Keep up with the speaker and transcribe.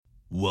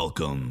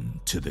Welcome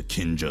to the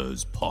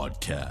Kinjas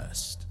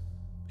Podcast.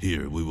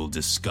 Here we will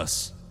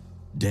discuss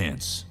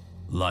dance,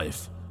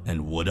 life,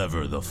 and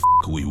whatever the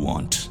we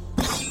want.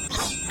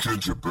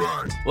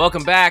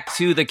 Welcome back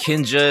to the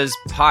Kinjas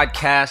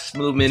Podcast,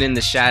 Movement in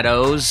the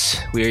Shadows.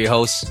 We are your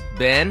hosts,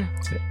 Ben.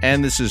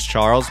 And this is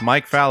Charles.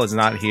 Mike Fowl is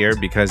not here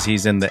because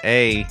he's in the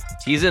A.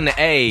 He's in the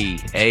A.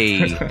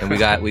 And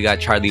we got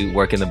Charlie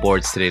working the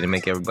boards today to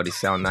make everybody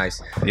sound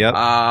nice. Yep.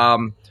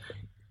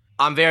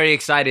 I'm very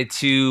excited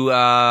to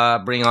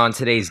bring on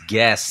today's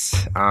guests.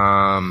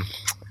 How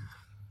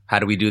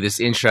do we do this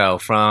intro?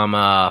 From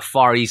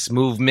Far East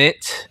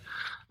Movement,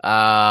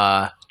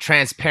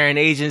 Transparent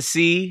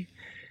Agency,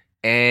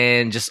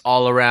 and just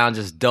all around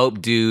just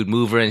dope dude,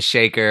 mover and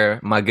shaker.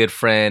 My good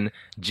friend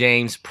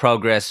James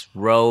Progress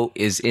Rowe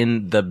is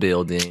in the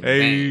building.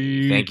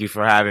 Hey. Thank you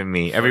for having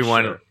me.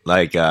 Everyone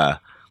let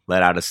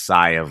out a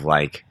sigh of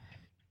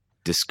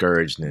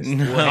discouragedness.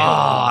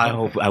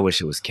 I wish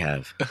it was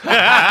Kev.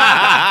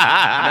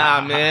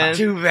 Nah, man.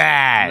 Too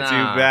bad.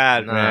 Too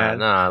bad, man.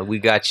 Nah, we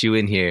got you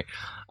in here.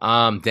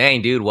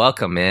 Dang, dude,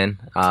 welcome, man.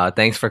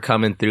 Thanks for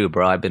coming through,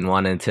 bro. I've been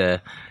wanting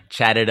to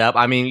chat it up.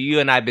 I mean, you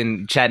and I have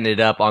been chatting it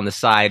up on the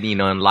side,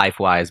 and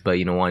life-wise, but,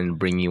 wanting to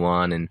bring you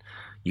on, and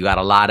you got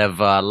a lot of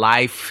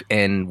life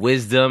and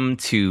wisdom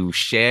to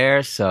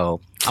share,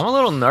 so... I'm a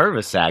little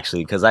nervous,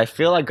 actually, because I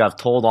feel like I've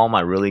told all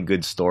my really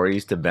good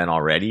stories to Ben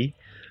already.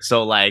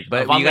 So, but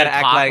but if I'm you gotta gonna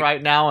act talk like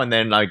right now, and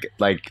then,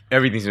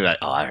 everything's gonna be like,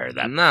 oh, I heard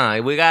that. Nah,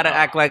 we gotta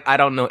act like I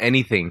don't know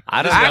anything.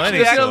 I don't know Actually,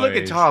 any I don't look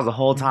stories. at Charles the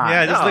whole time.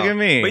 Yeah, just look at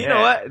me. But you know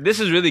what? This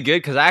is really good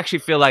because I actually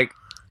feel like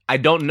I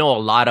don't know a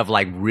lot of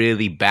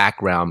really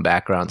background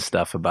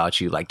stuff about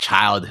you, like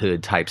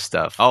childhood type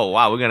stuff. Oh,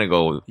 wow, we're gonna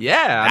go...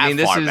 Yeah, I mean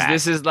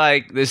this is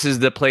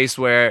the place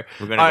where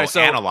We're gonna go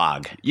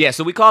analog. Yeah,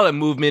 so we call it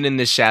Movement in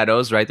the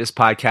Shadows, right? This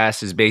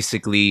podcast is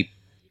basically,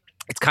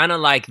 it's kind of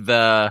like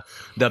the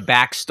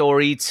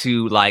backstory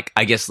to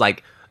I guess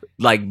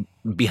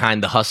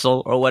behind the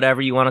hustle or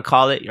whatever you want to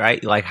call it,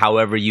 right? Like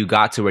however you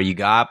got to where you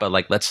got, but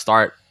let's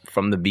start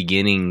from the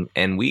beginning,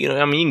 and you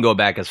can go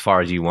back as far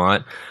as you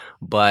want.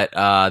 But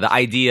the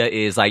idea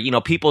is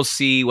people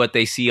see what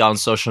they see on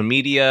social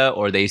media,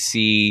 or they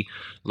see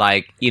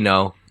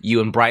you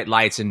in bright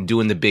lights and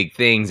doing the big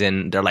things,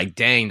 and they're like,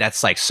 dang,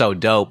 that's so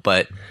dope.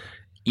 But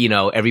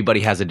everybody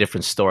has a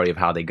different story of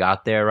how they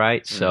got there,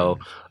 right? So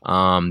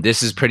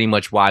this is pretty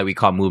much why we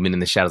call Movement in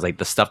the Shadows,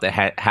 the stuff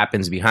that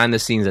happens behind the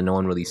scenes that no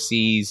one really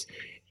sees.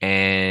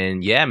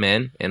 And yeah,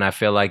 man. And I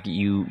feel like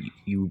you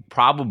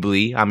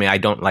probably, I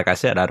don't, like I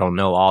said, I don't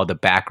know all the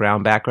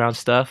background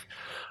stuff.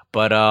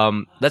 But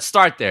let's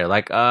start there.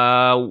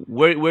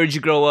 Where'd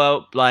you grow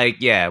up? Where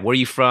are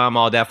you from?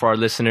 All that for our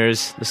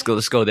listeners.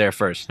 Let's go there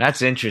first.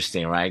 That's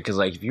interesting, right? Because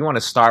if you want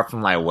to start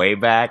from way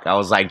back, I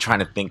was trying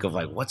to think of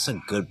what's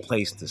a good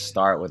place to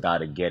start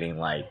without it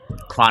getting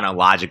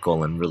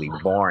chronological and really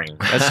boring.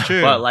 That's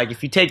true. But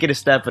if you take it a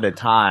step at a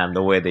time,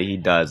 the way that he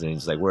does, and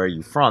he's where are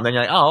you from? Then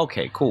you're oh,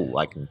 okay, cool.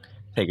 I can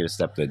take it a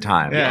step at a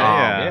time.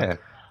 Yeah.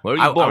 Where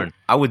were you born?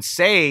 I would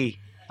say,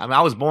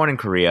 I was born in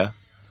Korea.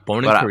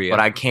 Born in Korea.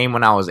 But I came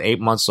when I was 8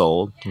 months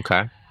old.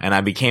 Okay. And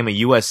I became a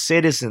U.S.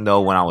 citizen,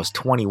 though, when I was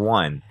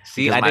 21.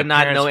 See, I did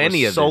not know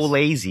any of this. So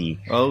lazy.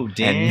 Oh,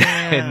 damn.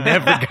 And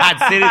never got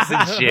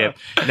citizenship.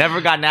 Never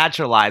got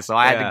naturalized. So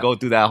I had to go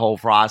through that whole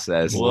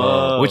process.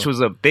 Whoa. Which was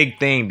a big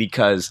thing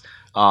because,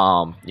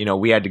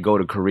 we had to go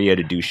to Korea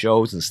to do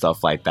shows and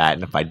stuff like that.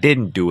 And if I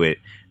didn't do it,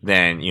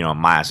 then,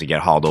 my ass would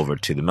get hauled over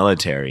to the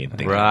military and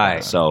things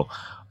like that. So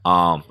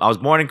I was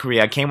born in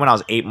Korea. I came when I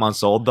was 8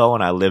 months old, though,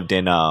 and I lived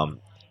in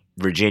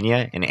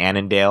Virginia, in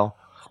Annandale,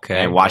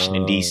 and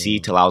Washington,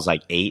 D.C. till I was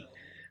 8.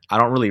 I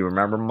don't really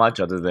remember much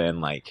other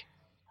than,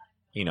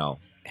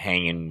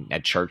 hanging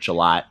at church a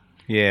lot.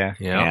 Yeah.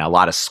 And a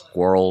lot of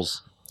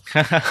squirrels.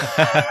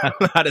 A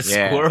lot of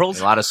squirrels?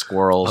 A lot of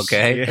squirrels.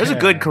 Okay. Yeah. There's a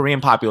good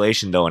Korean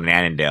population, though, in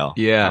Annandale.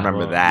 Yeah. I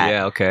remember that.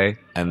 Yeah, okay.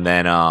 And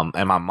then,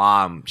 and my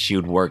mom, she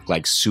would work,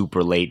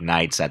 super late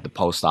nights at the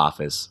post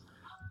office.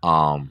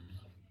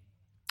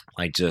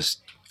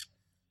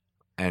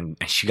 And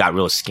she got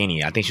real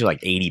skinny. I think she was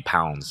 80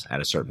 pounds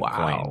at a certain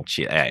point.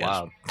 She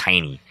was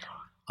tiny.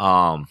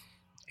 And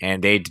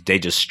they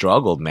just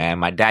struggled, man.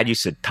 My dad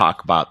used to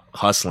talk about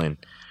hustling.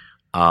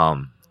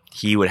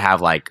 He would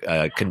have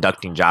a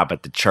conducting job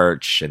at the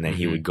church, and then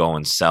he would go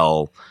and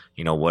sell,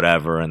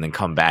 whatever, and then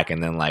come back,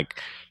 and then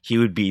he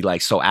would be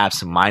so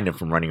absent-minded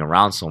from running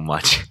around so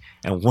much.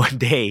 And one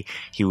day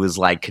he was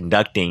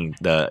conducting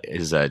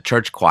his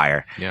church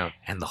choir,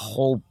 and the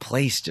whole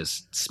place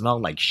just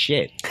smelled like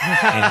shit,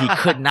 and he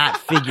could not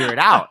figure it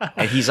out.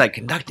 And he's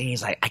conducting.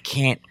 He's I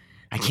can't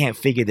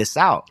figure this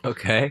out.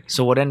 Okay.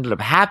 So what ended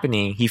up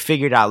happening? He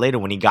figured out later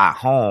when he got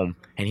home,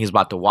 and he was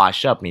about to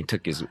wash up, and he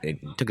took his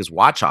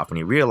watch off, and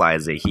he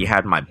realized that he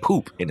had my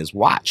poop in his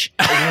watch.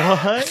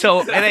 What?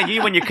 So, and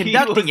then when you're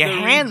conducting, your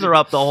hands are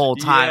up the whole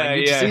time. Yeah,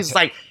 and yeah. He's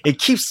like, it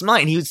keeps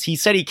smelling. He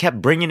said he kept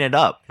bringing it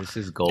up This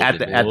is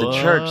golden. at the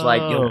church,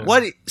 like, yo,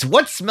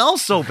 what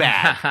smells so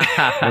bad?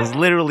 It was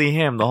literally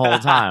him the whole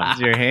time.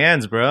 It's your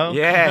hands, bro.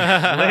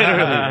 Yeah,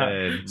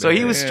 literally. So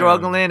he was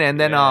struggling, and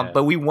then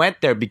but we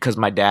went there because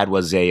my dad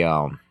was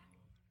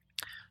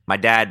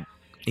my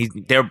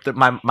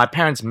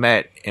parents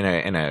met in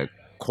a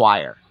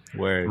choir.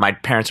 Where My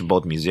parents are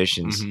both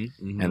musicians,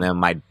 and then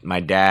my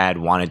dad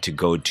wanted to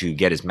go to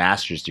get his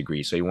master's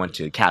degree, so he went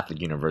to Catholic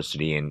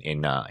University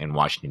in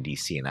Washington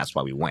D.C., and that's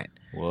why we went.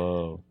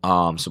 Whoa.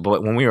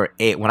 But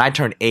when I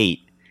turned 8,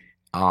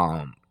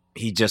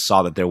 he just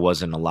saw that there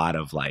wasn't a lot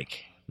of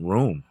like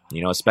room,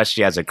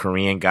 especially as a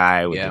Korean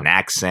guy with an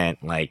accent,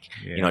 like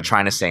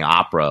trying to sing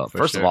opera.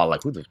 First of all,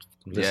 like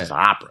this is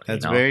opera.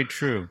 That's very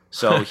true.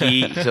 So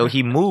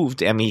he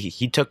moved. I mean,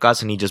 he took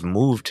us and he just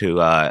moved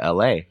to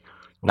L.A.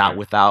 Not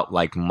without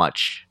like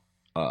much,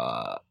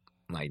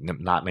 like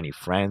not many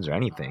friends or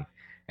anything.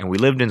 And we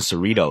lived in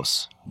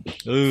Cerritos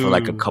for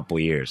like a couple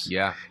years.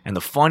 Yeah. And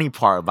the funny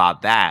part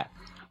about that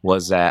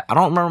was that I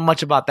don't remember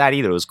much about that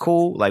either. It was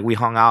cool. Like we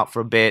hung out for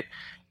a bit,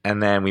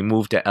 and then we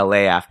moved to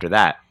LA after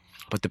that.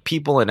 But the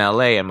people in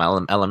LA in my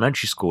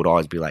elementary school would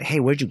always be like, "Hey,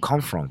 where'd you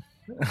come from?"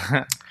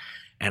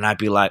 And I'd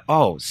be like,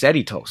 "Oh,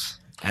 Cerritos."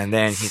 And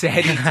then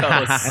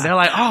Cerritos. and they're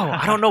like, "Oh,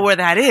 I don't know where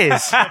that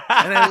is."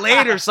 And then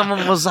later,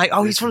 someone was like,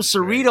 "Oh, he's from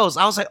Cerritos."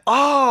 I was like,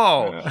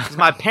 "Oh," 'cause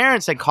my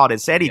parents had called it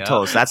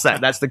Cerritos. That's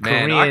the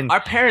Man, Korean.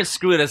 our parents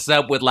screwed us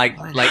up with like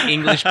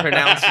English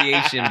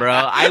pronunciation, bro.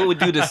 I would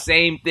do the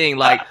same thing.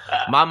 Like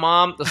my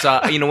mom. So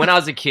when I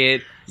was a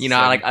kid,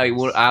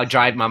 I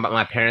drive.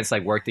 My parents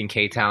like worked in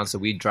K-Town, so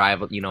we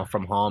drive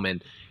from home,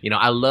 and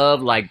I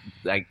love like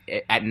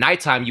at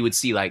nighttime you would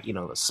see like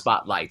the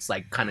spotlights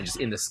like kind of just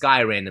in the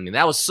sky randomly.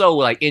 That was so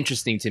like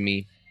interesting to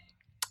me,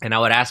 and I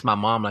would ask my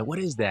mom like, "What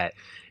is that?"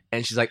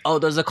 And she's like, "Oh,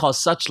 those are called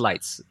such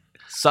lights."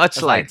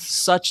 Such lights.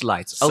 Such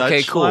lights.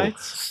 Okay, cool.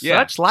 Lights? Yeah.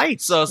 Such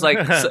lights. So it's like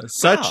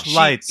Such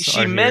lights.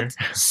 She are meant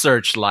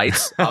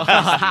searchlights,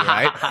 obviously,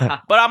 right?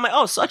 But I'm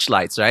like, such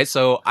lights, right?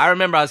 So I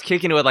remember I was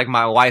kicking it with like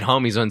my white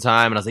homies one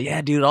time, and I was like, "Yeah,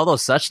 dude, all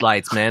those such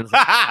lights, man.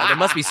 Like, there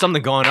must be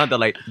something going on." They're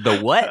like, "The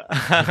what?"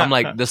 I'm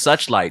like, "The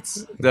such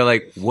lights." They're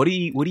like, "What do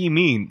you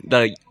mean?"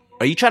 They're like,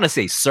 "Are you trying to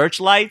say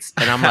searchlights?"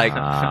 And I'm like,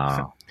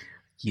 Oh.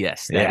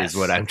 "Yes, that is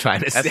what I'm trying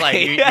to That's say." like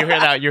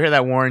you hear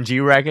that Warren G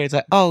record. It's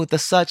like, "Oh, the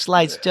such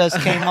lights just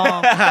came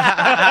on."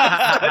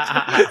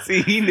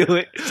 See, he knew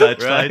it.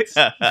 Such lights.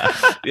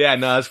 Yeah,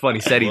 no, that's funny.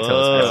 Cerritos.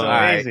 Whoa. All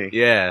right. Amazing.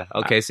 Yeah.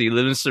 Okay, so you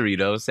live in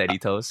Cerritos,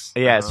 Cerritos.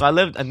 Yeah, so I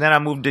lived, and then I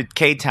moved to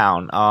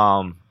K-Town.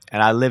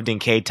 And I lived in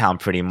K-Town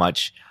pretty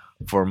much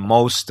for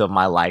most of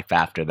my life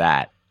after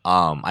that.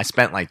 I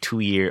spent like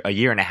a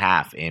year and a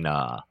half in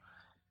a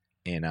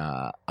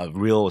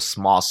real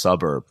small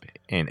suburb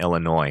in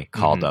Illinois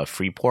called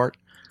Freeport,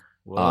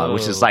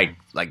 which is like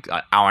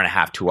an hour and a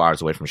half, 2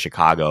 hours away from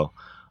Chicago.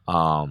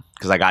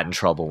 Because I got in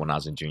trouble when I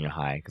was in junior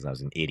high because I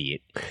was an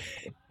idiot.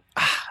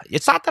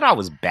 It's not that I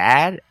was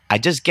bad. I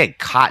just get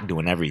caught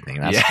doing everything.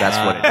 That's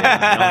what it is. You know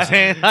what I'm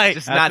saying? Like,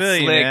 Just not feel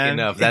you, slick man.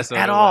 enough. That's what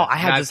at it all. was.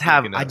 I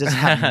just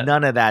have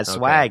none of that Okay.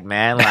 swag,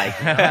 man. Like,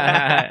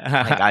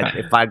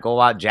 if I go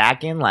out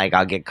jacking, like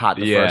I'll get caught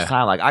the first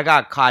time. Like I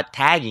got caught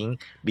tagging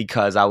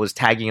because I was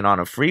tagging on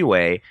a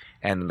freeway,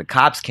 and the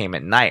cops came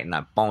at night, and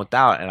I bonked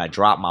out, and I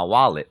dropped my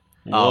wallet.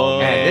 Oh,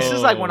 Man, this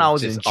is like when I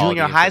was in Just all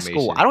junior the high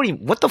school.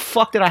 information. What the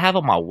fuck did I have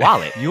on my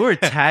wallet? You were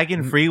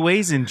tagging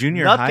freeways in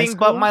junior high Nothing school?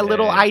 but my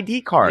little Yeah.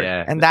 ID card.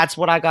 Yeah. And that's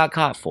what I got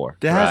caught for.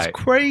 That's Right.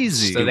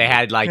 crazy. So they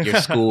had like your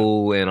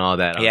school and all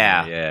that. on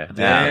Yeah. there. Yeah.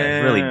 Yeah,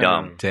 it's really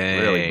dumb.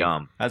 Dang. Really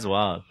dumb. That's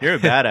wild. You're a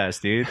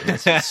badass, dude.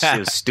 She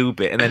was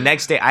stupid. And the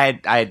next day,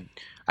 I'd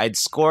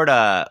scored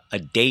a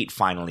date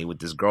finally with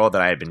this girl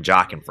that I had been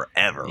jocking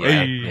forever, Yeah.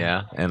 right?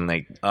 Yeah. And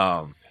like,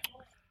 and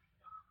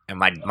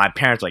my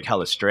parents were, like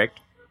hella strict,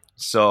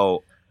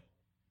 so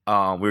we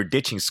were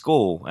ditching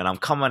school, and I'm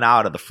coming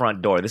out of the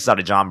front door. This is out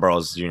of John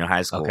Burroughs Junior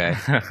High School. Okay.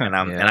 And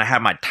Yeah. and I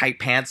had my tight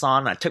pants on.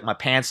 And I took my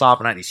pants off,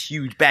 and I had these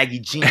huge baggy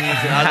jeans. And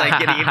I was like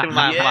getting into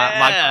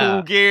my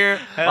cool gear.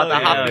 About to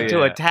hop yeah.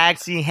 into a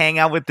taxi, hang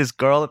out with this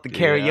girl at the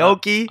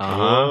karaoke.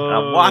 Uh-huh. And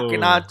I'm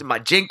walking out to my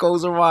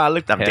Jinkos are on.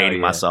 I'm Hell dating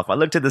yeah. myself. I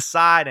look to the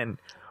side, and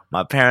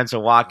my parents are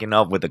walking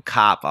up with a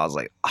cop. I was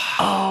like,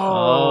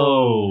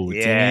 Oh,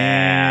 yeah.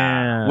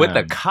 damn. With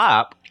the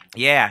cop.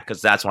 yeah,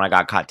 because that's when I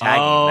got caught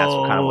tagging. That's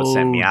what kind of what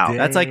sent me out. damn.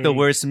 That's like the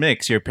worst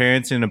mix. Your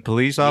parents and a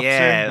police officer?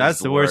 Yeah, it was That's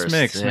the the worst worst.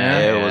 mix, Yeah.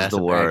 man. It was that's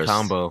the a bad worst.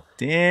 combo.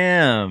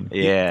 Damn.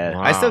 Yeah.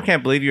 Wow. I still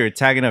can't believe you were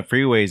tagging up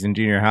freeways in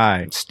junior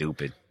high.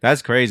 Stupid.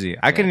 That's crazy.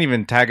 I couldn't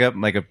even tag up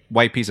like a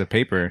white piece of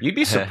paper. You'd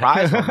be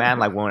surprised, though, man.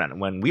 Like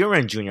when we were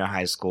in junior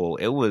high school,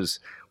 it was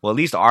at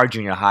least our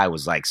junior high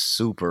was like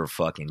super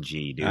fucking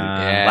G, dude.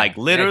 Yeah. Like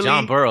literally, Yeah,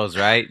 John Burroughs,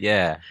 right?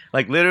 Yeah.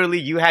 like literally,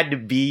 you had to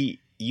be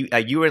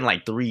you were in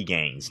like 3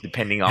 gangs,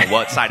 depending on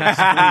what side of the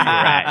school you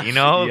were at. You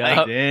know, Yep.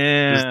 like,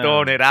 Damn. just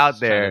throwing it out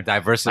Trying there. to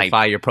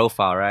diversify your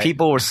profile, right?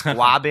 People were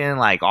squabbing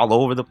like all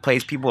over the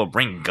place. People were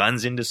bringing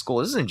guns into school.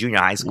 This is in junior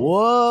high school.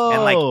 Whoa.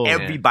 And like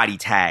everybody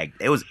tagged.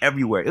 It was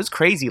everywhere. It was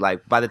crazy.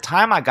 Like by the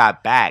time I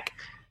got back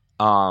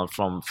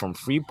from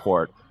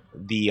Freeport,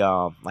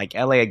 the like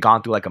LA had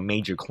gone through like a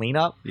major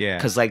cleanup. Yeah.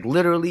 Because like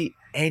literally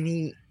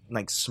any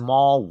like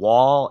small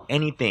wall,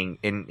 anything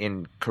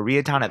in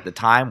Koreatown at the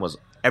time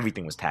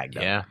everything was tagged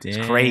up. Yeah.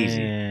 It's crazy.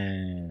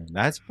 Damn.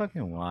 That's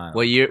fucking wild.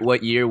 What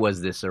year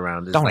was this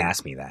around? This Don't like,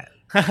 ask me that.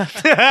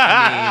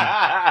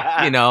 I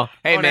mean, you know,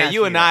 hey Don't man, ask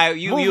you me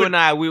and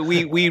that. I,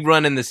 we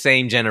run in the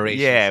same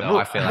generation. Yeah, so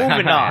I feel like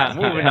moving on,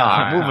 moving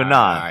on, moving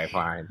on. All right,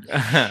 fine.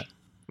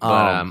 But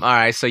all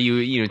right, so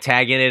you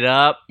tagging it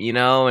up, you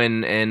know,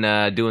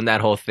 and doing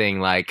that whole thing.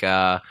 Like,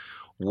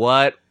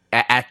 what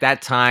at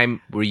that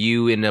time were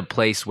you in a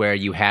place where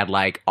you had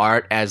like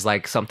art as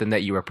like something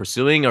that you were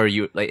pursuing, or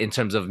you like in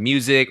terms of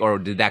music, or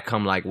did that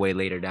come like way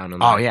later down the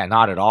line? Oh yeah,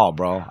 not at all,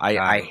 bro.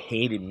 I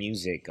hated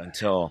music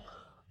until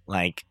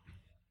like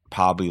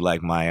probably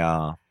like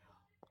my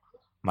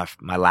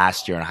my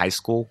last year in high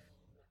school,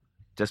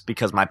 just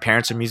because my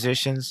parents are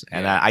musicians,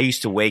 and I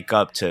used to wake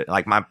up to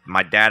like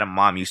my dad and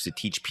mom used to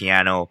teach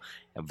piano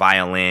and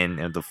violin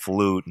and the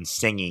flute and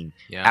singing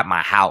at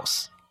my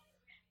house.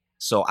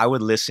 So I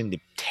would listen to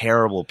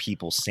terrible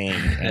people sing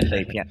and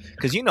play piano.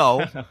 Because you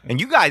know, and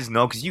you guys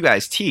know because you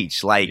guys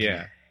teach, like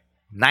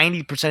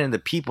 90% of the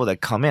people that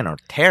come in are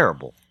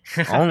terrible.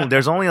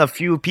 There's only a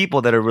few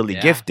people that are really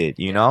gifted,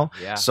 you know?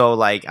 Yeah. So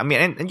like, I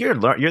mean, and you're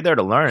there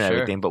to learn and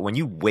everything, but when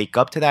you wake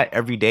up to that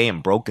every day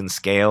and broken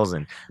scales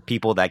and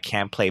people that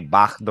can't play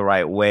Bach the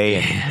right way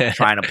and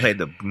trying to play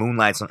the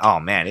Moonlight Sonata, oh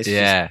man,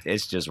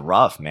 it's just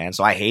rough, man.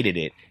 So I hated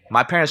it.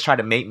 My parents tried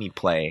to make me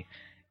play,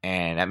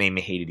 and that made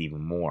me hate it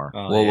even more.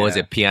 What was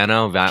it?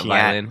 Piano,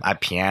 violin?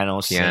 Piano,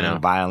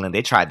 singing, violin.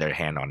 They tried their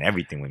hand on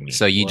everything with me.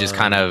 So you just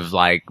kind of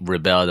like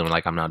rebelled and were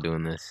like, I'm not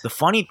doing this. The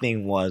funny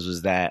thing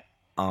was that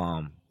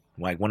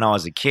like when I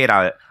was a kid,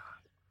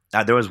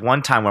 there was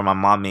one time where my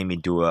mom made me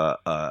do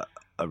a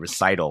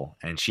recital,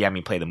 and she had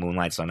me play the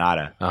Moonlight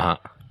Sonata.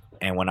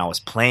 And when I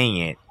was playing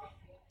it,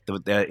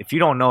 if you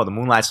don't know, the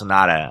Moonlight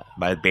Sonata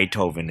by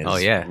Beethoven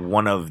is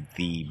one of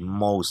the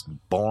most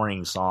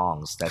boring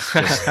songs. That's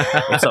just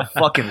it's a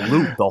fucking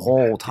loop the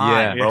whole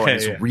time, bro. And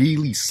it's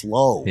really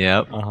slow.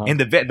 Yep. And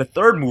the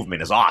third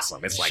movement is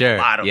awesome. It's like a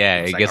lot of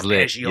it gets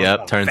lit.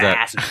 Yep, turns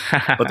fast.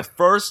 Up. But the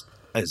first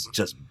is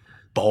just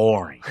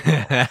boring.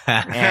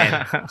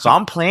 And so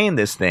I'm playing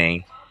this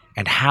thing,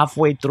 and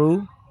halfway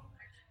through,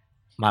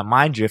 my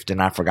mind drifted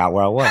and I forgot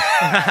where I was.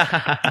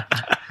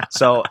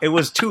 So it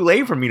was too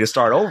late for me to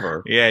start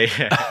over. Yeah.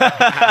 And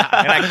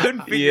I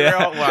couldn't figure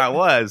out where I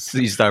was. So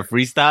you start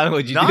freestyling?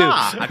 What'd you do?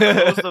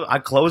 I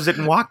closed it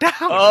and walked out.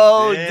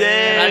 Oh,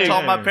 damn. And I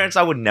told my parents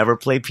I would never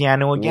play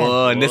piano again.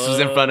 Whoa, and this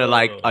was in front of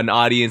like an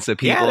audience of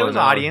people? Yeah, there was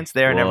an audience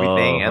there and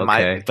everything.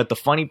 And but the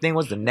funny thing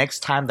was the next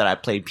time that I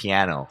played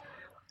piano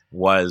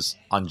was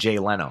on Jay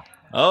Leno.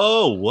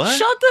 Oh, what?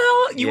 Shut the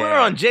hell up. You were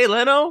on Jay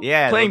Leno?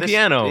 Yeah. Playing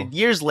piano.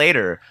 Years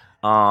later.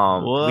 We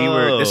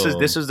were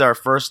this was our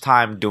first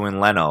time doing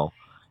Leno,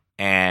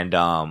 and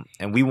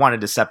we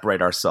wanted to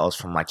separate ourselves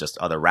from like just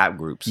other rap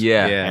groups.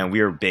 And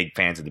we were big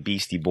fans of the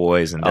Beastie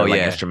Boys and they're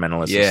like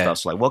instrumentalists and stuff.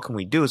 So like, what can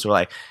we do? So we're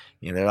like,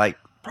 they're like,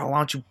 bro, why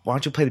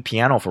don't you play the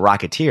piano for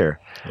Rocketeer?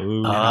 Ooh.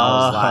 And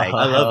I was like,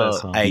 I love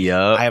that song.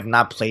 I have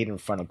not played in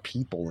front of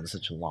people in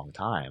such a long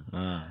time.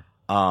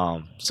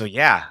 So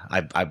yeah,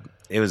 I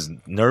it was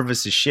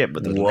nervous as shit,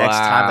 but the next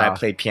time that I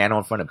played piano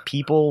in front of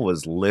people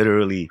was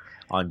literally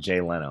on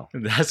Jay Leno.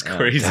 That's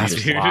crazy,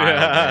 dude.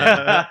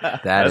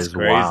 That is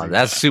crazy. wild.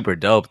 That's super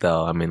dope,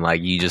 though. I mean,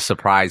 like, you just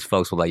surprise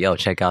folks with like, yo,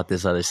 check out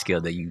this other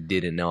skill that you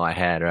didn't know I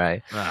had,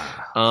 right?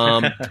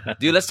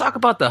 Dude, let's talk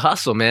about the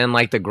hustle, man,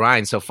 like the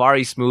grind. So Far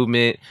East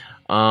Movement,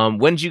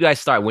 when did you guys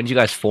start? When did you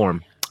guys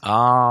form?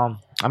 I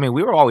mean,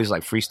 we were always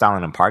like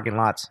freestyling in parking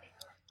lots,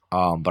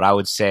 but I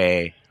would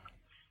say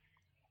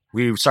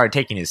we started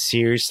taking it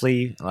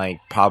seriously, like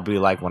probably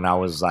like when I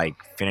was like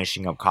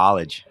finishing up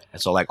college.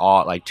 And so like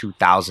all like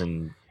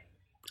 2000,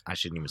 I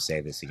shouldn't even say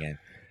this again,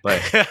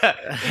 but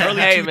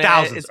early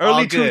 2000s,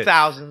 early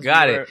 2000s.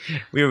 Got it.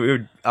 We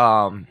were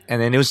and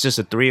then it was just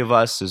the three of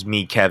us. It was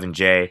me, Kev, and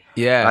Jay.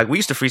 Yeah. Like we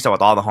used to freestyle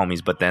with all the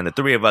homies, but then the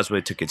three of us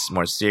really took it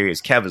more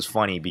serious. Kev is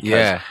funny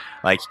because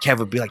like Kev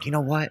would be like, you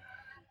know what?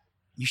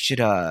 You should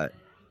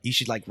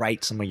like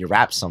write some of your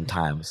raps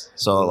sometimes.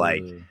 So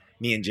like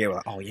me and Jay were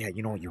like, oh yeah,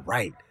 you know what, you're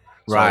right.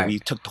 So we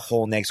took the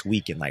whole next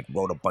week and like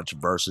wrote a bunch of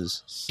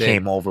verses.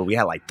 Came over. We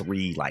had like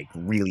 3 like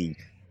really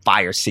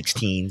fire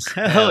 16s.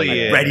 Hell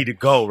yeah. Ready to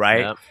go, right?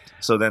 Yep.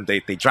 So then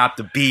they dropped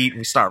the beat and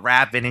we start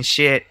rapping and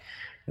shit.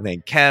 And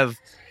then Kev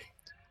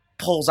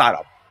pulls out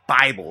a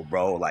Bible,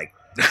 bro, like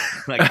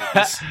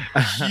this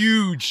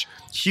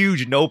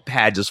huge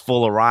notepad just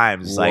full of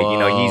rhymes. Like, you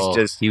know,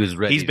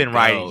 he's been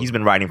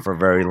writing for a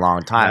very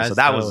long time. So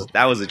that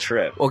was a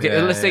trip.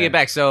 Okay, let's take it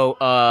back. So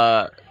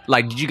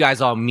like, did you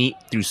guys all meet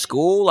through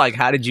school? Like,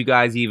 how did you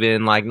guys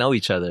even like know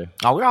each other?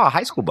 Oh, we're all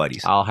high school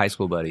buddies. All high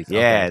school buddies.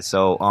 Yeah. Okay.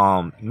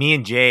 So, me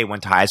and Jay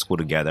went to high school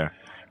together,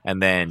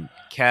 and then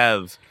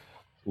Kev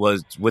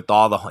was with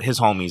all his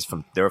homies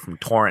they were from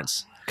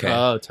Torrance. Okay.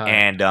 Oh,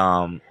 time.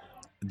 And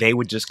they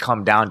would just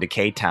come down to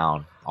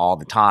K-Town all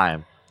the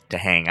time to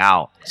hang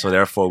out. So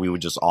therefore, we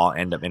would just all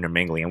end up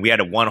intermingling. And we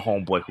had one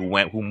homeboy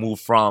who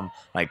moved from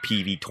like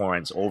PV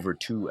Torrance over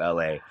to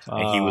LA,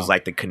 and he was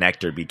like the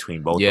connector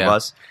between both of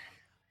us.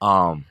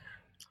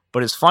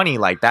 But it's funny,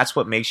 like that's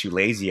what makes you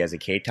lazy as a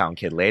K-Town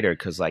kid later,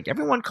 because like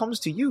everyone comes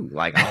to you.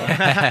 Like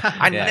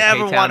I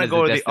never want to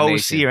go to the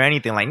OC or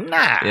anything. Like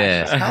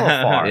it's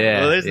hella far.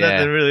 Well, there's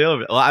nothing really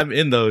over. Well, I'm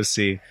in the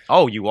OC.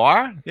 Oh, you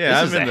are?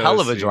 Yeah, this is a hell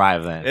of a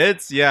drive then.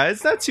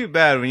 It's not too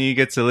bad when you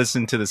get to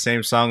listen to the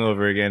same song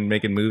over again,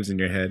 making moves in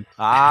your head.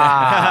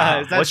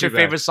 What's your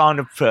favorite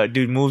song to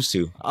do moves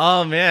to?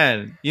 Oh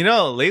man,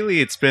 lately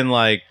it's been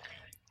like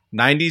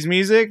 90s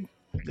music.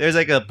 There's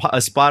like a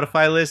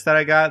Spotify list that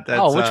I got.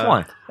 That's, which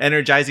one?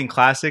 Energizing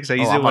Classics. I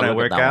use it when I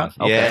work out.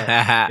 Okay.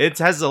 Yeah, it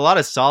has a lot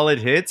of solid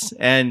hits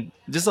and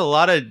just a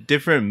lot of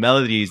different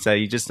melodies that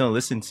you just don't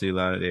listen to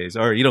nowadays,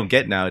 or you don't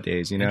get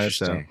nowadays.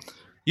 So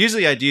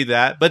usually I do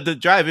that, but the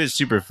drive is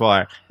super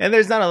far, and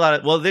there's not a lot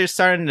of. Well, they're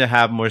starting to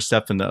have more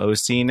stuff in the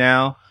OC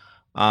now.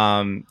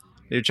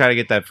 They're trying to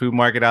get that food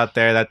market out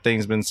there. That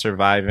thing's been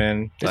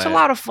surviving. It's a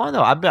lot of fun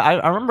though.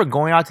 I remember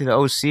going out to the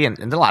OC and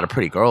there's a lot of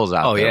pretty girls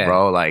out there,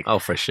 bro. Like,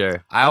 for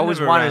sure. I always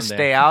wanted to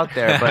stay out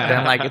there, but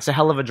then like it's a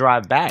hell of a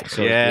drive back.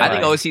 So I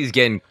think OC is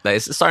getting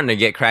it's starting to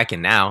get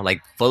cracking now.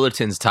 Like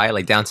Fullerton's tight.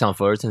 Like downtown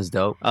Fullerton's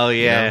dope. Oh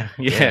yeah,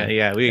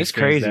 It's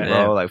crazy, that.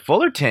 bro. Like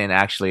Fullerton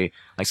actually.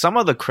 Like some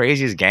of the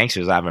craziest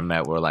gangsters I ever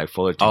met were like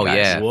Fullerton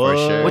guys. For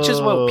sure. Which is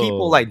what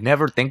people like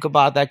never think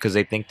about that because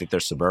they think that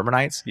they're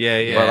suburbanites.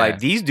 Yeah. But like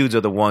these dudes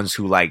are the ones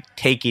who like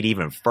take it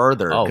even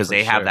further because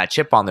they have that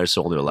chip on their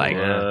shoulder. Like,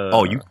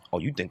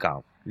 you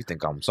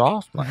think I'm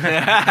soft? Like,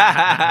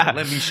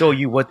 let me show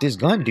you what this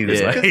gun do.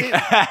 Yeah.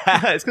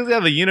 It's because they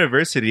have a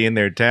university in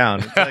their town.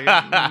 It's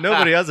like,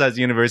 nobody else has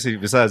a university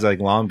besides like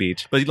Long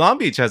Beach. But Long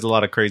Beach has a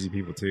lot of crazy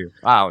people too.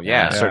 Oh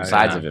yeah, certain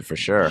sides of it for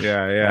sure.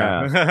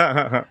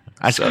 Yeah.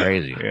 That's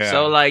crazy. Yeah.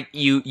 So like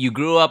you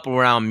grew up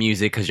around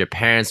music because your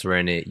parents were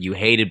in it. You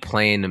hated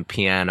playing the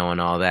piano and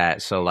all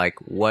that. So like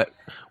what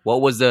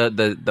was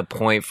the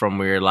point from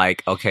where you're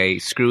like, okay,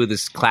 screw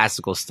this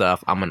classical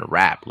stuff, I'm gonna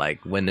rap?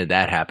 Like when did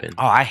that happen?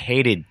 Oh, I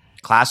hated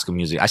classical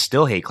music. I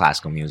still hate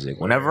classical music.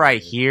 Whenever I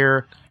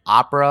hear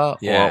opera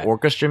or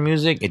orchestra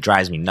music, it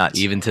drives me nuts.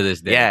 Even to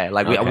this day. Yeah,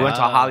 like we went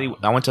to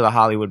Hollywood. I went to the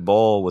Hollywood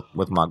Bowl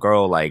with my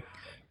girl like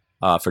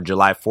for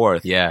July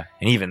 4th. Yeah,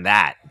 and even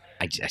that,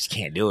 I just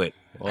can't do it.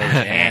 Oh,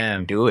 I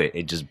can't do it.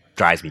 It just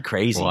drives me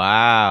crazy.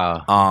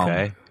 Wow.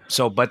 Okay.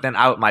 So, but then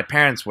my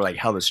parents were like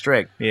hella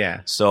strict.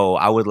 Yeah. So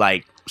I would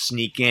like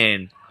sneak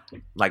in,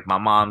 like my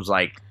mom's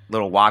like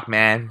little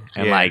Walkman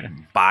and like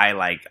buy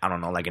like I don't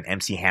know like an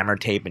MC Hammer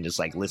tape and just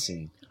like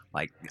listen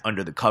like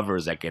under the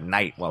covers like at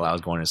night while I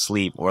was going to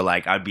sleep, or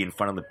like I'd be in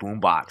front of the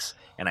boombox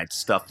and I'd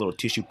stuff little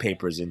tissue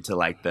papers into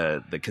like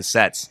the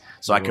cassettes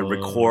so I could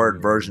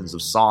record versions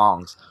of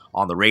songs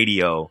on the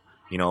radio.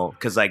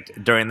 Because like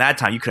during that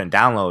time you couldn't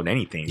download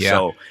anything,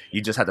 so you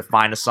just had to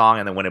find a song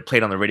and then when it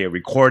played on the radio,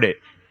 record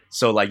it.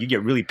 So like you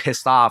get really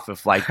pissed off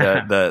if like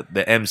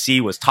the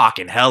MC was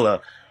talking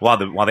hella while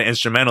the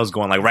instrumental's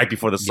going like right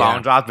before the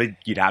song drops, but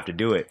you'd have to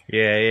do it.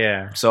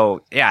 Yeah.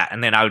 So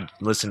and then I would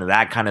listen to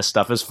that kind of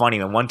stuff. It's funny.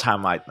 And one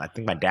time I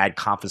think my dad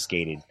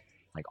confiscated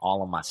like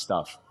all of my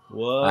stuff.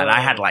 Whoa. And I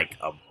had like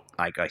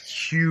a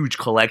huge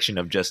collection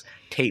of just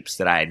tapes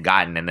that I had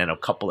gotten, and then a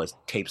couple of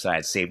tapes that I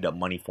had saved up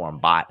money for and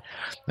bought.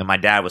 And my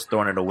dad was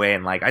throwing it away,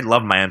 and like I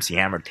loved my MC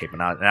Hammer tape,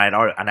 and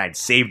I'd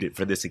saved it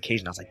for this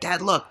occasion. I was like,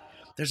 Dad, look,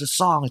 there's a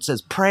song. It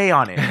says "Pray"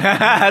 on it.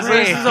 So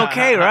this is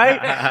okay, right?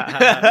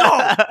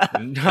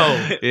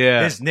 No.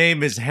 Yeah. His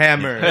name is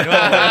Hammer.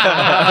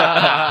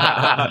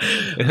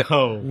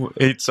 No.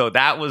 So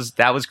that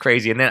was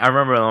crazy. And then I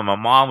remember my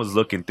mom was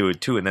looking through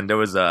it too. And then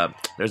there's a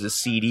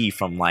CD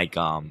from like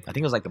I think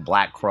it was like the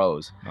Black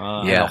Crowes.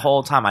 And the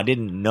whole time I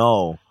didn't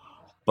know,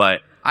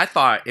 but I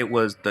thought it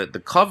was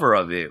the cover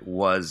of it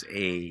was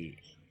a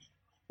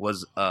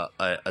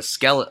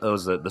skeleton. It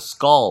was the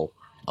skull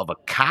of a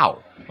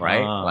cow,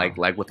 right?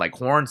 Like with like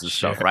horns and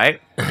stuff, right?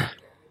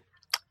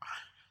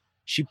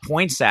 She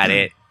points at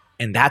it,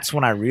 and that's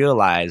when I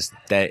realized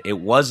that it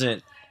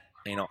wasn't,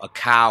 a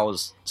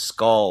cow's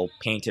skull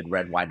painted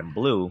red, white, and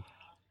blue.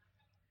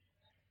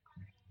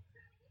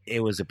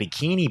 It was a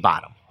bikini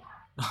bottom.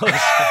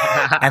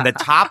 And the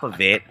top of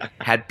it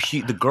had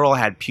the girl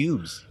had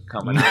pubes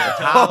coming out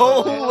the top.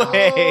 No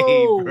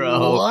way,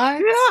 bro.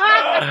 What?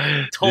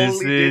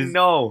 Totally didn't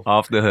know.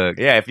 Off the hook.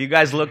 Yeah, if you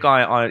guys look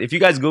on if you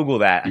guys Google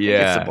that, I think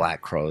Yeah. it's the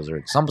Black Crowes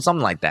or something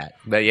like that.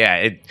 But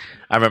yeah,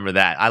 I remember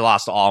that. I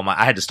lost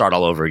I had to start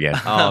all over again.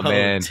 Oh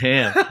man,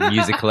 Damn.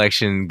 music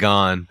collection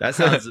gone. That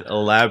sounds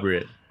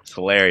elaborate. It's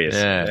hilarious.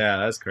 Yeah. Yeah,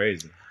 that's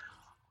crazy.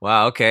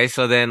 Wow. Okay.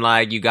 So then,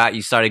 like,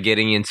 you started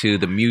getting into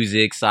the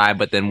music side,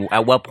 but then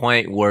at what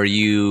point were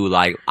you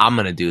like, I'm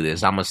gonna do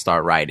this? I'm gonna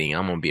start writing.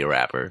 I'm gonna be a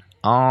rapper.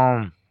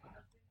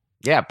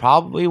 Yeah,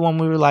 probably when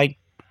we were like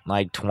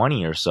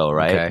 20 or so,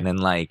 right? Okay. And then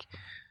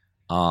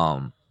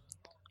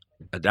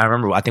I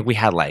remember I think we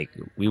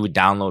would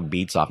download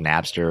beats off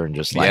Napster and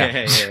just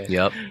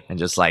Yep. and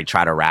just like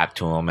try to rap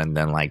to them and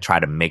then like try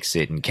to mix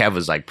it. And Kev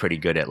was like pretty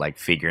good at like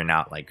figuring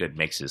out like good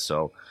mixes,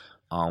 so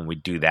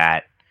we'd do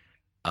that.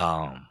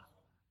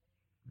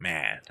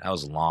 Man, that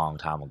was a long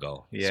time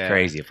ago. Yeah. It's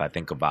crazy if I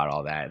think about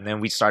all that. And then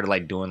we started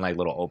like doing like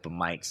little open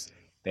mics.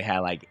 They had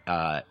like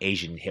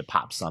Asian Hip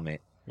Hop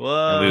Summit.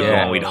 Whoa.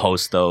 And we'd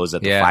host those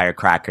at the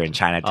Firecracker in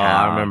Chinatown. Oh,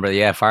 I remember.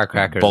 Yeah,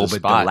 Firecracker.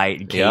 Boba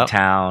Delight in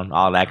K-Town,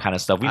 all that kind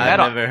of stuff. I've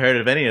never heard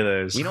of any of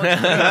those. You know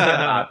what's funny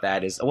about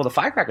that is, well, the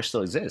Firecracker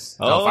still exists.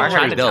 Oh,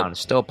 Chinatown is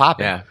still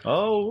popping. Yeah.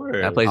 Oh,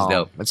 word. That place is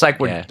dope. It's like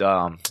with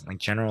like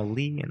General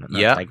Lee and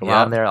like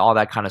around there, all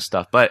that kind of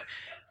stuff. But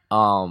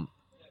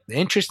the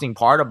interesting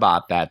part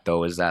about that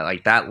though is that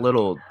like that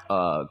little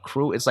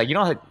crew, it's like, you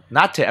know,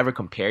 not to ever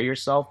compare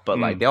yourself, but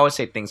like they always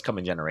say things come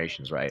in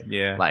generations, right?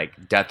 Yeah.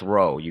 Like Death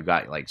Row, you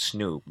got like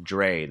Snoop,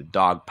 Dre, the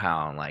Dog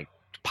Pound, like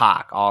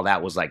Pac, all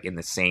that was like in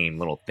the same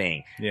little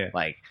thing. Yeah.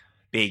 Like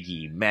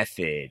Biggie,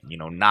 Method, you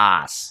know,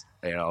 Nas,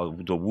 you know,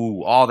 the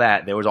Wu, all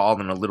that. They was all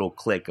in a little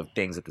clique of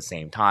things at the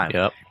same time.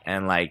 Yep.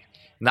 And like,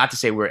 not to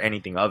say we're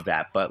anything of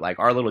that, but like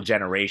our little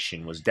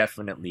generation was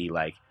definitely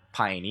like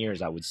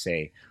pioneers, I would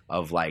say,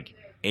 of like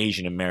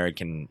Asian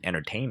American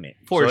entertainment.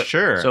 For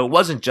sure. So it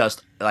wasn't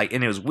just like,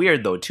 and it was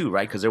weird though too,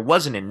 right? Because there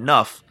wasn't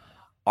enough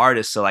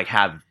artists to like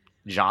have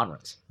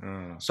genres.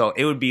 So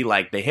it would be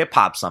like the Hip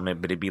Hop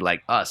Summit, but it'd be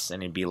like us,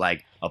 and it'd be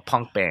like a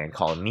punk band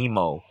called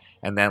Nemo,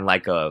 and then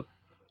like a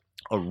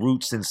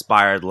roots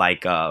inspired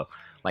like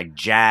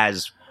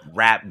jazz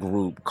rap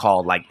group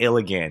called like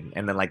Illigan,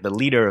 and then like the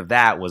leader of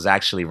that was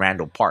actually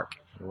Randall Park.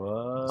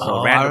 Whoa. So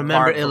I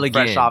remember Park,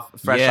 Illigan.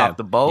 fresh off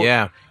the boat.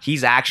 Yeah.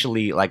 He's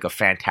actually like a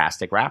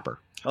fantastic rapper.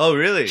 Oh,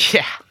 really?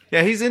 Yeah.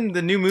 Yeah, he's in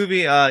the new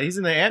movie. He's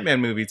in the Ant-Man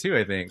movie too,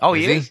 I think. Oh,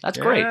 Is he he? is? That's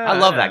great. I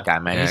love that guy,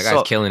 man. Yeah, He's that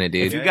guy's killing it,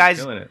 dude. If you Yeah, guys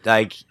he's killing it.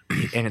 like,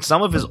 and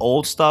some of his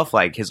old stuff,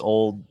 like his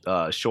old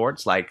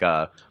shorts, like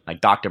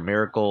Dr.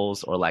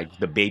 Miracles or like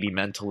The Baby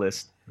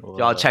Mentalist,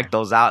 y'all check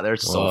those out. They're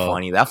so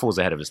funny. That fool's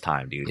ahead of his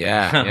time, dude.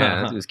 Yeah,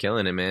 that dude's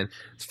killing it, man.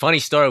 It's a funny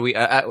story.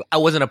 I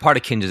wasn't a part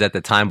of Kinjaz at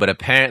the time, but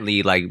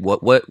apparently, like,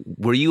 what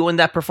were you in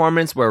that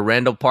performance where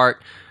Randall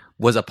Park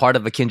was a part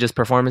of a Kinjaz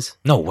performance?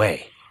 No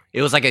way.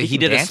 It was like he can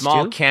did a dance,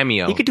 small too?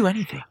 cameo. He could do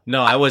anything.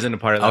 No, I wasn't a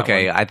part of that.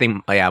 Okay, one. I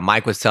think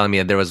Mike was telling me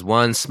that there was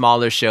one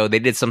smaller show. They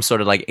did some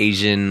sort of like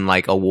Asian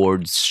like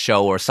awards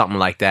show or something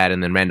like that,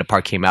 and then Randall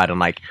Park came out and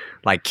like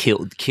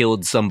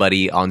killed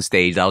somebody on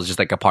stage. That was just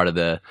like a part of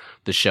the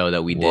show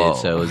that we did. Whoa.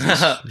 So it was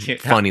just a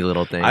funny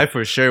little thing. I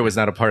for sure was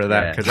not a part of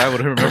that because I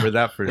would remember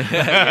that for sure.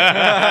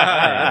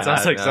 That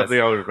sounds like something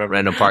I would remember.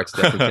 Randall Park's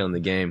definitely killing the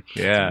game.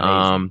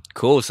 Yeah.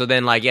 Cool. So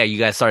then, like, yeah, you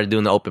guys started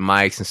doing the open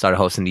mics and started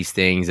hosting these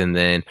things. And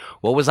then,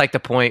 what was like the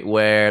point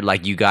where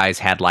like you guys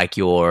had like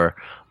your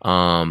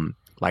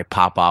like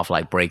pop off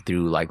like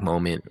breakthrough like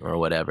moment or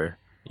whatever?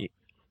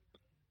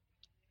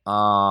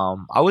 I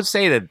would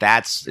say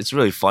it's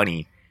really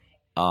funny.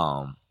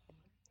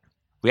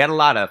 We had a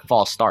lot of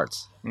false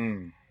starts.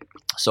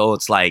 So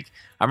it's like,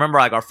 I remember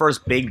like our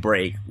first big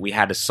break, we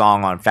had a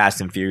song on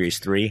Fast and Furious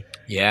 3.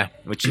 Yeah.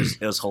 It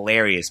was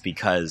hilarious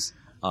because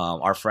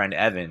our friend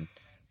Evan,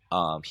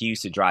 he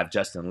used to drive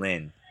Justin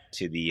Lin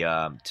to the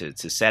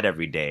to set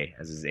every day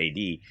as his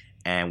AD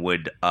and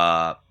would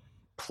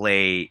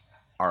play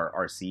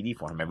our CD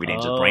for him every day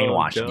and just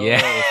brainwash him.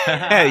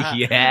 Yeah.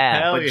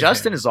 Yeah. But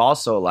Justin is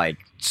also like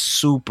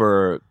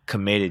super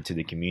committed to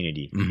the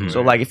community. Mhm.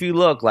 So like if you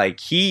look, like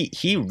he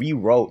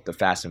rewrote the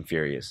Fast and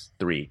Furious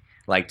 3.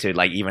 Like to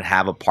like even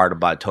have a part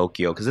about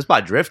Tokyo because it's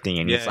about drifting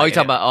and it's Oh, you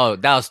talking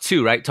about? That was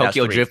 2, right?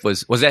 Tokyo three. Drift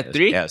was that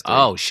 3? Yeah, it was 3.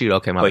 Oh shoot.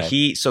 Okay, my but bad.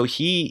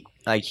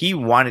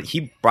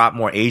 he brought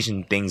more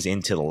Asian things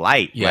into the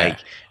light, Yeah.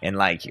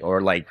 like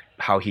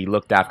how he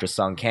looked after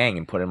Sung Kang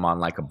and put him on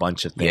like a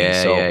bunch of things.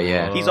 Yeah, so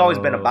yeah. he's always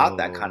been about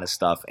that kind of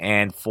stuff.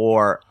 And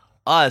for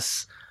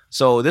us,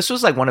 so this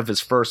was like one of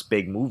his first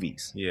big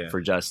movies for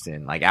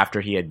Justin. Like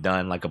after he had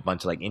done like a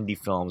bunch of like indie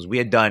films, we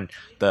had done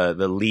the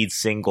lead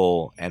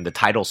single and the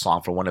title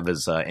song for one of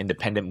his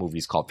independent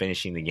movies called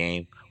Finishing the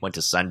Game. Went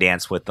to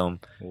Sundance with him.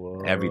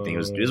 Whoa. Everything. It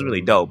was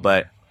really dope.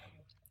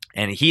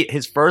 And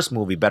his first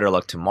movie, Better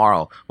Luck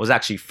Tomorrow, was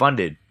actually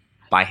funded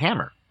by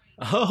Hammer.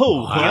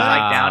 Oh, He was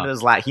like down to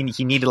his last. He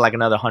needed like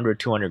another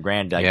 $100-200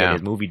 grand to Yeah. get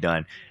his movie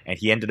done, and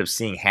he ended up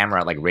seeing Hammer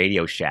at like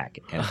Radio Shack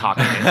and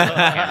talking to him.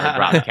 Hammer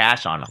dropped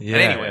cash on him. Yeah.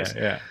 But anyways,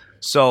 yeah.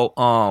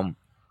 so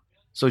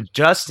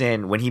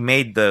Justin, when he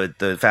made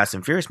the Fast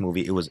and Furious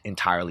movie, it was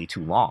entirely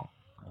too long,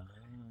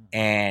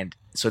 and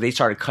so they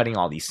started cutting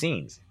all these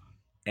scenes,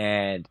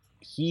 and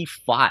he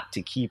fought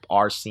to keep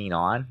our scene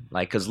on,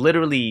 like because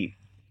literally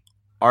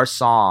our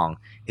song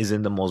is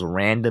in the most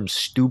random,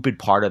 stupid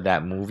part of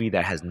that movie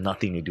that has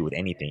nothing to do with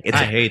anything.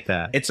 I hate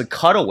that. It's a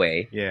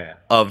cutaway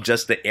of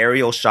just the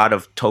aerial shot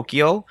of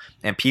Tokyo,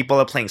 and people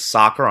are playing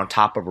soccer on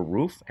top of a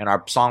roof, and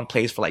our song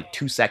plays for like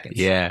 2 seconds.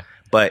 Yeah.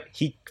 But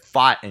he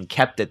fought and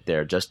kept it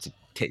there just to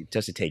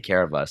take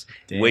care of us,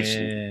 which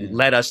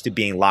led us to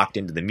being locked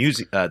into the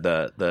music,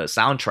 the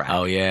soundtrack.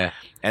 Oh yeah.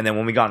 And then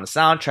when we got on the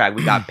soundtrack,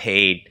 we got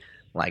paid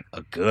like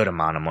a good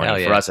amount of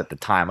money for us at the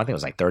time. I think it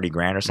was like 30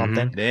 grand or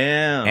something.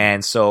 Damn.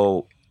 And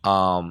so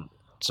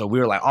we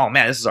were like, oh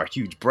man, this is our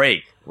huge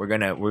break.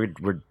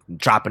 We're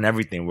dropping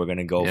everything. We're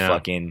gonna go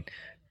fucking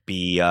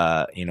be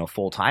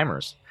full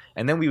timers.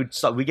 And then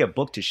we get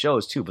booked to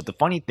shows too. But the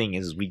funny thing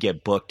is we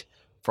get booked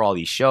for all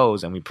these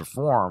shows and we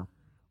perform.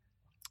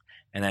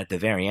 And at the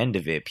very end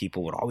of it,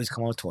 people would always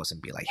come up to us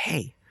and be like,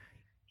 hey,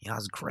 that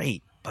was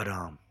great, but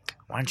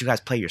why don't you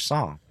guys play your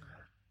song?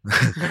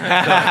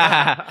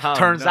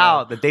 Turns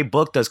out that they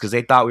booked us because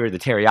they thought we were the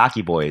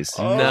Teriyaki Boys.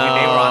 No. And they were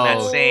on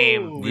that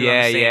same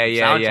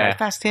soundtrack.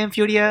 Fast and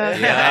Furious.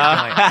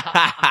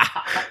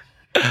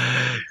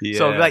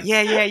 So we're like,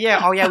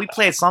 yeah. Oh yeah, we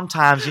play it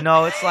sometimes.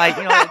 It's like,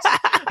 it's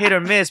hit or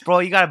miss, bro.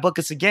 You gotta book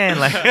us again.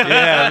 Like,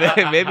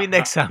 maybe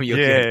next time you'll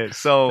get it.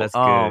 So that's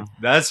good.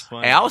 That's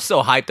funny. Hey, I was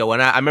so hyped though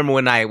when I remember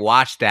when I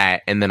watched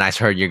that and then I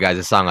heard your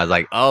guys' song. I was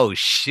like, oh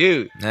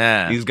shoot,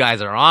 these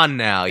guys are on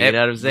now. You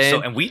know what I'm saying?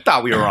 So, and we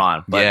thought we were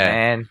on, but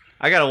man,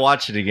 I gotta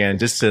watch it again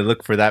just to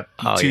look for that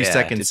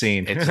 2-second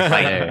scene. It's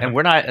like, and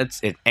we're not.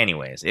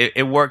 Anyways,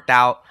 it worked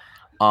out,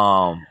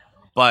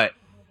 but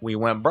we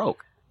went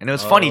broke. And it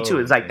was funny too.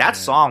 It's like that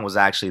song was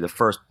actually the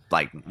first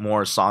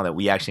more song that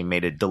we actually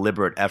made a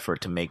deliberate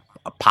effort to make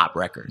a pop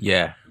record.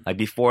 Yeah. Like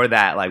before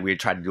that, we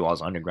tried to do all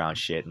this underground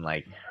shit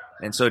and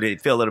so to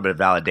feel a little bit of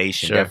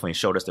validation definitely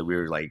showed us that we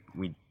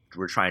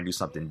were trying to do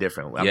something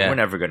different. I mean, we're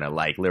never gonna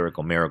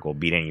Lyrical Miracle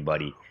beat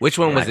anybody. Which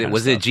one was it?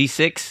 Was it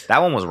G6?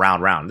 That one was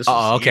Round. This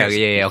was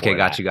okay. Yeah. Okay,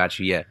 got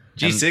you. Yeah.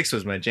 G6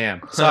 was my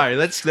jam. Sorry,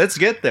 let's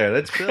get there.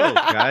 Let's build,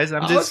 guys.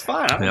 I'm just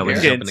fine. I'm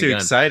getting too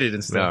excited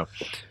and stuff.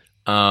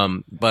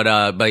 No.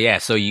 But yeah.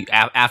 So you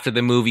after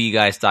the movie, you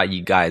guys thought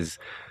you guys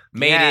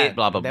made it,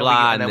 blah blah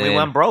blah, and then we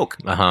went broke.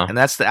 Uh-huh. And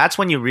that's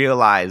when you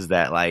realize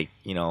that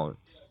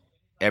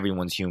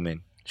everyone's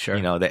human. Sure.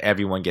 That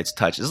everyone gets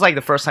touched. It's like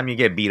the first time you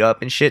get beat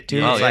up and shit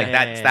too.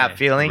 That's that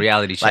feeling.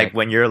 Reality check. Like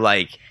when you're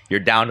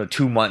down to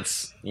 2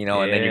 months, and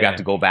then you have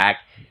to go back,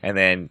 and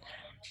then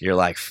you're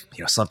like,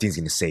 something's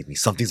gonna save me.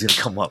 Something's gonna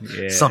come up.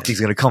 Yeah. Something's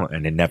gonna come up,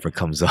 and it never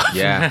comes up.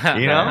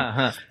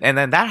 Yeah. And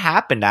then that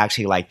happened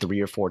actually 3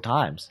 or 4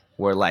 times,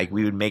 where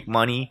we would make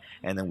money,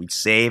 and then we'd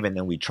save, and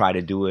then we'd try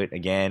to do it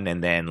again,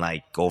 and then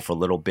go for a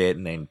little bit,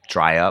 and then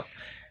dry up,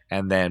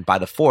 and then by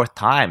the 4th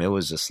time, it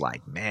was just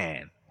like,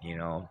 man,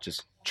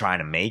 just trying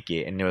to make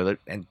it, and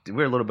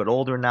we're a little bit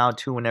older now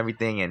too, and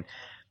everything, and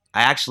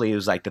it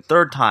was the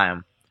 3rd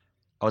time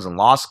I was in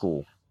law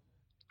school,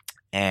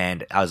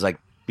 and I was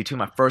between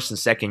my 1st and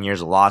 2nd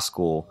years of law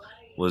school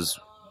was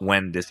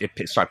when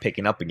it started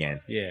picking up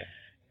again. Yeah.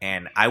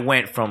 And I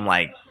went from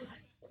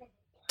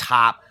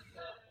top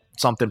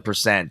something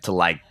percent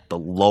to the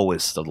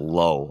lowest of the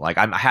low. I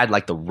had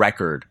the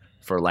record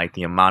for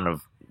the amount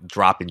of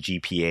drop in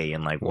GPA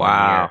in 1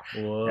 year.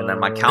 Whoa. And then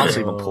my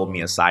counselor even pulled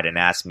me aside and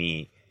asked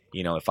me,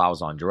 if I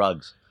was on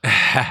drugs.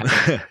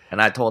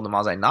 And I told him, I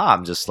was like, nah,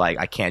 I'm just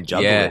I can't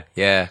juggle it.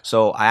 Yeah.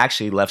 So I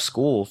actually left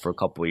school for a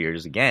couple of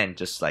years again,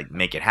 just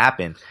make it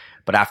happen.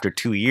 But after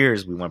 2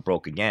 years, we went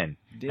broke again.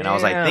 Damn. And I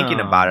was thinking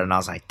about it, and I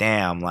was like,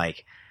 damn,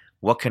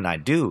 what can I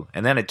do?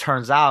 And then it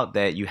turns out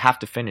that you have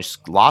to finish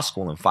law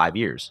school in 5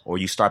 years, or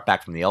you start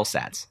back from the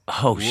LSATs.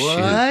 Oh,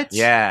 what? Shoot.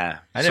 Yeah.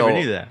 I never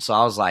knew that. So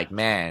I was like,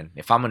 man,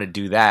 if I'm going to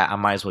do that, I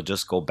might as well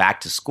just go back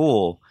to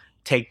school,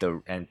 take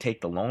the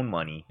loan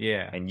money,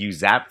 and use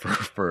that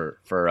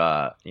for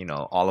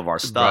all of our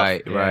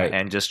stuff, right,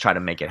 and just try to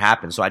make it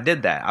happen. So I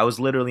did that. I was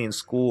literally in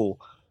school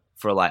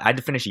for I had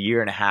to finish 1.5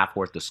 years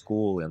worth of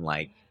school in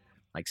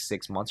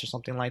 6 months or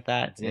something like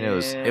that. And it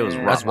was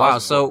rough. That's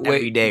wild. So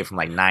every day from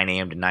 9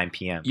 a.m. to 9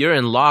 p.m. You're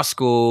in law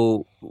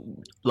school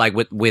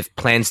with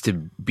plans to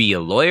be a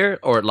lawyer,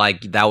 or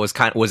that was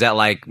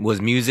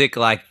was music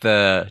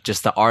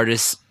the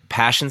artist's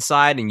passion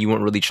side, and you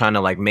weren't really trying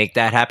to make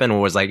that happen, or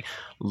was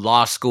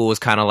law school was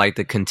kind of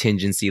the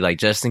contingency,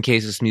 just in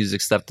case this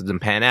music stuff doesn't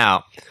pan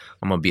out,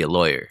 I'm gonna be a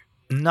lawyer?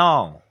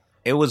 No,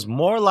 it was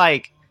more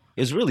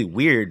it's really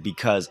weird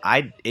because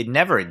it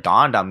never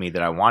dawned on me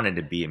that I wanted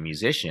to be a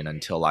musician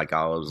until I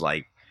was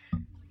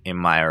in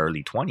my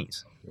early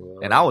 20s.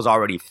 And I was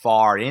already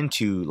far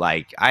into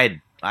I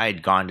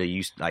had gone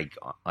to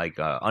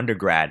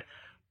undergrad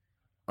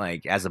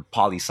as a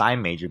poli-sci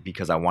major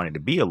because I wanted to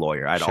be a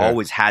lawyer. I'd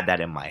always had that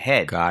in my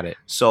head. Got it.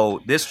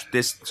 So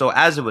so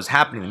as it was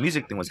happening, the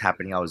music thing was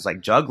happening, I was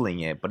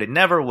juggling it, but it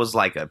never was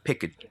a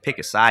pick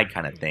a side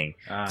kind of thing.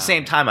 At the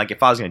same time,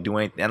 if I was going to do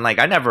anything, and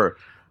I never,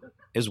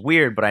 it's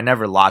weird, but I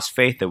never lost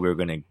faith that we were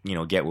going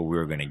to, get what we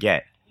were going to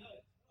get.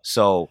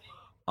 So,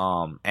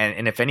 and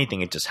if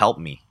anything, it just helped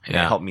me. It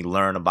helped me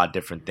learn about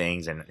different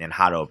things and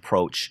how to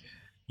approach,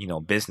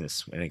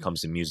 business when it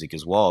comes to music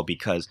as well,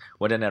 because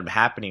what ended up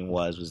happening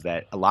was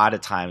that a lot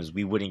of times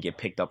we wouldn't get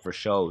picked up for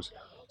shows,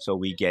 so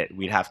we'd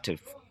have to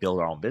build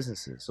our own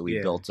businesses. So we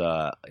built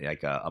a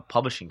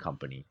publishing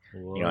company,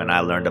 and I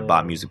learned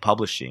about music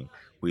publishing.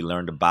 We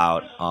learned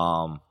about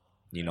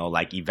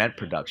like event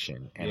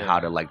production and how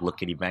to like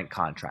look at event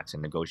contracts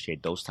and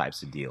negotiate those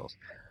types of deals.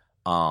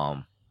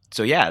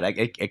 So yeah, like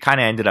it kind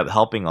of ended up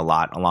helping a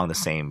lot along the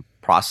same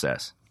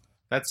process.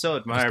 That's so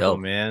admirable,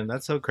 man.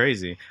 That's so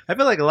crazy. I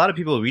feel like a lot of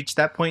people reach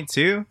that point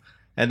too,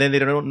 and then they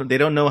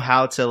don't know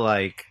how to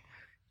like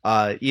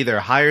either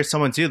hire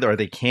someone too, or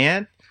they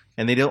can't,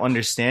 and they don't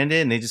understand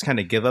it, and they just kind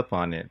of give up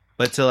on it.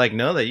 But to like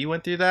know that you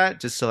went through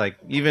that, just to like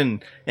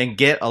even and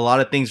get a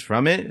lot of things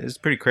from it, is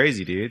pretty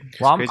crazy, dude.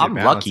 Well, I'm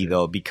lucky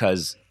though,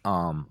 because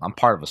I'm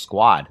part of a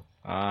squad.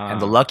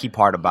 And the lucky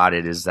part about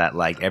it is that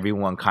like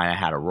everyone kind of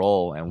had a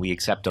role, and we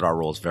accepted our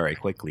roles very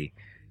quickly.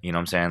 You know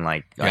what I'm saying?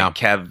 Like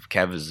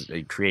Kev is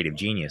a creative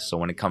genius. So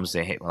when it comes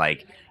to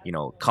like,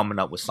 coming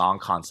up with song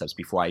concepts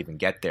before I even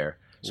get there,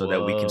 so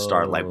that we can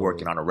start like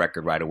working on a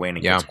record right away and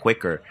it gets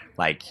quicker.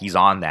 Like he's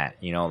on that,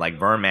 like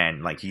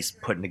Verman, like he's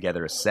putting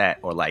together a set,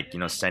 or like,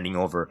 sending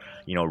over,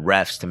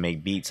 refs to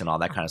make beats and all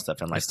that kind of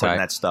stuff, and like putting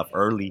that stuff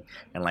early.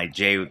 And like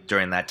Jay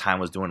during that time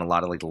was doing a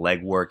lot of like the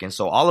leg work. And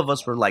so all of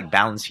us were like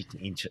balancing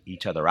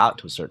each other out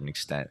to a certain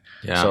extent.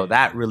 Yeah. So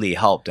that really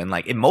helped. And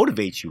like, it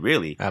motivates you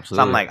really.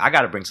 Absolutely. So I'm like, I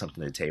got to bring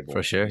something to the table.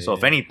 For sure. So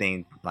if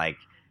anything, like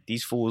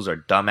these fools are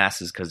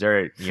dumbasses, because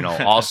they're,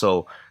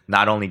 also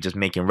not only just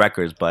making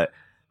records, but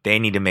they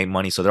need to make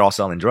money, so they're all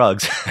selling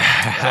drugs. So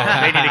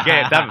they need to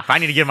if I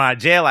need to get them out of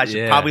jail, I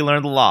should probably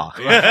learn the law.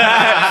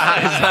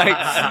 It's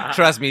like,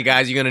 trust me,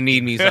 guys, you're gonna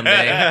need me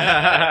someday.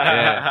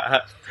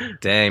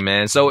 Dang,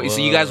 man. So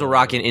you guys were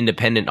rocking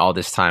independent all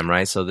this time,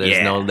 right? So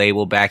there's no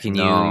label backing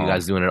you. You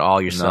guys doing it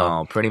all yourself.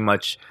 No, pretty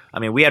much. I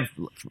mean, we had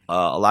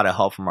a lot of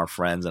help from our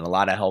friends and a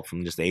lot of help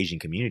from just the Asian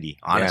community.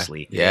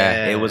 Honestly,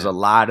 it was a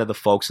lot of the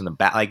folks in the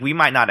back. Like we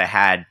might not have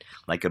had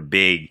like a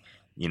big,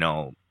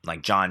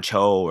 like John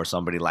Cho or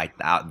somebody like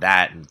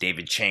that and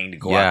David Chang to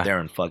go out there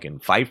and fucking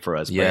fight for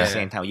us. But at the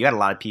same time, you had a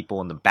lot of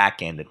people in the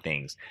back end of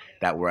things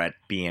that were at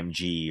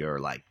BMG or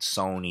like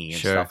Sony and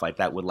stuff like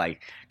that would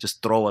like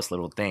just throw us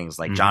little things.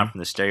 Like John from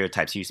the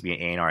Stereotypes, he used to be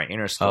an A&R at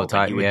Interscope.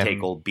 Like he would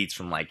take old beats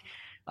from like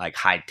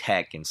High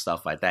Tech and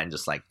stuff like that and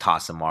just like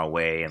toss them our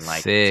way and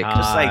like just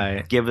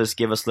like give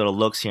us little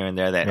looks here and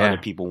there that other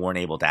people weren't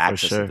able to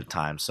access at the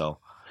time. So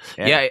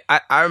I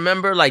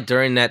remember like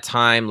during that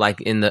time,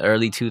 like in the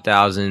early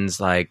 2000s,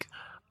 like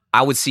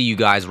I would see you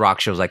guys rock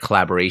shows like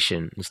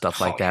Collaboration and stuff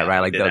like that, right?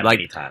 Like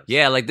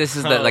like this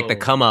is the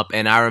come up,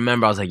 and I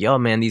remember I was like, yo,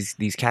 man,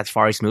 these cats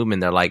Far East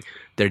Movement,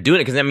 they're doing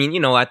it, because I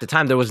mean, at the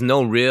time there was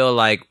no real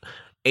like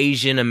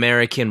Asian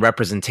American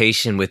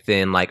representation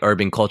within like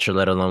urban culture,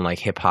 let alone like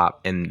hip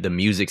hop and the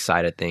music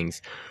side of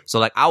things. So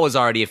like I was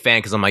already a fan,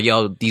 because I'm like,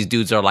 yo, these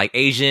dudes are like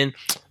Asian.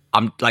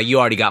 I'm like, you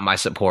already got my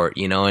support,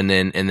 and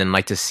then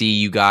like to see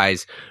you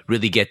guys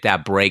really get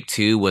that break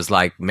too was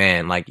like,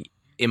 man, like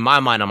in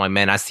my mind, I'm like,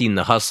 man, I seen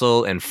the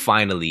hustle, and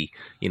finally,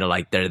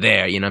 like they're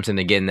there, what I'm saying?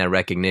 They're getting that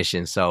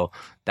recognition. So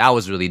that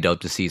was really dope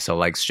to see. So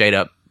like straight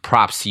up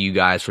props to you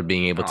guys for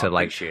being able to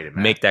like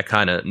make that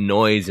kind of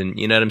noise, and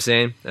you know what I'm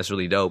saying? That's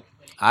really dope.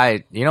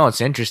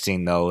 What's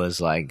interesting though is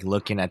like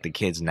looking at the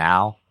kids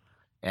now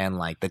and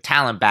like the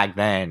talent back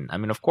then. I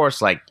mean, of course,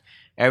 like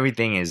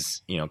everything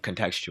is,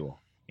 contextual,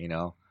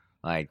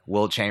 Like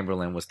Will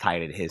Chamberlain was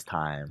tight at his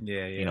time,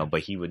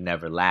 but he would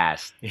never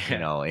last, in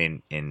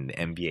the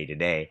NBA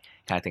today,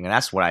 kind of thing. And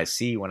that's what I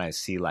see when I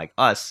see like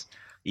us,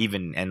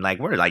 even, and like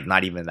we're like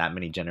not even that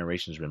many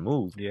generations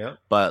removed. Yeah.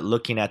 But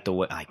looking at the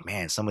way, like,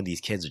 man, some of these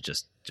kids are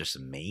just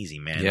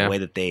amazing, man. The way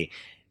that they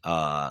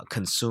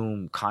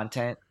consume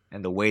content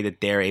and the way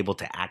that they're able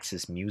to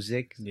access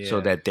music,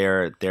 so that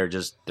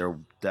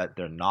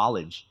their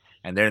knowledge.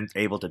 And they're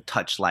able to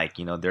touch like,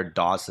 their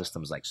DAW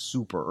systems like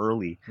super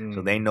early.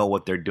 So they know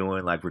what they're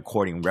doing, like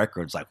recording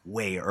records like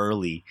way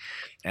early.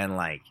 And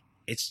like,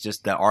 it's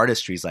just the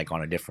artistry is like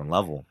on a different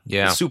level.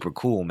 Yeah. It's super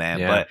cool, man.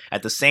 Yeah. But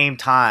at the same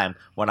time,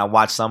 when I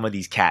watch some of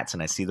these cats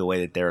and I see the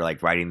way that they're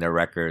like writing their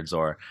records,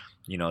 or,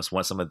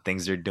 some of the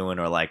things they're doing,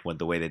 or like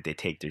the way that they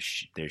take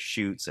their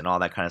shoots and all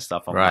that kind of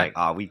stuff, I'm like,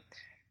 oh, we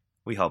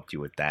helped you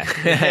with that.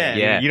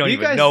 You don't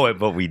even know it,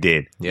 but we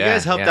did. You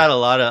guys helped out a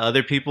lot of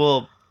other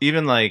people,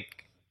 even like,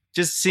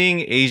 just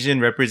seeing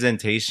Asian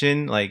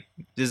representation, like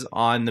just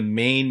on the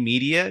main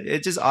media,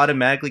 it just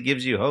automatically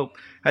gives you hope.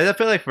 I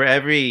feel like for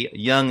every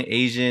young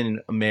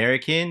Asian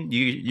American,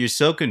 you're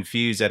so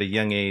confused at a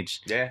young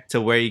age to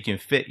where you can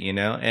fit,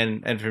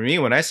 And for me,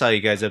 when I saw you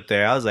guys up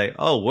there, I was like,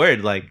 oh,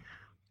 word, like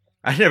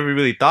I never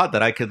really thought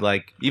that I could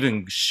like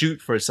even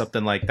shoot for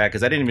something like that,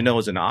 because I didn't even know it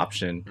was an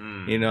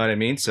option. You know what I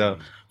mean? So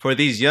for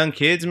these young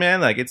kids,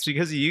 man, like it's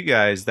because of you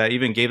guys that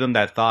even gave them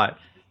that thought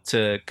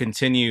to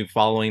continue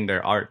following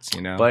their arts,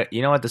 But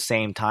at the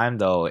same time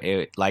though,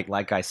 it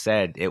like I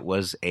said, it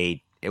was a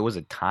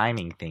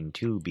timing thing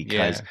too,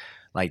 because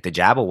like the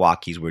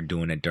Jabberwockies were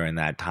doing it during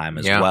that time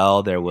as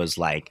well. There was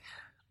like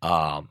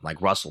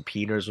Like Russell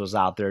Peters was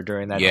out there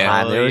during that Yeah.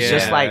 time. It was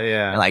just like,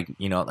 yeah. like,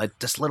 you know, like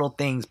just little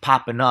things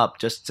popping up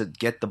just to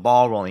get the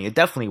ball rolling. It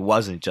definitely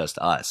wasn't just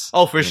us.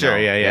 Oh, for you sure. know?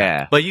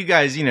 Yeah. But you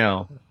guys, you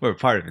know, were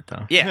part of it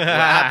though. Yeah,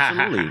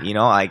 absolutely. You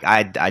know, like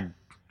I,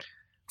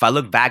 if I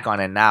look back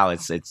on it now,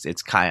 it's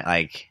kind of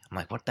like I'm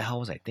like, what the hell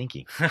was I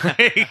thinking?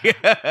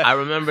 I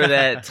remember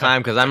that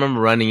time because I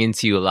remember running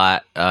into you a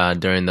lot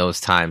during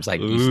those times.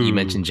 Like you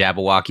mentioned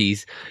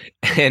Jabberwockies,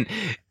 and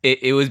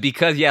it was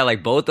because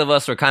like both of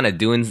us were kind of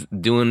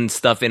doing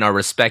stuff in our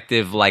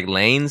respective like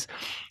lanes,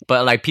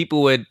 but like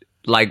people would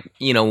like,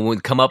 you know,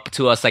 would come up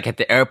to us like at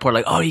the airport,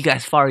 like, oh, you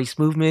guys Far East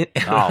Movement?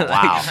 Oh,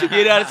 wow. Like,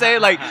 you know what I'm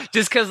saying? Like,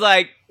 just because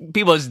like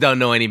people just don't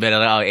know any better.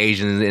 Like, oh,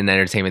 Asians in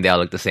entertainment, they all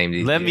look the same.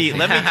 Let me tell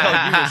you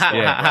a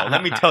story, bro.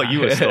 Let me tell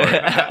you a story.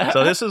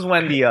 So this is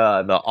when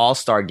the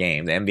All-Star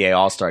game, the NBA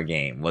All-Star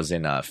game was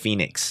in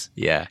Phoenix.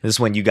 Yeah. This is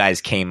when you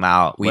guys came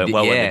out. When the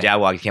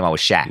Jabberwockies came out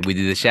with Shaq. We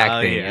did the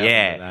Shaq thing.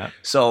 Yeah.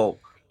 So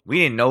we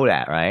didn't know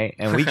that, right?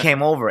 And we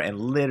came over, and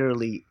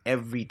literally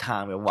every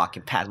time we were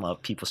walking past,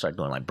 people start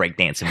doing like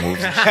breakdancing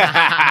moves. And shit.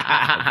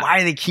 Like, why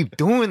do they keep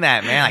doing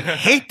that, man? Like, I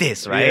hate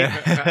this, right?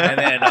 Yeah. And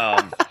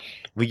then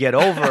we get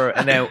over,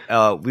 and then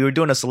we were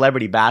doing a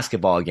celebrity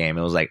basketball game.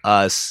 It was like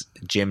us,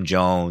 Jim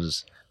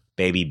Jones,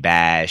 Baby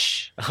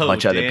Bash, a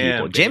bunch of other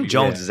people. Jim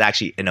Jones is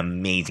actually an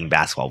amazing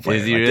basketball player.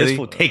 Is he like, really? This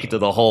will take it to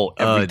the hole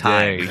every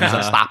time. He's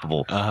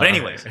unstoppable. But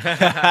anyways,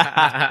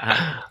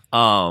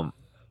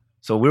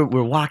 so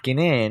we're walking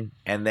in,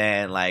 and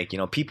then like, you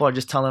know, people are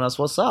just telling us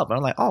what's up. And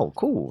I'm like, oh,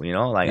 cool, you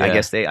know, like I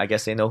guess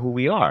they know who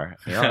we are.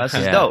 You know, that's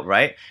just dope,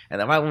 right? And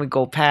then right when we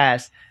go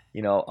past,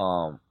 you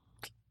know,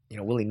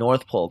 Willie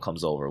North Pole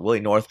comes over. Willie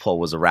North Pole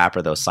was a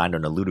rapper that was signed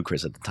under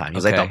Ludacris at the time. He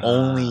was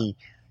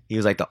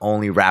like the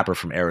only rapper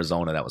from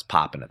Arizona that was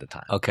popping at the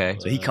time. Okay.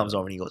 So he comes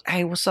over and he goes,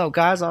 "Hey, what's up,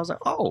 guys?" I was like,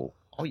 "Oh,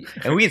 yeah."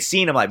 And we had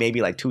seen him like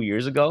maybe like 2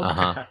 years ago.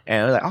 Uh-huh.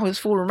 And I was like, "Oh, this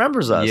fool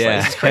remembers us. Yeah.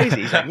 Like, this is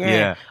crazy." He's like,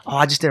 "Yeah. Oh,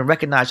 I just didn't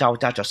recognize y'all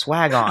without your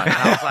swag on." And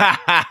I was like,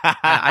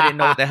 I didn't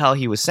know what the hell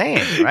he was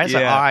saying. Right? It's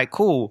like, all right,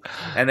 cool.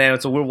 And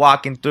then so we're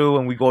walking through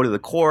and we go to the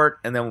court,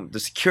 and then the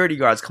security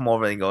guards come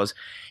over and he goes,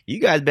 "You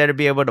guys better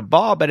be able to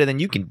ball better than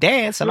you can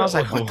dance." And I was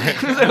like, "What the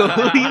hell?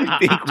 Who do you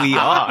think we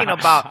are?" Talking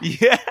about,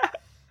 yeah.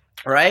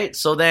 Right?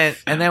 So then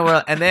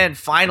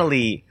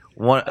finally,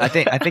 I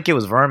think it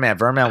was Verman.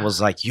 Verman was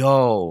like,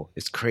 "Yo,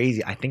 it's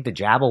crazy. I think the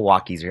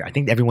Jabberwockies are here. I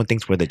think everyone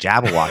thinks we're the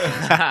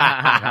Jabberwockies." And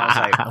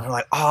I was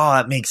like, "Oh,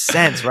 that makes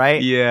sense,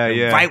 right?"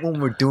 Yeah. Right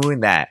when we're doing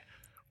that,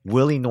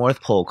 Willie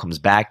North Pole comes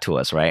back to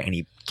us, right? And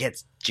he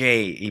gets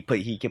Jay. He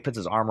puts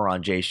his arm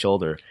around Jay's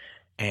shoulder.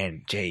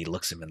 And Jay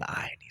looks him in the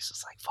eye, and he's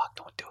just like, "Fuck,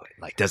 don't do it."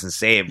 Like, doesn't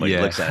say it, but he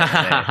looks at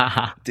him.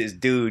 And this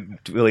dude,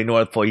 Willie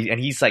North Pole, and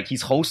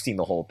he's hosting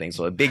the whole thing.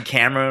 So a big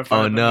camera in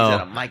front of him. No. He's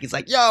at a mic. He's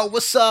like, "Yo,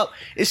 what's up?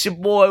 It's your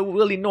boy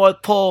Willie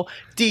North Pole,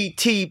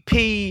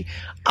 DTP.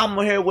 I'm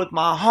here with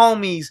my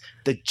homies,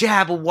 the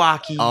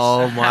Jabberwockies."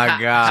 Oh my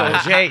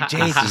god. So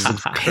Jay's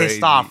just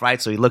pissed off,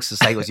 right? So he looks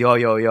just like, goes, "Yo,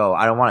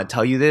 I don't want to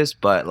tell you this,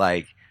 but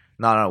like,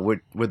 no,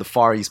 we're the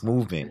Far East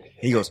Movement."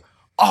 He goes,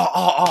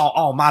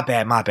 Oh, my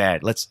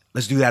bad. Let's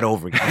do that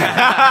over again. So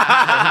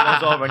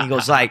he goes over and he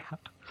goes like,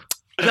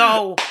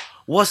 "Yo,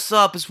 what's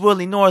up? It's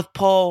Willie North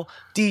Pole,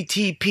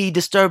 DTP,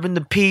 disturbing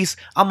the peace.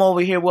 I'm over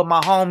here with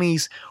my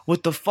homies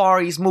with the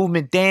Far East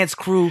Movement dance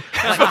crew."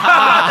 Like,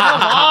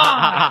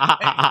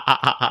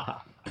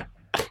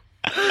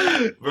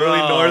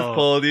 Willie North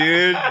Pole,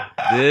 dude.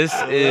 This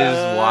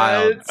is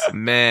wild,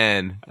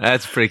 man.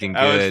 That's freaking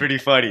good. That was pretty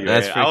funny.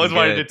 That's man. I always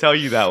wanted to tell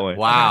you that one.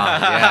 Wow,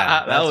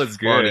 yeah, that was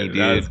good, funny, dude.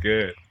 That was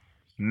good,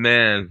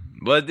 man.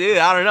 But dude,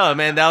 I don't know,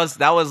 man.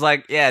 That was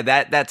like, yeah,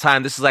 that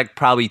time. This is like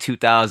probably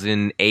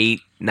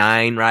 2008,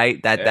 9,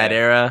 right? That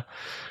era.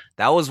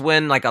 That was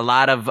when like a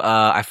lot of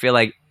I feel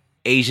like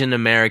Asian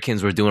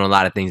Americans were doing a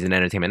lot of things in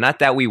entertainment. Not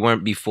that we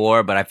weren't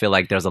before, but I feel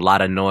like there's a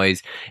lot of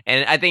noise.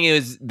 And I think it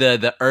was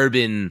the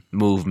urban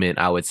movement,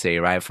 I would say,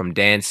 right? From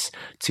dance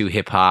to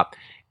hip hop.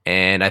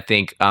 And I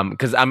think,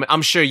 because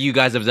I'm sure you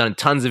guys have done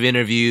tons of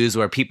interviews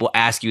where people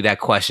ask you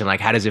that question, like,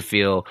 how does it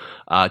feel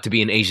to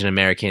be an Asian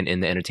American in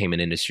the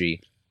entertainment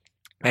industry?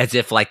 As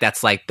if like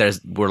that's like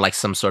we're like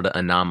some sort of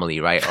anomaly,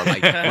 right? Or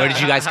like, where did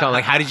you guys come?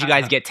 Like, how did you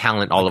guys get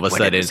talent all of a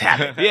sudden?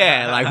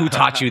 Yeah, like who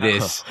taught you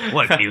this?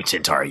 What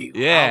mutant are you?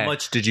 Yeah, how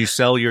much did you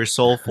sell your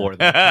soul for?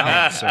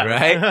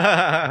 Right?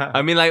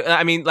 I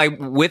mean, like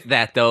with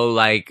that though,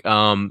 like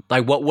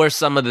what were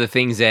some of the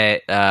things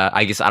that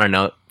I guess I don't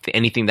know,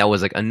 anything that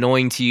was like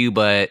annoying to you,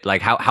 but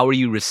like how were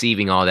you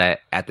receiving all that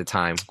at the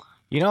time?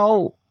 You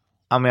know,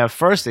 I mean, at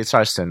first it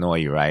starts to annoy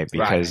you, right?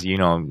 Because you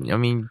know, I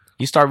mean,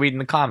 you start reading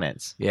the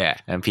comments. Yeah.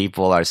 And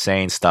people are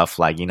saying stuff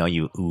like, you know,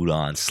 you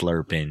udon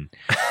slurping,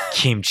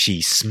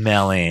 kimchi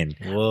smelling,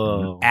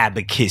 whoa,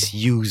 abacus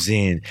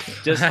using.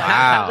 Just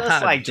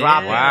like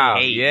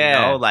dropping hate, yeah,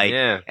 you know? Like,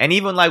 and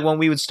even like when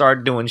we would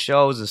start doing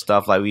shows and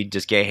stuff, like we'd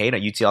just get hate.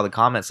 You'd see all the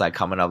comments like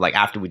coming up like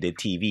after we did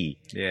TV.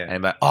 Yeah. And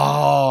I'm like,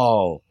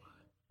 oh,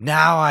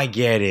 now I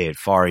get it,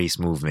 Far East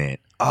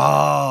Movement.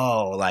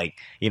 oh, like,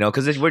 you know,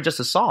 because we're just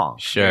a song.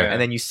 Sure.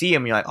 And then you see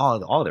them, you're like,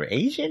 oh, they're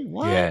Asian?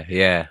 What?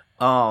 Yeah.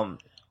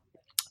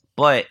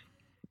 But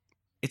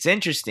it's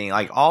interesting,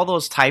 like all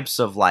those types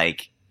of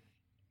like,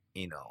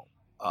 you know,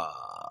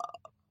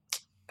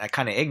 that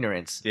kind of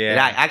ignorance, it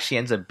actually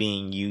ends up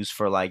being used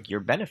for like your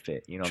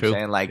benefit. You know what I'm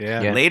saying? Like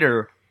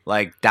later,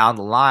 like down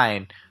the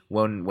line,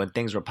 when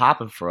things were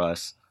popping for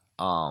us,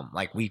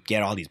 like we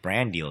get all these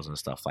brand deals and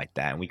stuff like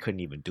that, and we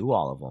couldn't even do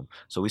all of them.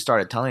 So we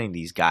started telling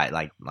these guys,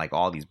 like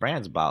all these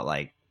brands about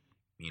like,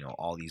 you know,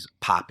 all these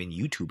popping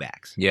YouTube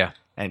acts. Yeah.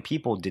 And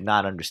people did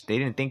not understand.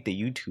 They didn't think the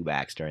YouTube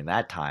acts during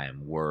that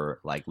time were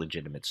like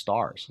legitimate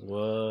stars.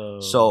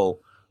 Whoa. So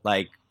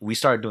like we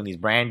started doing these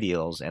brand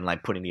deals and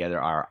like putting together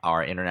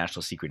our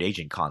international secret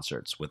agent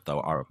concerts with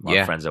our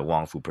friends at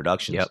Wong Fu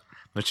Productions. Yep.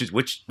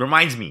 Which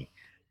reminds me,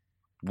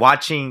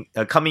 watching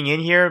coming in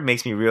here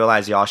makes me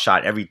realize y'all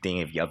shot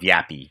everything of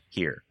Yappy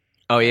here.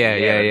 Oh yeah.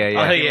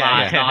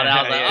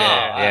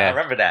 I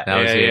remember that.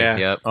 That was it.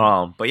 Yep.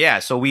 But yeah,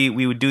 so we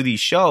would do these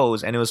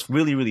shows, and it was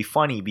really, really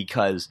funny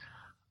because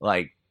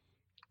like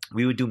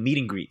we would do meet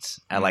and greets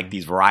at like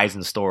these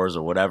Verizon stores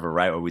or whatever,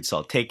 right? Where we'd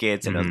sell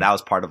tickets, and that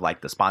was part of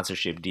like the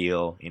sponsorship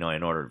deal, you know,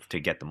 in order to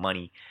get the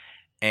money.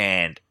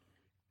 And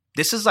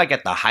this is like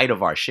at the height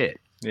of our shit.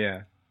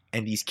 Yeah.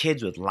 And these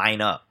kids would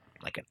line up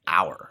like an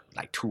hour,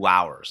 like 2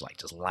 hours, like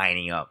just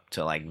lining up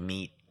to like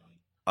meet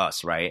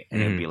us, right?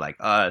 And it'd be like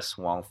us,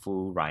 Wong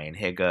Fu, Ryan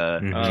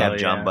Higa, Kev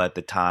Jumba at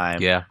the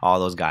time, all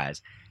those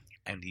guys.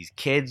 And these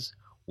kids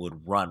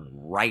would run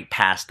right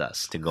past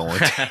us to go and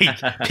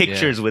take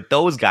pictures with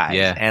those guys.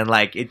 Yeah. And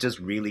like it just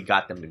really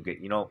got them to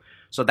get, you know.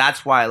 So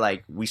that's why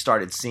like we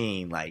started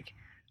seeing like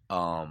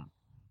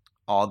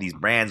all these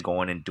brands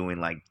going and doing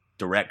like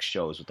direct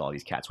shows with all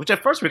these cats, which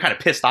at first we were kind of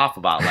pissed off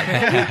about. Like,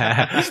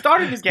 we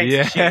started this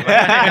gangster shit.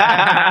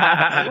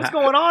 Like, what's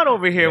going on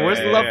over here? Where's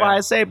the love for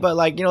ISA? But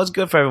like, you know, it's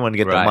good for everyone to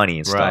get the money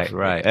and stuff.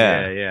 Right.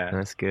 Yeah.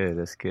 That's good.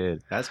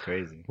 That's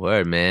crazy.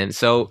 Word, man.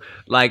 So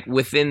like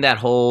within that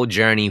whole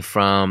journey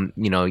from,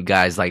 you know, you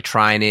guys like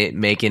trying it,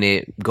 making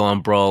it,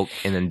 going broke,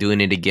 and then doing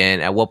it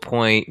again, at what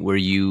point were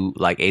you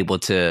like able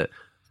to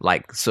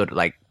like sort of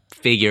like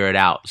figure it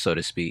out, so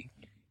to speak?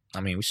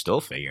 I mean, we're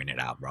still figuring it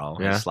out, bro.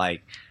 Yeah. It's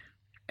like,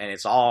 and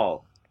it's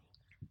all,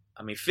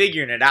 I mean,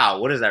 figuring it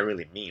out, what does that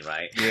really mean,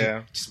 right?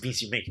 Yeah. It just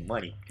means you're making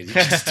money because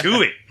you just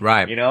do it.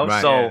 Right. You know?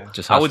 Right. So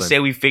just I would say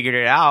we figured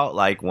it out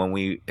like when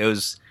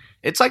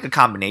it's like a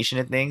combination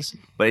of things,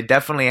 but it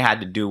definitely had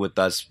to do with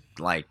us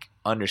like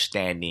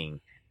understanding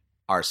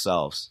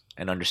ourselves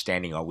and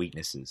understanding our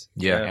weaknesses.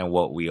 Yeah. And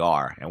what we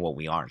are and what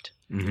we aren't.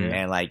 Mm-hmm.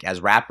 And like as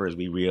rappers,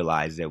 we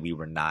realized that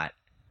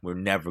we're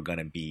never going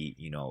to be,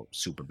 you know,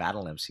 super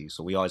battle MCs.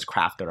 So we always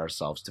crafted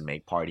ourselves to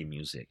make party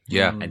music.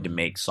 Yeah. And to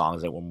make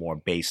songs that were more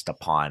based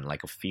upon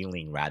like a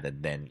feeling rather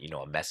than, you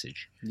know, a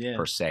message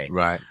per se.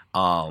 Right.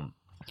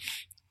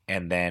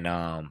 And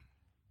then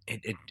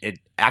it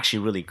actually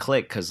really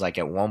clicked because like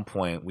at one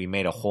point we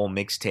made a whole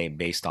mixtape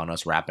based on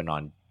us rapping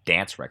on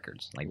dance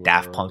records, like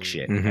Daft Punk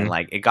shit. Mm-hmm. And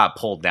like it got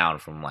pulled down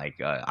from like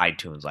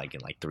iTunes like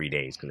in like 3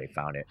 days because they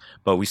found it,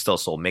 but we still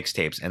sold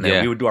mixtapes. And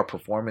then we would do our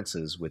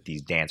performances with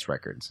these dance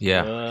records.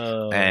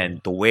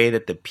 And the way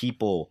that the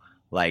people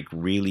like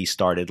really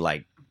started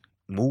like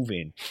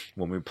moving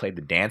when we played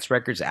the dance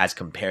records as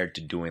compared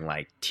to doing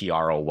like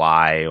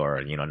TROY or,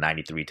 you know,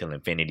 93 Till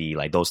Infinity,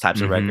 like those types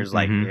of records,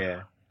 like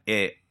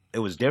it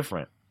was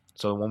different.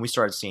 So when we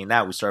started seeing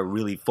that, we started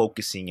really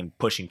focusing and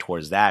pushing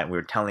towards that. And we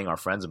were telling our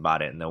friends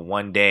about it. And then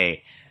one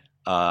day,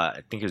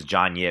 I think it was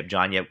John Yip.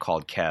 John Yip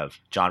called Kev.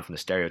 John from the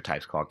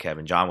Stereotypes called Kev.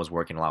 And John was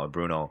working a lot with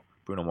Bruno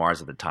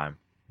Mars at the time.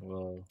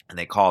 Whoa. And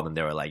they called and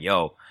they were like,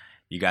 yo,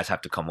 you guys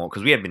have to come over.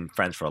 Because we had been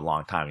friends for a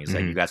long time. He's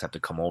like, you guys have to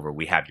come over.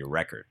 We have your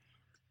record.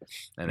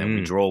 And then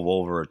we drove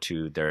over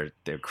to their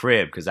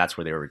crib because that's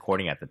where they were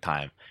recording at the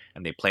time.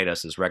 And they played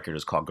us this record. It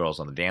was called Girls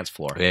on the Dance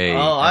Floor. Hey,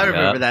 I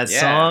remember that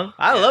song.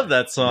 I love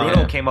that song.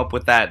 Bruno came up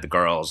with that, the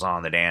Girls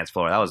on the Dance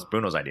Floor. That was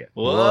Bruno's idea.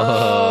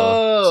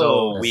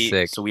 Whoa.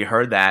 So we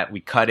heard that. We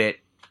cut it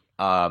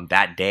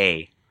that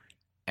day.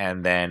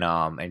 And then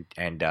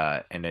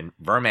then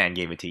Verman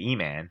gave it to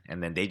E-Man,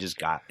 and then they just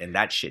got, and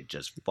that shit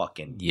just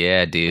fucking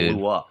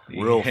blew up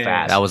real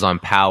fast. That was on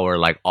Power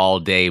like all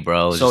day,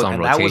 bro. It was just on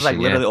rotation, that was like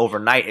literally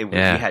overnight. We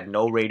had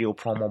no radio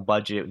promo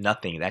budget,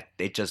 nothing. That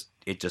it just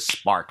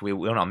sparked. We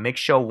went on a mix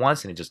show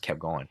once, and it just kept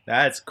going.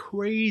 That's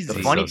crazy.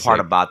 The funny part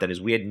about that is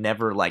we had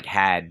never like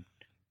had,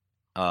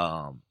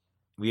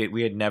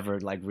 we had never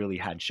like really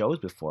had shows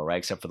before, right?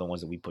 Except for the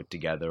ones that we put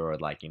together or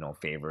like, you know,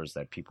 favors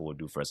that people would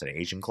do for us at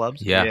Asian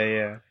clubs.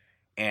 Yeah.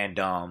 And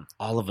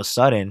all of a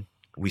sudden,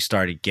 we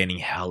started getting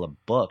hella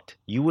booked.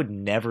 You would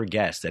never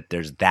guess that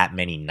there's that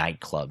many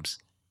nightclubs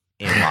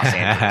in Los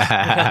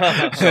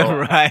Angeles. So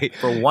right.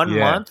 for 1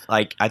 month,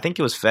 like I think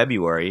it was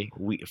February,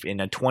 we in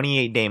a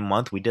 28-day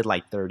month, we did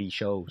like 30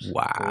 shows.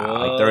 Wow.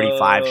 Like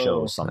 35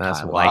 shows sometimes.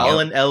 That's Like, all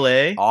in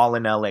LA? All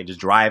in LA, just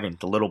driving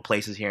to little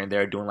places here and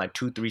there, doing like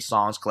 2-3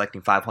 songs,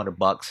 collecting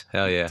 $500.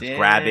 Hell yeah.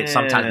 Grab it.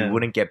 Sometimes we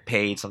wouldn't get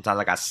paid. Sometimes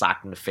I got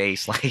socked in the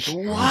face. Like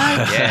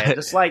What? Yeah,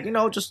 just like,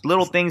 just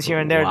little things here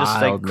and there, just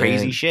like Wild,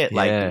 crazy man. shit. Yeah.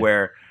 Like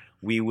where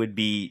we would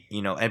be,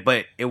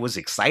 but it was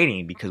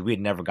exciting because we had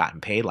never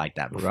gotten paid like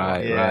that before.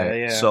 Right,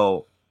 Yeah.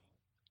 So,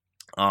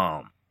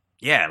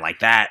 like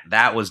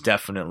that was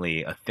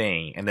definitely a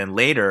thing. And then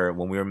later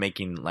when we were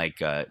making like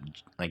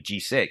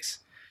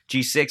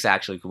G6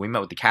 actually, 'cause we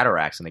met with the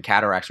Cataracts, and the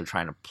Cataracts were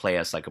trying to play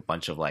us like a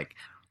bunch of like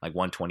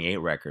 128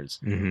 records.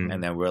 Mm-hmm.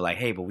 And then we are like,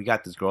 hey, but we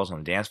got this Girls on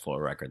the Dance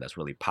Floor record that's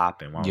really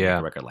popping. Why don't we make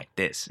a record like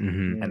this?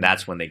 Mm-hmm. And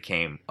that's when they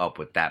came up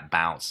with that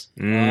bounce.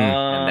 Mm.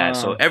 And that,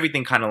 so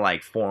everything kind of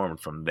like formed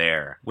from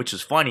there, which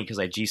is funny because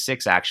like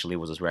G6 actually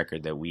was this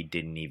record that we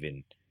didn't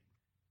even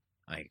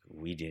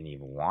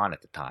want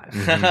at the time.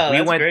 That's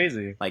We went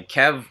crazy. like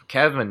Kev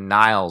and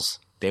Niles,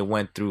 they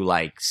went through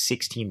like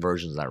 16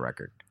 versions of that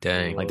record.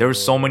 Dang. Like there were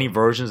so many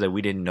versions that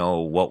we didn't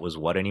know what was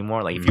what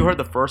anymore. Like if you heard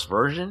the first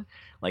version,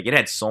 like it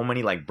had so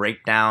many like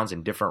breakdowns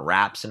and different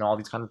raps and all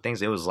these kind of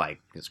things. It was like,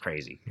 it's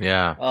crazy.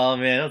 Yeah. Oh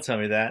man, don't tell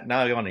me that. Now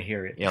I want to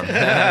hear it.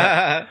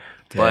 Yeah.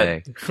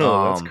 Dang.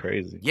 That's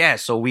crazy. Yeah,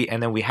 so we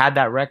had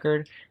that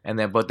record, and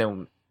then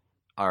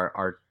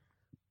our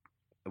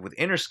with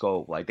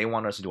Interscope, like they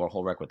wanted us to do our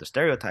whole record with the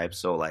Stereotypes,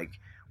 so like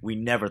we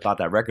never thought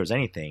that record was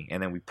anything,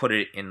 and then we put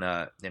it in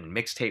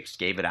mixtapes,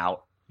 gave it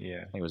out.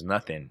 Yeah, it was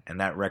nothing,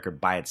 and that record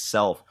by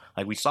itself,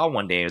 like we saw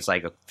one day, it was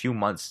like a few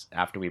months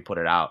after we put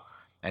it out,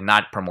 and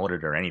not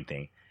promoted or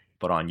anything,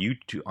 but on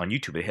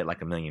YouTube it hit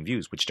like 1 million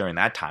views, which during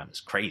that time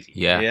is crazy.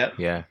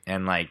 Yeah.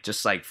 And like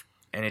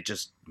and it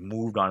just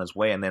moved on its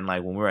way. And then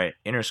like when we were at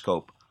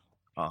Interscope,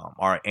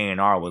 our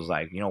A&R was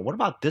like, what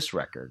about this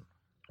record?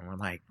 And we're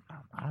like,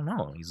 I don't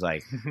know. He's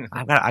like,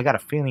 I got a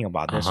feeling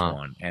about this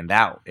one, and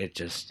that it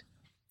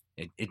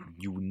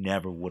you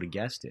never would have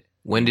guessed it.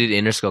 When did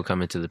Interscope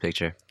come into the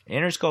picture?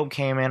 Interscope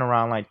came in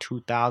around like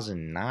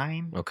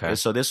 2009. Okay.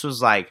 So this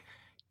was like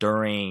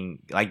during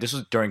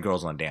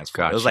Girls on the Dance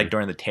Floor. Gotcha. It was like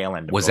during the tail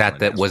end of Was Girls on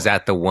the Dance Floor.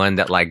 that the one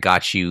that like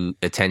got you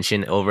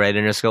attention over at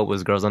Interscope?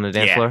 Was Girls on the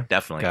Dance Floor?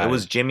 Definitely. Got it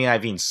was Jimmy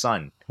Iovine's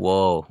son.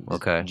 Whoa.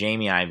 Okay.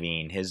 Jamie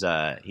Iovine.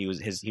 He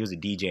was a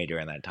DJ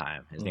during that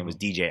time. His name was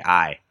DJ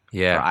I.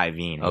 Yeah. For Ivine.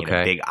 He had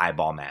Okay. a big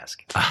eyeball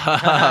mask.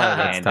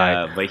 That's And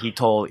tight. but he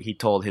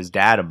told his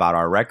dad about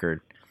our record,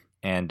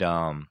 and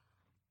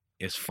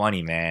it's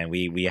funny, man.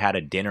 We had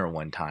a dinner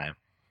one time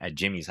at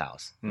Jimmy's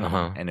house,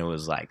 Uh-huh. and it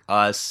was like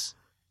us.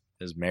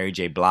 It was Mary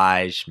J.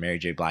 Blige's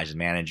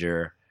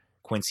manager,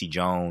 Quincy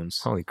Jones,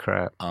 Holy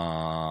crap.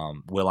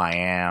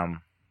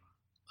 Will.i.am,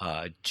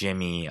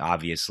 Jimmy,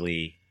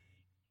 obviously,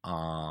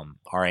 our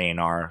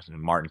A&R,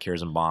 Martin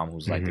Kirzenbaum,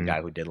 who's like the guy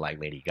who did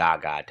like Lady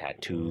Gaga,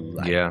 Tattoo,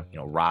 like,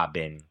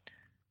 Robin,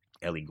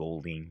 Ellie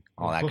Goulding,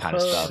 all that kind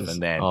of stuff.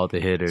 And then all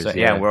the hitters. so,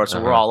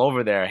 we're all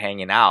over there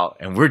hanging out,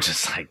 and we're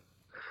just like,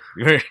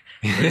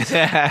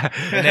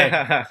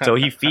 so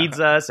he feeds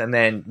us, and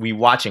then we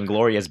watch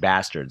Inglourious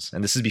Bastards,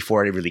 and this is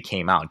before it really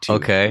came out too.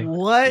 Okay.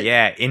 What?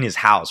 Yeah, in his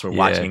house, we're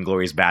watching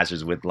Inglourious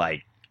Bastards with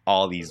like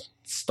all these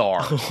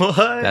stars. What?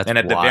 That's And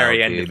at the wild,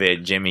 very end dude. of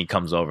it, Jimmy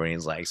comes over and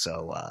he's like,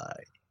 "So,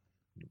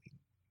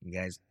 you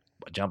guys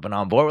jumping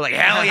on board?" We're like,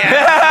 "Hell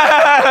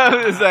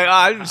yeah!" It's like,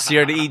 I'm just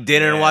here to eat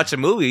dinner and watch a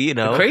movie, you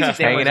know. The crazy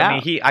thing was,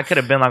 hanging out. I could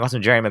have been like on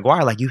some Jerry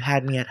Maguire, like, "You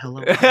had me at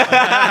hello."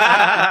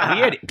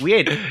 we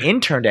had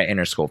interned at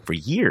Interscope for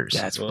years.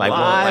 That's like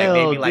wild,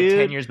 maybe like dude.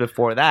 10 years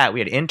before that, we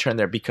had interned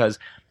there because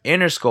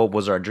Interscope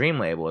was our dream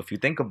label. If you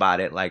think about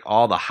it, like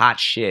all the hot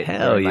shit,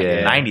 Hell like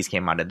yeah. the '90s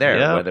came out of there.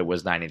 Yep. Whether it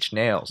was Nine Inch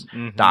Nails,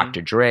 Mhm.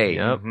 Dr. Dre,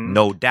 Yep.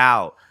 No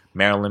Doubt,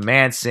 Marilyn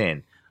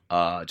Manson,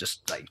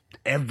 just like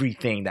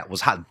everything that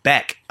was hot.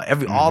 Beck,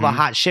 all the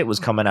hot shit was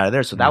coming out of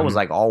there. So that was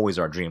like always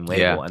our dream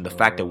label. Yeah. And the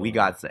fact that we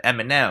got the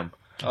Eminem,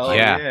 Oh,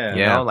 Yeah. yeah.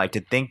 you know, like to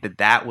think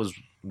that was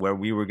where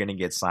we were gonna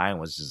get signed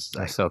was just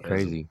like, That's so it was a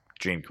crazy.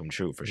 dream come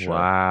true for sure.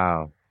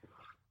 Wow.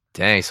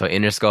 Dang, so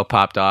Interscope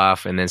popped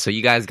off, and then so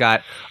you guys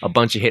got a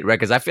bunch of hit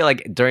records. I feel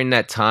like during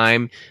that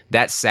time,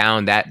 that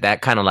sound,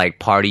 that kind of like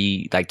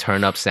party, like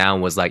turn up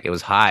sound was like, it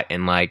was hot,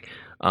 and like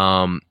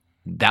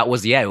that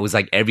was, it was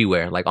like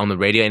everywhere, like on the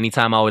radio.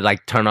 Anytime I would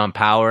like turn on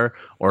Power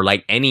or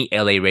like any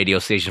LA radio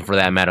station for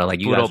that matter, like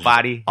you Pluto guys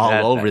Body,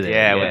 all over there.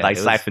 Yeah, with like it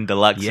was- Siphon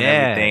Deluxe and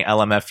everything.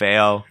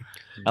 LMFAO.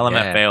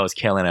 LMFAO was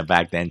killing it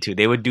back then too.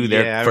 They would do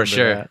their Yeah, I for remember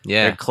sure. that.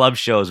 Yeah. their club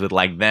shows with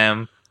like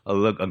them,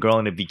 a girl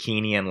in a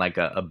bikini and like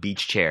a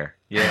beach chair,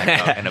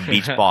 and a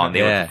beach ball, and they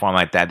Yeah. would perform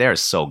like that. They're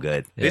so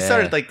good. They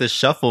started like the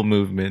shuffle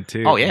movement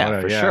too. Oh yeah,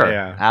 for sure,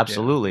 yeah.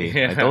 absolutely.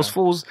 Yeah. Like those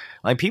fools,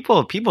 like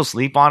people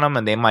sleep on them,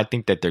 and they might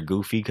think that they're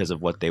goofy because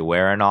of what they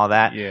wear and all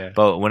that. Yeah.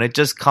 But when it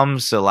just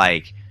comes to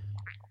like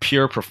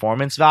pure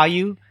performance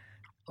value,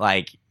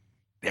 like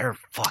they're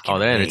fucking. Oh,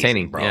 they're amazing,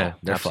 entertaining. bro. Yeah,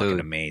 they're absolutely.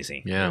 fucking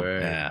amazing. Yeah.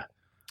 Word. Yeah.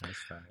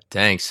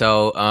 Dang.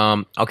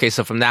 So, okay.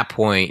 So from that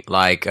point,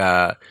 like,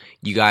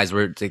 you guys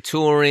were like,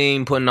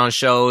 touring, putting on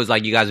shows,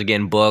 like you guys were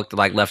getting booked,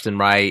 like left and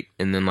right,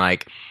 and then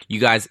like you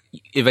guys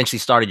eventually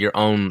started your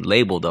own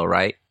label, though,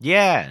 right?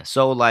 Yeah.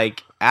 So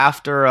like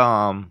after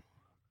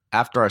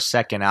our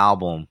second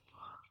album,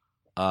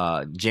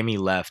 Jimmy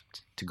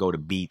left to go to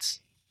Beats.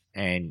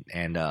 And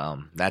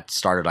that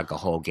started like a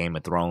whole Game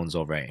of Thrones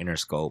over at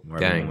Interscope,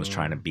 where everyone was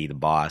trying to be the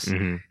boss,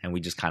 and we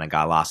just kind of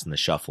got lost in the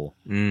shuffle.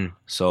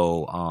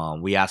 So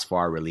we asked for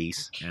our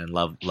release, and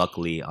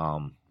luckily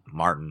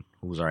Martin,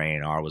 who was our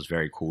A&R, was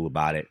very cool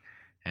about it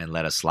and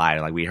let us slide.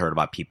 Like we heard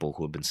about people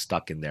who had been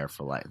stuck in there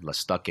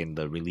stuck in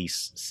the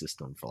release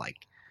system for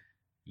like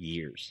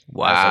years.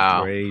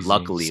 Wow.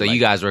 Luckily, so like,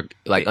 you guys were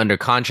like under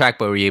contract,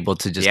 but were you able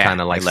to just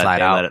kind of like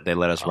slide out? They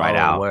let us ride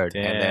out, word.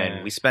 And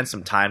then we spent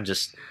some time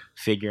just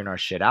figuring our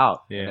shit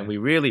out. Yeah. And we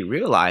really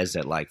realized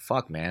that like,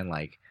 fuck, man,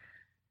 like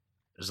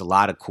there's a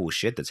lot of cool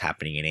shit that's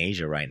happening in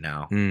Asia right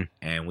now.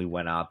 And we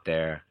went out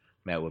there,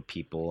 met with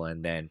people,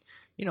 and then,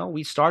 you know,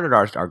 we started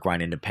our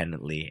grind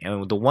independently.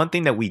 And the one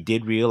thing that we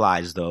did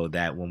realize, though,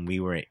 that when we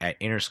were at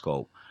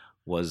Interscope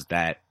was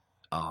that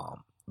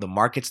the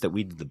markets that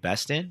we did the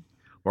best in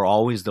were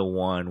always the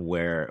one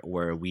where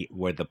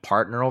the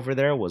partner over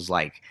there was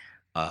like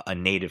a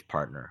native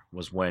partner.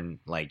 Was when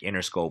like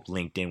Interscope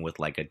linked in with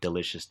like a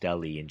Delicious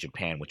Deli in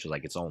Japan, which was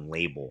like its own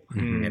label,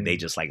 and they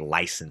just like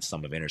licensed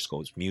some of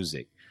Interscope's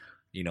music.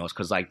 You know, it's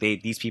because like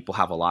these people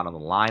have a lot on the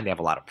line, they have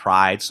a lot of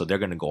pride, so they're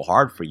gonna go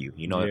hard for you.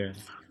 You know,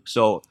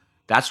 so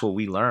that's what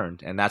we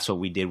learned, and that's what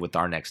we did with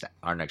our next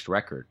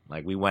record.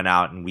 Like we went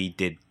out and we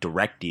did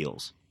direct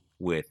deals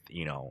with,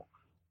 you know,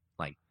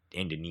 like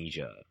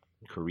Indonesia,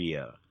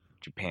 Korea,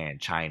 Japan,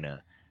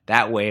 China.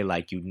 That way,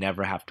 like you'd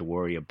never have to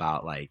worry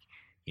about like,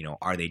 you know,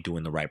 are they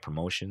doing the right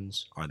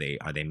promotions? Are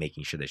they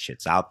making sure that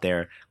shit's out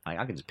there? Like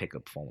I can just pick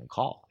up the phone and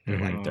call.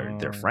 Like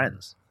they're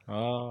friends.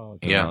 Oh,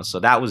 okay. You know? So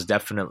that was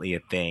definitely a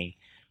thing.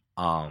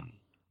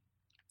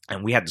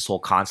 And we had this whole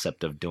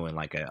concept of doing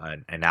like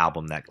an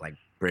album that like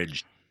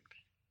bridged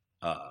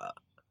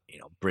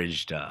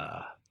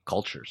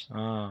cultures.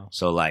 Oh.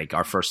 So like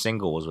our first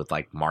single was with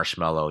like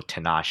Marshmello,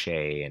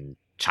 Tinashe, and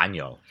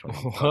Chanyo from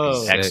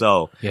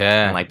EXO.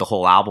 Yeah. And like the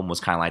whole album was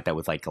kind of like that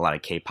with like a lot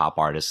of K-pop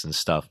artists and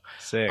stuff.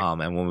 Sick.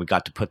 And when we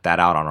got to put that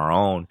out on our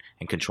own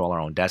and control our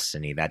own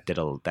destiny, that did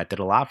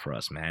a lot for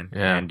us, man.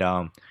 Yeah.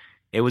 And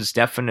it was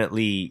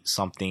definitely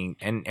something,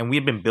 and we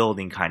had been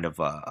building kind of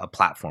a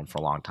platform for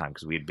a long time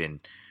because we had been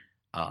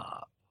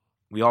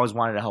we always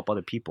wanted to help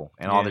other people,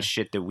 and all the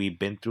shit that we've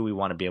been through, we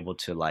want to be able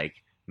to like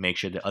make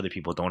sure that other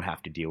people don't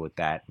have to deal with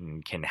that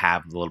and can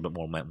have a little bit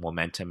more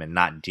momentum and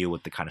not deal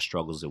with the kind of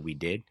struggles that we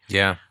did.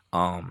 Yeah.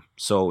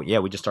 So yeah,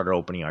 we just started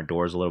opening our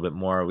doors a little bit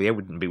more. We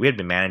had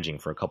been managing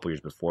for a couple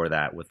years before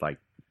that with like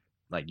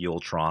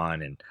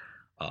Yultron and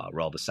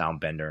Rel the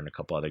Soundbender and a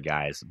couple other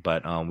guys,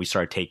 but we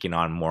started taking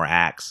on more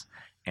acts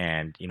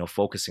and, you know,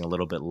 focusing a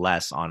little bit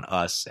less on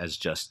us as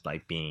just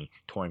like being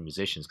touring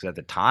musicians, because at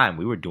the time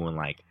we were doing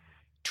like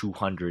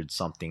 200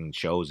 something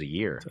shows a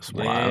year.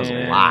 Wow. It was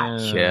a lot.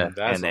 Yeah,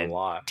 that's and then a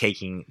lot.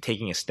 Taking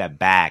a step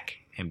back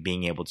and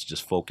being able to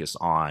just focus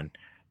on,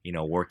 you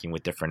know, working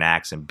with different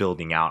acts and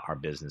building out our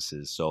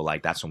businesses. So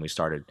like that's when we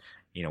started,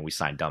 you know, we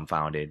signed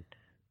Dumbfounded.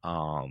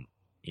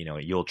 You know,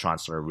 Yultron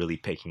started really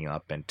picking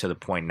up, and to the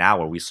point now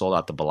where we sold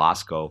out the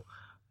Belasco,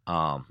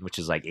 which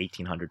is like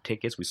 1,800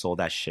 tickets. We sold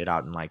that shit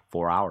out in like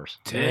 4 hours.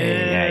 Damn.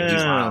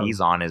 Yeah,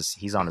 he's on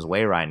his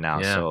way right now.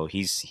 Yeah. So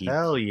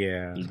hell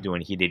yeah.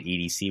 He did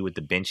EDC with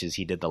the Benches.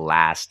 He did the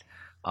last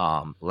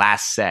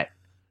set,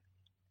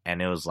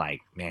 and it was like,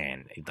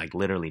 man, like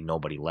literally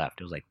nobody left.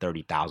 It was like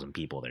 30,000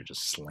 people there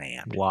just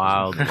slammed.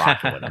 Wild.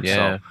 Rocking with him. Yeah.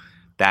 So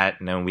that,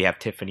 and then we have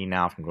Tiffany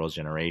now from Girls'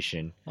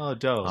 Generation. Oh,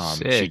 dope.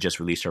 She just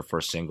released her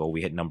first single.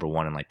 We hit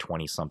 #1 in like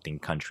 20 something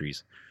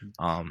countries.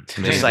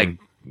 Just like,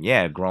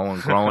 yeah, growing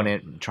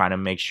it, trying to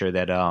make sure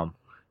that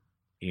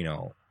you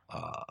know,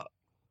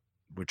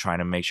 we're trying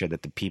to make sure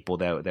that the people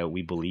that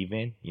we believe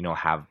in, you know,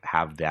 have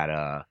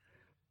that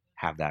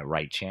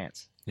right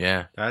chance.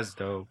 Yeah, that's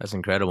dope. That's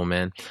incredible,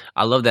 man.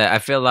 I love that. I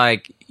feel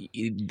like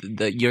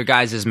your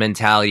guys'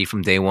 mentality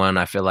from day one,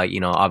 I feel like, you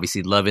know,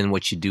 obviously loving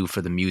what you do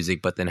for the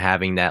music, but then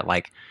having that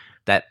like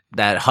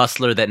that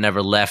hustler that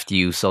never left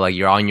you. So like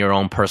you're on your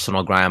own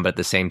personal grind, but at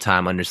the same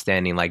time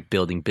understanding like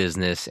building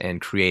business and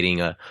creating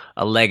a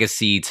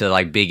legacy to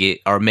like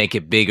make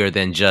it bigger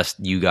than just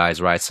you guys,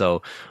 right?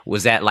 So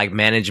was that like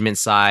management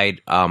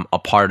side a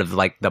part of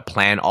like the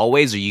plan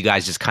always, or you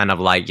guys just kind of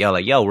like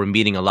yo, we're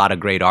meeting a lot of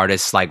great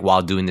artists like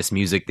while doing this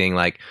music thing,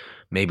 like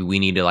maybe we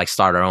need to like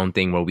start our own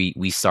thing where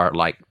we start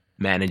like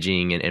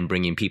managing and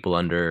bringing people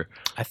under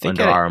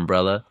our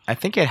umbrella? I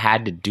think it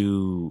had to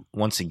do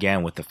once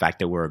again with the fact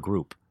that we're a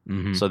group.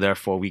 Mm-hmm. So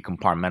therefore we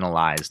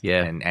compartmentalized,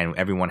 and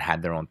everyone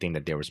had their own thing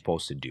that they were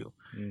supposed to do.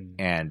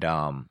 And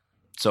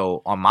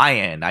so on my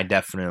end, I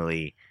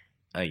definitely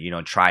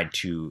tried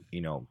to,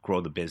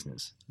 grow the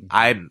business.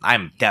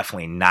 I'm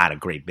definitely not a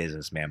great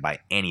businessman by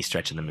any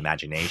stretch of the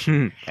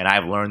imagination. And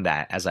I've learned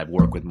that as I've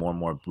worked with more and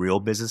more real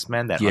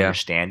businessmen that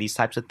understand these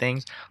types of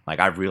things. Like,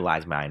 I've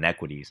realized my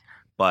inequities,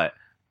 but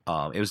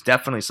it was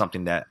definitely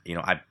something that,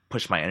 I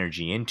pushed my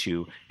energy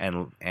into,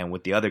 and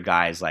with the other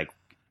guys, like,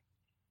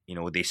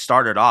 they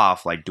started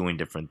off like doing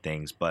different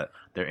things, but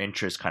their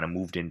interest kind of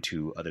moved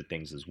into other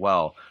things as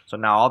well. So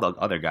now all the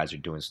other guys are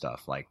doing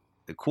stuff. Like,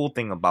 the cool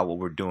thing about what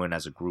we're doing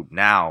as a group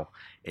now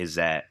is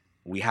that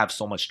we have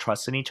so much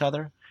trust in each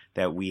other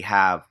that we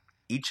have,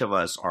 each of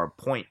us are a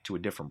point to a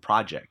different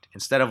project.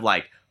 Instead of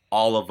like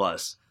all of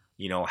us,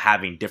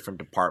 having different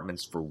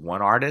departments for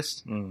one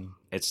artist,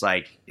 it's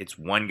like it's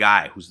one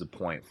guy who's the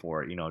point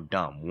for,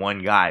 Dumb,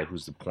 one guy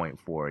who's the point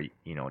for,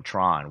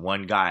 Tron,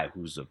 one guy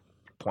who's the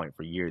point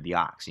for Year of the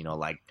Ox,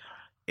 like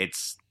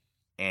it's,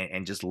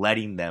 and just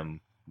letting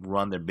them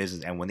run their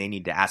business, and when they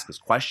need to ask us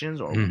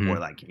questions or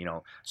like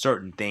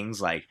certain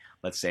things, like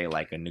let's say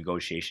like a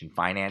negotiation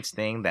finance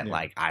thing that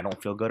like I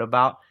don't feel good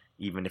about,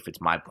 even if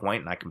it's my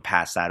point, and I can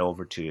pass that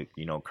over to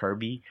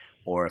Kirby,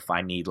 or if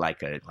I need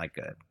like a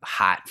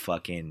hot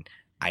fucking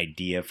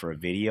idea for a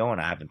video and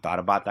I haven't thought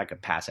about that, I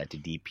could pass that to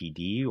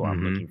DPD, or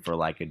I'm looking for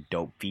like a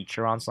dope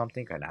feature on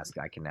something,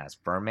 I can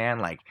ask Furman,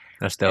 like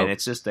that's dope. And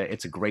it's just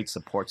it's a great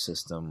support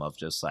system of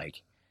just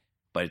like,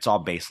 but it's all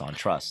based on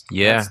trust.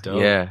 Yeah, that's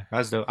dope. Yeah,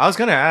 that's dope. I was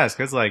gonna ask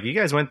because like you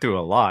guys went through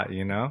a lot,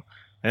 and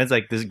it's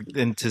like this,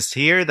 and to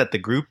hear that the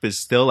group is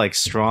still like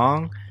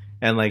strong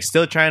and like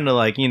still trying to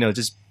like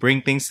just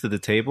bring things to the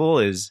table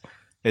is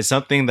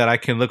something that I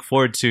can look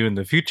forward to in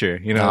the future.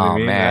 You know what I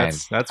mean? Man.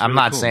 That's I'm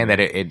not cool, saying man.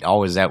 That it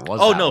always that was.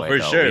 Oh that no, way, for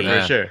though. sure,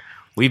 for sure.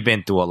 We've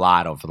been through a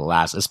lot over the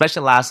last,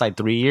 especially the last like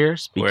 3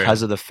 years,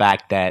 because of the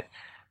fact that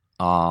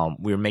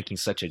we were making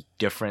such a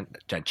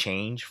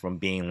change from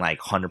being like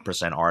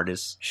 100%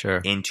 artists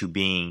into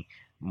being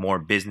more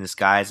business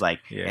guys. Like,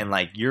 and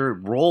like your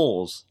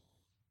roles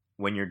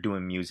when you're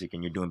doing music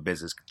and you're doing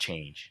business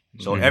change.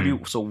 So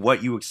so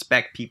what you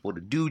expect people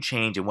to do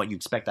change, and what you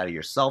expect out of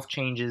yourself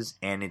changes.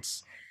 And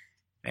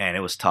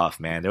it was tough,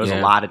 man. There was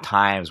a lot of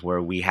times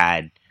where we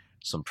had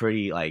some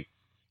pretty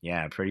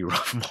pretty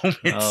rough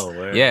moments.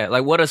 Oh, yeah.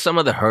 Like, what are some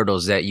of the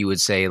hurdles that you would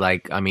say?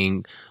 Like, I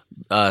mean,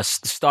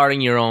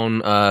 starting your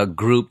own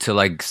group to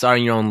like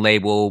starting your own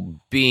label,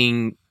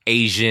 being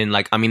Asian.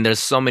 Like, I mean, there's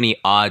so many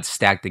odds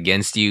stacked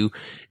against you.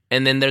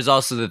 And then there's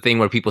also the thing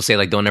where people say,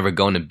 like, don't ever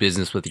go into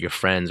business with your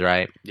friends,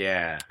 right?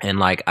 Yeah. And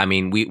like, I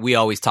mean, we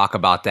always talk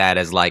about that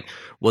as like,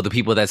 well, the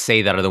people that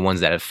say that are the ones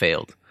that have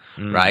failed.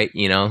 Right,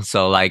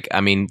 so like,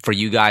 I mean, for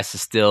you guys to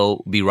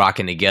still be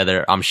rocking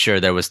together, I'm sure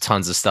there was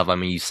tons of stuff. I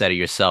mean, you said it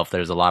yourself,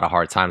 there's a lot of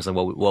hard times. And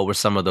what were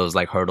some of those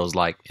like hurdles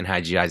like, and how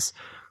did you guys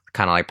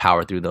kind of like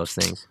power through those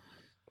things?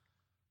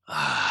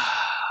 I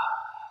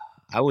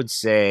would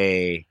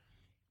say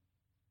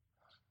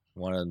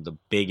one of the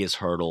biggest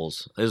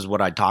hurdles is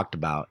what I talked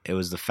about. It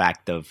was the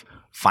fact of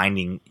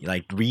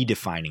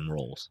redefining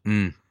roles.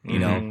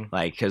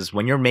 Like, because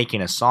when you're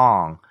making a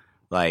song,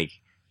 like,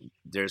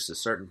 there's a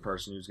certain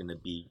person who's going to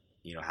be,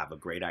 have a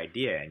great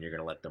idea, and you're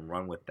going to let them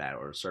run with that,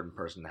 or a certain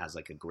person that has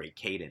like a great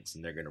cadence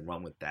and they're going to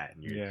run with that.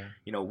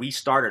 And we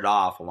started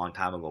off a long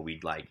time ago.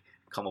 We'd like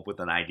come up with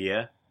an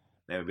idea,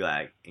 they would be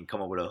like, and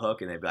come up with a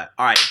hook, and they'd be like,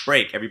 all right,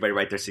 break, everybody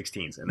write their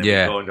 16s, and then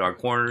we go into our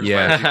corners.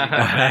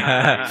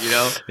 Yeah.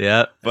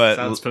 But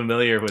sounds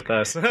familiar with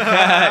us.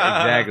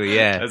 Exactly.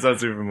 Yeah, that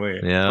sounds super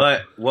familiar. Yeah.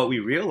 But what we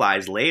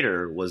realized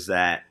later was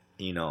that,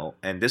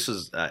 and this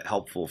was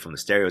helpful from the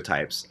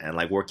stereotypes and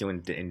like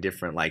working in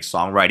different like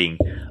songwriting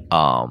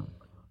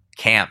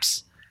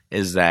camps,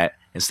 is that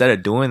instead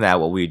of doing that,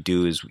 what we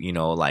do is,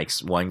 like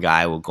one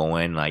guy will go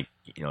in, like,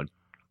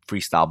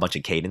 freestyle a bunch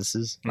of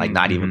cadences, like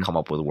not even come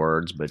up with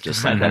words, but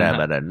just like and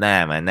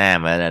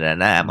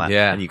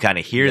you kind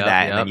of hear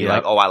that, and then you're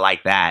like, oh, I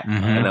like that,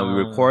 and then we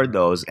record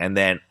those, and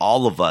then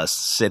all of us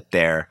sit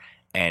there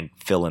and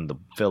fill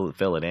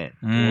it in.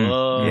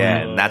 Whoa. Yeah,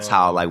 and that's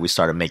how like we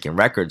started making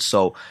records.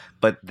 So,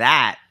 but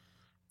that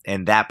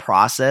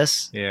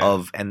process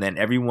of, and then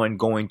everyone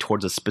going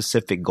towards a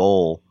specific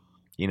goal,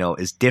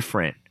 is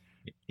different,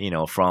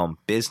 from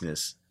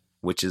business,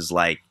 which is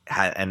like,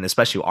 and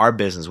especially our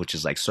business, which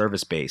is like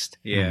service based.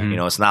 Yeah,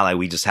 it's not like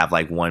we just have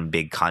like one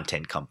big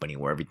content company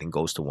where everything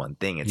goes to one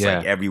thing. It's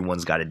like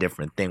everyone's got a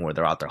different thing where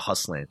they're out there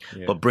hustling,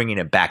 but bringing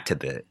it back to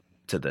the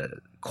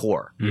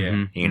core.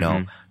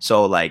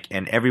 So like,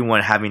 and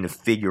everyone having to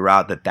figure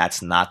out that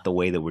that's not the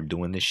way that we're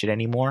doing this shit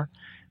anymore.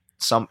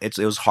 It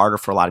was harder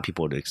for a lot of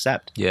people to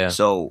accept. Yeah.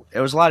 So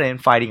there was a lot of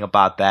infighting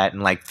about that,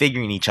 and like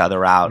figuring each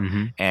other out.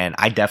 And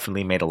I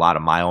definitely made a lot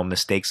of my own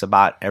mistakes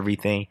about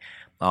everything.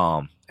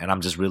 And I'm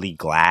just really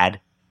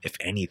glad, if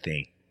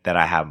anything, that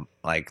I have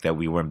like that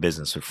we were in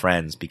business with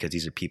friends, because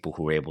these are people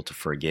who were able to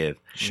forgive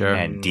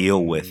and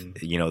deal with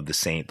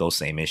those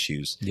same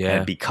issues. Yeah.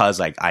 And because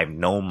like I've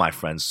known my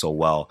friends so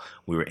well,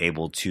 we were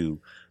able to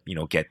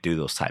get through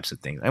those types of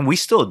things, and we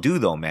still do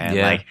though, man.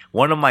 Like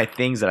one of my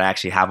things that I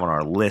actually have on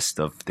our list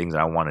of things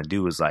that I want to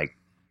do is like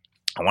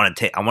I want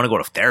to go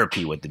to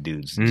therapy with the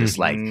dudes and just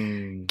like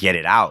get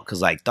it out.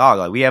 Cause like, dog,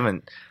 like we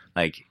haven't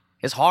like,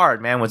 it's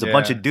hard, man. When it's a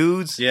bunch of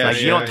dudes,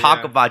 like you don't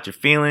talk about your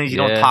feelings. You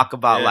don't talk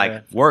about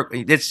like work.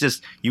 It's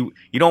just you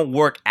don't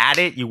work at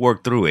it. You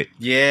work through it.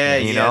 Yeah,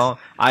 you know.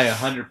 I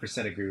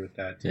 100% agree with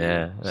that. Too.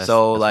 Yeah.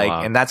 So like,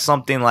 wild. And that's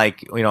something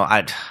like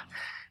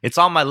it's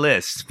on my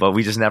list, but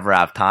we just never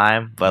have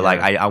time. But like,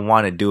 I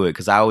want to do it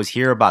because I always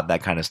hear about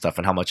that kind of stuff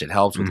and how much it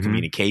helps with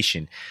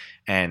communication.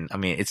 And I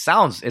mean, it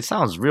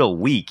sounds real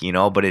weak, you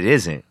know, but it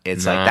isn't.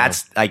 It's like,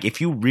 that's like, if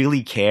you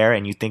really care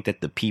and you think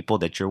that the people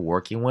that you're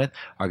working with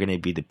are going to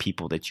be the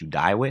people that you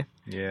die with,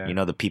 you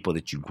know, the people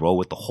that you grow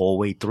with the whole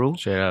way through,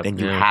 then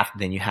you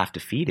have to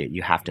feed it.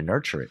 You have to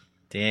nurture it.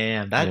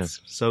 Damn,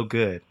 that's so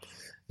good.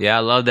 Yeah,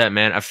 I love that,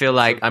 man. I feel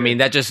like, I mean,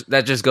 that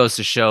just goes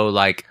to show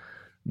like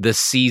the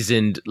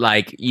seasoned,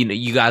 like, you know,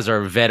 you guys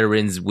are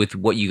veterans with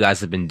what you guys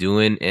have been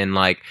doing. And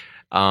like,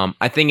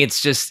 I think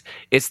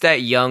it's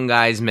that young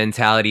guy's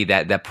mentality,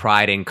 that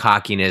pride and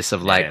cockiness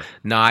of like,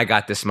 no, I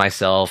got this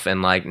myself.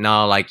 And like,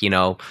 no, like, you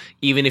know,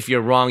 even if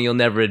you're wrong, you'll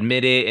never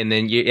admit it. And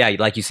then,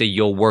 like you say,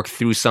 you'll work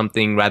through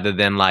something rather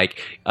than like,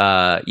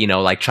 you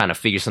know, like trying to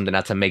figure something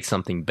out to make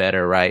something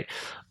better. Right.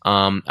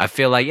 I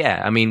feel like,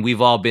 I mean, we've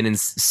all been in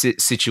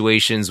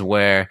situations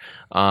where,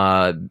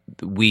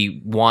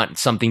 we want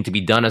something to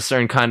be done a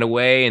certain kind of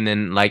way. And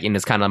then like, and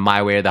it's kind of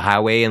my way or the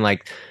highway. And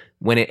like,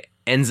 when it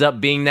ends up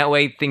being that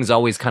way, things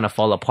always kind of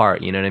fall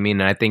apart. You know what I mean?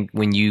 And I think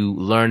when you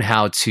learn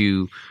how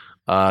to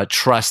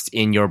trust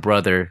in your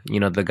brother,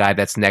 you know, the guy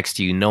that's next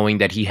to you, knowing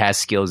that he has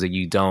skills that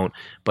you don't,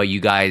 but you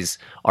guys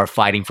are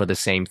fighting for the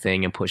same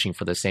thing and pushing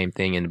for the same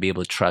thing, and to be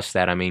able to trust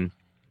that, I mean,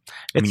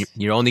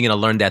 you're only going to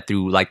learn that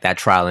through like that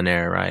trial and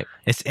error, right?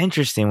 It's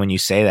interesting when you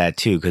say that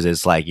too, because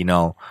it's like, you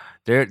know,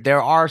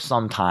 there are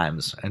some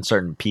times and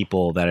certain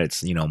people that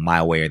it's, you know,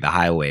 my way or the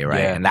highway,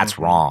 right? And that's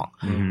wrong.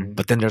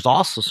 But then there's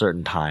also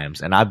certain times,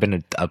 and I've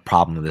been a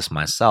problem with this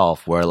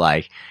myself, where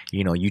like,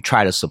 you know, you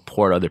try to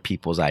support other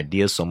people's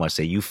ideas so much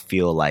that you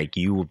feel like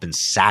you have been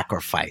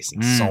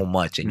sacrificing so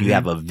much, and you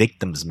have a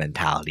victim's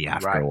mentality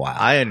after a while.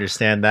 I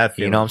understand that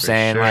feeling. You know what I'm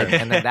saying? Sure. Like,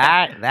 and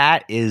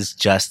that is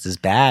just as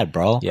bad,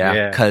 bro.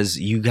 Because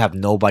you have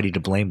nobody to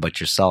blame but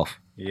yourself.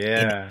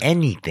 In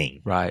anything,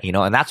 right? You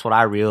know, and that's what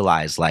I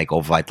realized like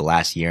over like the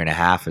last year and a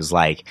half is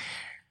like,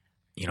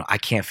 you know, I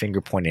can't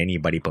finger point at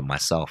anybody but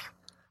myself,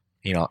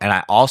 you know, and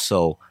I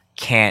also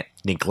can't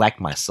neglect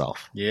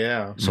myself.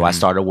 So I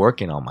started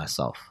working on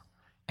myself,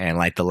 and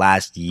like the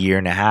last year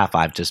and a half,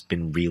 I've just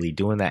been really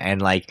doing that. And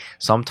like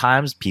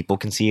sometimes people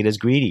can see it as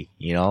greedy,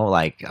 you know,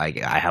 like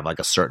I have like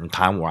a certain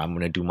time where I'm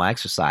going to do my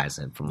exercise,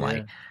 and from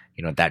like,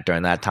 you know, that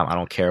during that time, I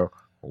don't care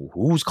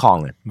who's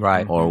calling,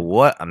 right, or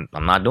what. I'm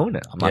not doing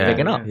it. I'm not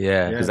picking up,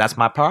 because that's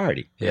my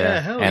priority.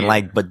 And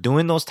like, but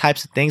doing those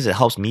types of things, it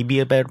helps me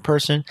be a better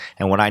person.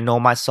 And when I know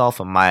myself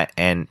and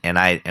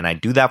I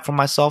do that for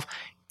myself,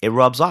 it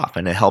rubs off,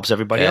 and it helps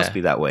everybody else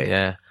be that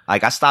way.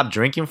 Like I stopped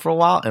drinking for a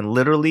while, and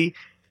literally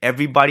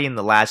everybody in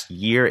the last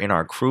year in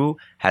our crew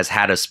has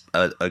had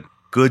a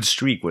good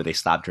streak where they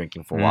stopped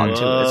drinking for a while too.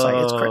 It's like,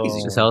 it's crazy.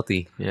 It's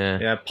healthy.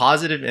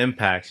 Positive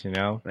impacts, you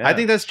know. I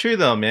think that's true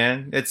though,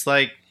 man. It's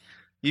like,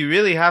 you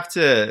really have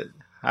to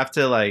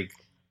like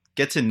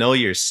get to know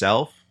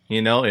yourself,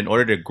 you know, in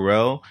order to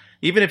grow.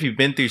 Even if you've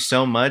been through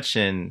so much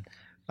and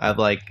I've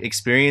like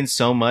experienced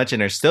so much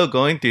and are still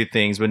going through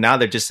things, but now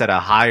they're just at a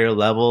higher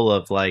level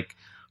of like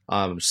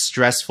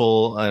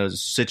stressful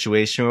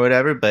situation or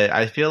whatever. But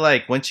I feel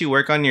like once you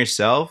work on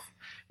yourself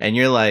and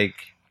you're like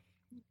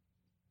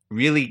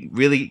really,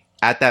 really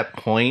at that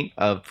point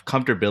of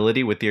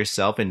comfortability with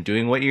yourself and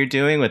doing what you're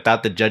doing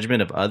without the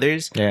judgment of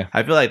others,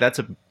 I feel like that's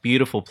a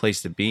beautiful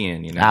place to be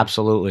in, you know?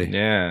 Absolutely.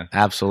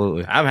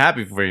 Absolutely. I'm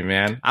happy for you,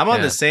 man. I'm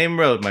on the same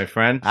road, my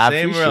friend.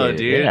 Same road,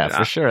 dude. Yeah,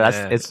 for sure.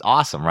 It's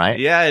awesome, right?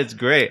 Yeah, it's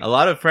great. A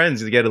lot of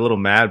friends get a little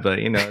mad, but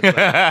you know,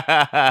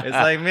 it's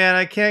like, man,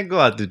 I can't go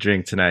out to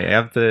drink tonight. I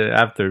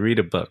have to read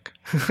a book.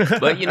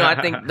 But you know,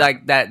 I think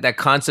like that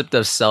concept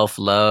of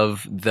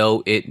self-love,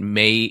 though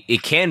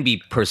it can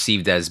be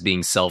perceived as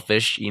being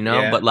selfish, you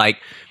know, but like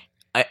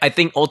I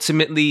think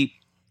ultimately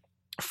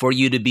for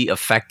you to be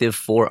effective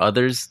for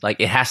others, like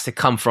it has to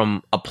come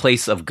from a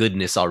place of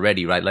goodness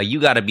already, right? Like you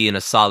got to be in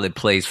a solid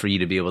place for you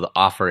to be able to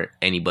offer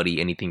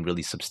anybody anything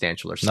really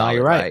substantial or solid. No,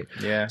 you're right.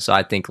 Yeah. So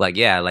I think like,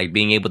 like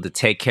being able to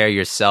take care of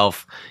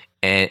yourself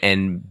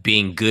and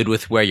being good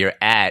with where you're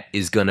at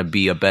is going to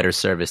be a better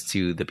service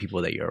to the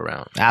people that you're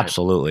around. Right?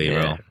 Absolutely,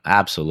 bro.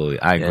 Absolutely.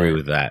 I agree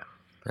with that.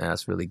 Yeah,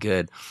 that's really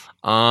good.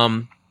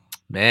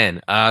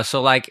 Man.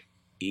 So like,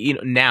 you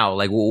know, now,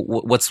 like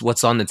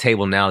what's on the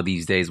table now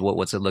these days?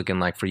 What's it looking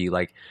like for you?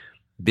 Like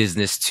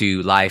business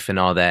to life and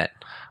all that?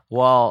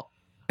 Well,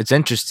 it's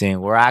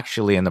interesting. We're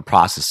actually in the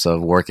process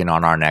of working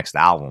on our next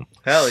album.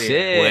 Hell yeah.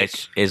 Sick.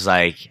 Which is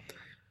like,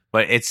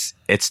 but it's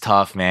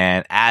tough,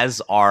 man.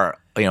 As our,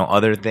 you know,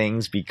 other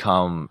things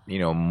become, you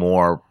know,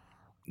 more,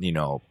 you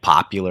know,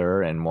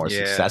 popular and more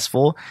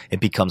successful, it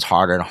becomes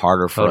harder and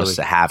harder for us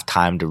to have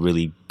time to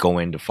really go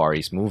into Far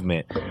East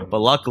movement. But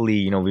luckily,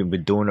 you know, we've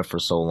been doing it for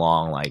so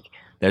long, like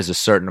there's a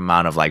certain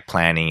amount of like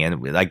planning,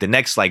 and like the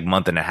next like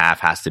month and a half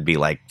has to be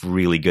like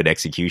really good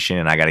execution,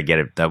 and I got to get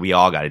it. That we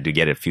all got to do,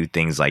 get a few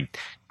things like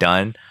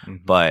done,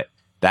 but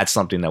that's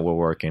something that we're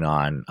working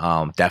on.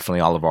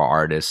 Definitely all of our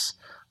artists.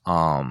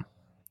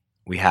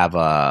 We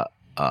have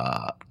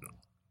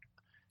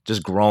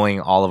just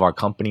growing all of our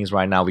companies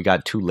right now. We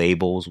got 2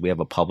 labels. We have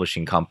a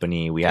publishing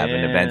company. We have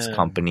an events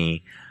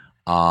company.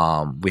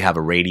 We have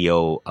a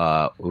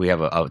radio. We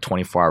have a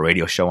 24-hour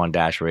radio show on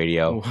Dash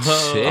Radio.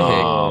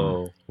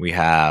 We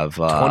have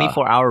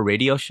 24-hour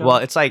radio show. Well,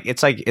 it's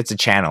a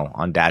channel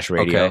on Dash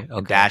Radio.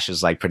 Okay. Dash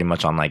is like pretty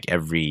much on like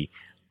every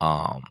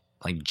like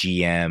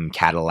GM,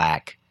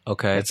 Cadillac.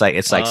 Okay, it's like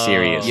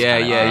Sirius.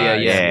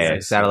 Yeah.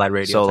 Like satellite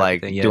radio. So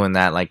like doing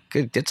that, like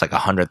it's like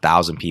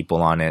 100,000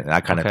 people on it,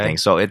 that kind of thing.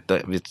 So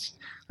it's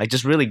like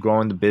just really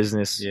growing the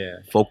business,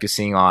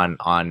 focusing on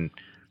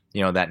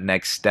that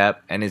next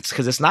step. And it's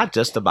because it's not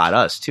just about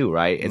us too,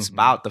 right? It's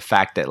about the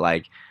fact that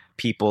like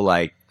people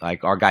like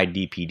our guy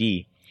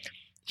DPD,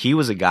 he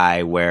was a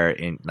guy where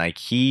in like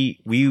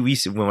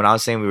when I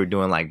was saying we were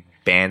doing like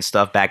band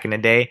stuff back in the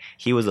day,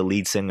 he was a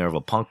lead singer of a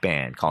punk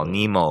band called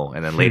Nemo,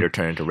 and then later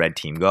turned into Red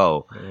Team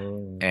Go.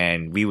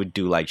 And we would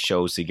do like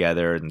shows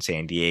together in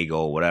San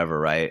Diego, whatever,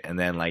 right? And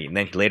then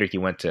later he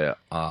went to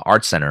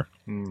Art Center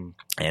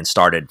and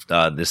started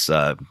this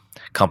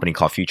company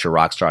called Future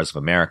Rock Stars of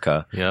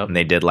America. And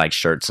they did like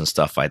shirts and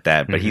stuff like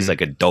that. But he's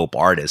like a dope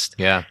artist.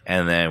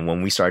 And then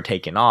when we started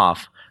taking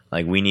off,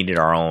 like we needed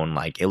our own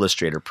like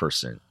illustrator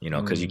person,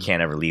 because you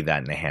can't ever leave that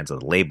in the hands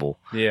of the label.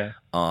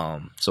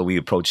 So we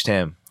approached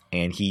him,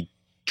 and he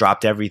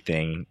dropped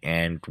everything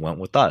and went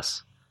with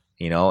us,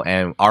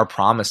 and our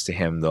promise to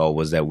him though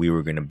was that we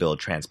were going to build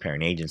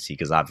Transparent Agency,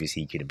 because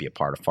obviously he could be a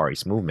part of Far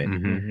East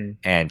Movement.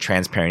 And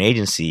Transparent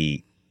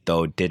Agency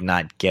though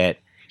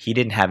he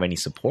didn't have any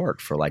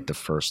support for like the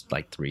first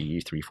like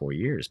 3-4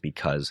 years,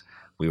 because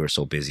we were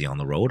so busy on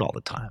the road all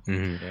the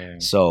time.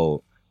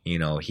 So,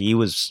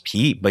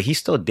 but he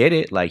still did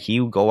it. Like he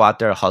would go out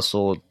there,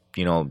 hustle,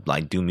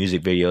 like do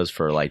music videos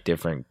for like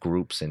different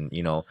groups, and,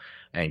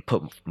 and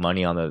put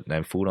money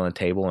and food on the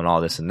table and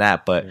all this and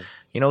that. But,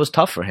 it was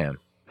tough for him.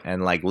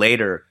 And like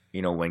later,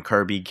 when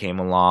Kirby came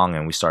along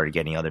and we started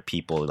getting other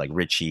people like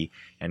Richie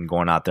and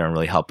going out there and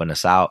really helping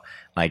us out,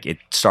 like it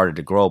started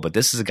to grow. But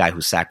this is a guy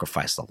who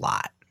sacrificed a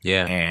lot.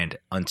 And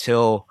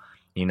until,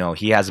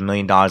 he has $1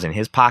 million in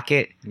his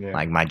pocket,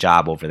 like my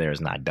job over there is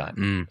not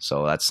done.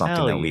 So that's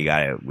something that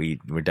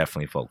we're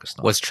definitely focused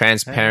on. Was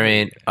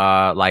Transparent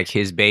like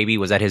his baby?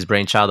 Was that his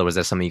brainchild, or was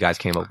that something you guys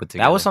came up with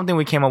together? That was something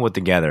we came up with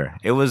together.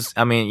 It was,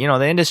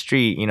 the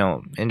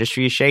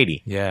industry is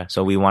shady.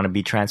 So we want to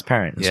be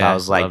transparent. So I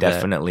was like,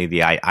 definitely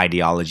the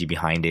ideology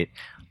behind it.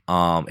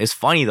 It's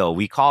funny though,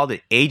 we called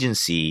it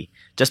agency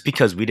just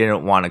because we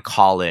didn't want to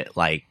call it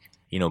like,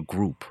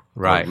 group.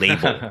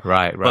 Label.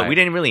 Right. But we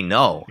didn't really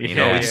know. We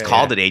just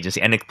called it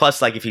agency. And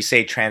plus, like, if you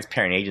say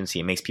Transparent Agency,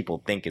 it makes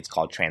people think it's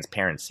called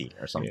Transparency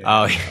or something.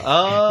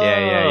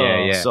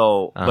 Yeah.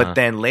 So, but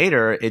then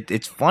later,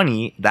 it's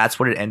funny. That's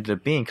what it ended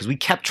up being, because we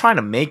kept trying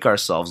to make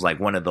ourselves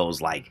like one of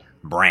those like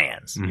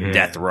brands,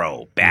 Death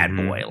Row, Bad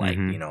Boy, like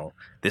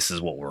this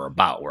is what we're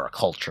about. We're a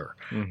culture.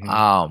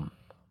 But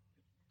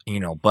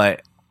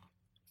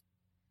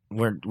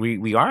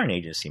we are an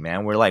agency,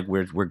 man.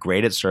 We're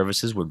great at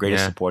services. We're great at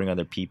supporting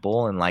other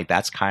people, and like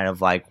that's kind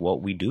of like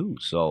what we do.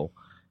 So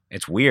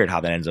it's weird how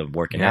that ends up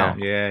working out.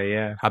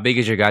 Yeah. How big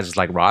is your guys'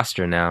 like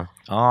roster now?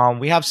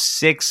 We have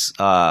 6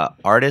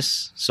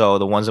 artists. So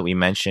the ones that we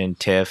mentioned: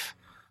 Tiff,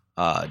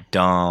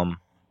 Dumb,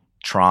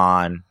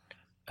 Tron,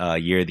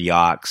 Year the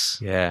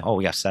Ox. Oh,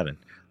 we got 7.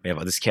 We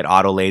have this kid,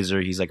 Otto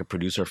Laser. He's like a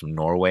producer from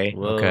Norway.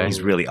 Okay.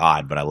 He's really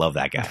odd, but I love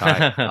that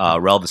guy.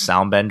 Rel the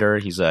Soundbender.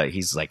 He's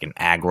like an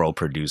aggro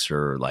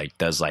producer, like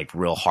does like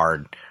real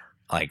hard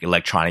like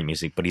electronic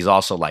music, but he's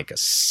also like a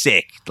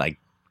sick, like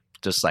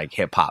just like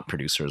hip hop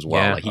producer as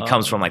well. Like he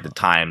comes from like the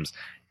times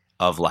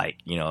of like,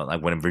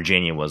 like when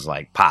Virginia was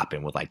like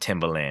popping with like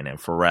Timbaland and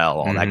Pharrell,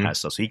 all that kind of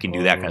stuff. So he can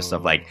do that kind of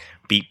stuff, like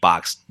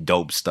beatbox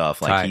dope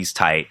stuff. Like he's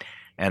tight.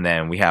 And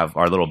then we have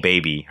our little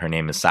baby. Her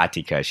name is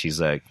Satika.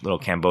 She's a little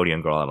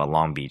Cambodian girl out of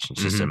Long Beach, and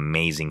she's an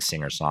amazing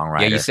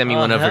singer-songwriter. Yeah, you sent me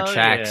one of her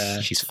tracks.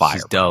 Yeah. She's fire.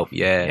 She's dope.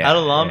 Yeah. Out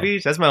of Long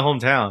Beach? That's my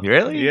hometown.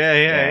 Really?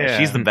 Yeah.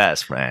 She's the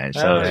best, man.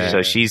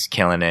 So she's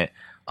killing it.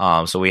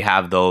 So we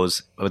have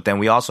those, but then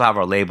we also have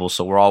our labels.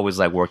 So we're always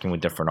like working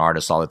with different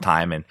artists all the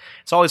time, and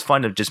it's always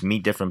fun to just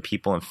meet different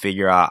people and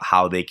figure out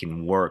how they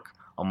can work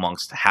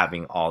amongst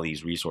having all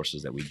these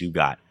resources that we do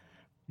got.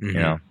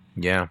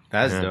 Yeah,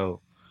 that's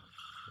dope.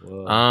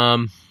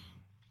 Whoa.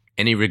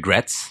 Any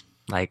regrets?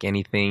 Like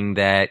anything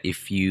that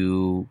if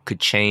you could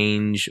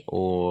change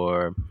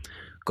or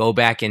go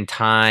back in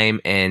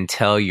time and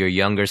tell your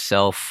younger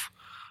self,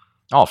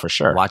 oh, for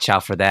sure, watch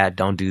out for that,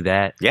 don't do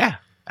that. Yeah,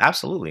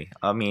 absolutely.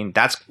 I mean,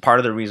 that's part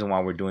of the reason why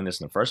we're doing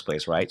this in the first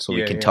place, right? So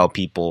we can tell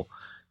people,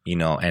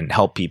 and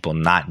help people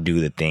not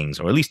do the things,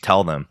 or at least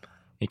tell them,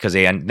 because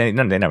they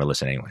never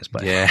listen anyways.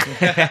 But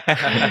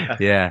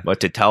yeah.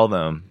 But to tell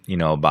them,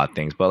 about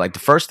things. But like the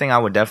first thing I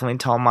would definitely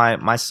tell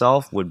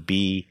myself would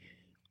be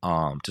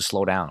to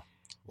slow down.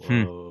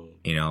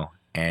 You know,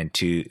 and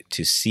to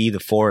see the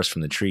forest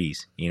from the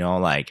trees, you know,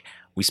 like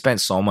we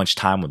spent so much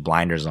time with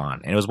blinders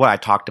on, and it was what I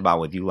talked about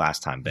with you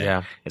last time, Ben.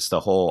 Yeah. It's the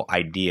whole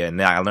idea, and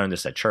then I learned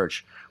this at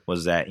church,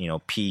 was that, you know,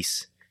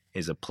 peace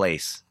is a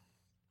place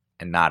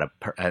and not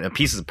a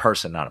peace is a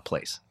person, not a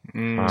place.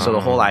 So the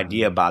whole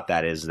idea about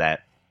that is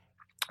that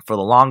for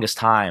the longest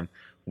time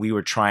we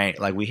were trying,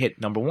 like, we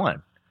hit number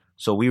one,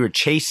 so we were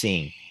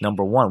chasing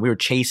number one, we were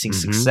chasing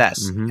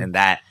success,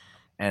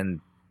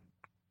 and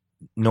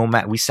no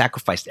matter, we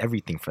sacrificed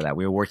everything for that.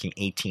 We were working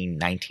 18,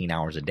 19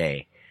 hours a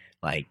day,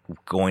 like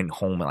going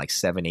home at like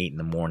 7, 8 in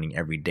the morning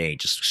every day,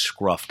 just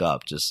scruffed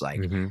up, just like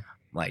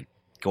like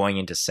going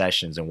into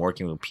sessions and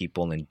working with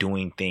people and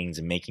doing things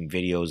and making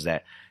videos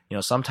that, you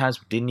know, sometimes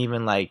didn't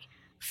even like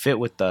fit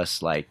with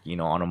us, like, you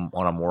know,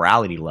 on a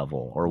morality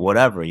level or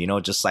whatever, you know,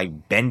 just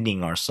like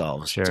bending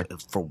ourselves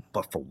for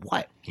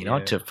what, you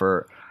know,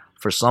 for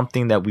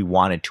something that we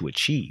wanted to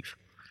achieve.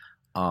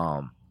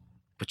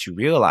 But you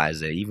realize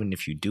that even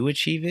if you do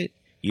achieve it,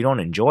 you don't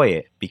enjoy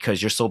it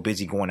because you're so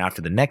busy going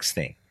after the next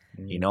thing,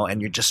 you know,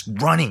 and you're just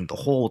running the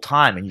whole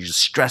time and you're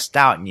just stressed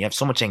out and you have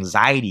so much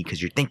anxiety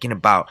because you're thinking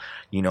about,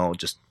 you know,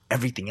 just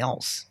everything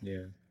else.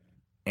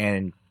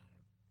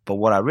 But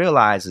what I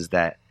realize is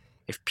that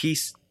if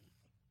peace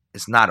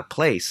is not a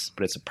place,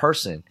 but it's a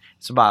person,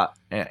 it's about,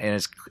 and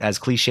it's as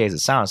cliche as it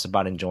sounds, it's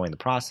about enjoying the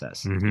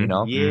process, you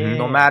know?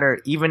 No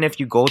matter, even if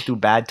you go through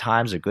bad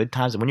times or good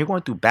times, and when you're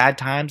going through bad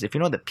times, if you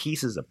know that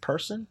peace is a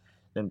person,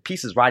 then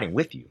peace is riding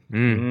with you.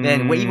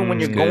 Then even when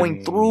you're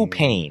going through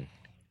pain,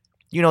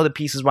 you know the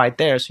peace is right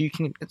there, so you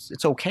can,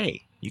 it's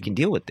okay. You can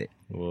deal with it.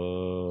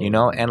 You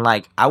know? And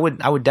like, I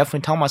would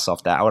definitely tell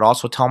myself that. I would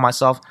also tell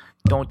myself,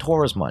 don't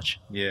tour as much.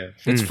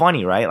 It's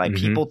funny, right? Like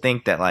people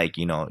think that, like,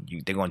 you know,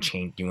 you're gonna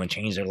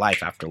change their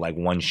life after like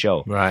one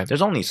show. Right.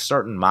 There's only a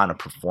certain amount of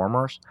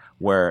performers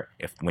where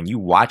when you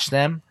watch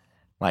them,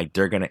 like,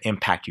 they're gonna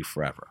impact you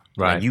forever.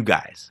 Right. Like you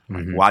guys,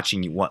 like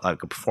watching you,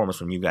 like a performance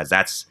from you guys,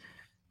 that's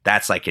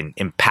like an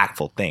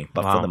impactful thing.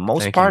 But for the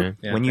most part,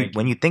 when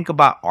you think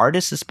about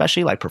artists,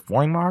 especially like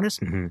performing artists,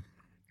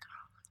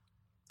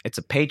 it's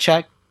a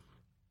paycheck.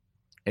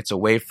 It's a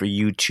way for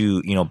you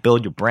to, you know,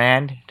 build your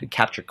brand, to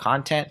capture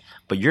content.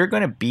 But you're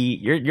going to be,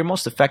 your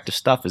most effective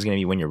stuff is going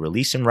to be when you're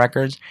releasing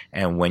records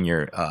and when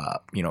you're,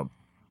 you know,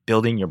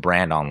 building your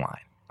brand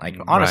online. Like,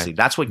 honestly,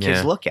 that's what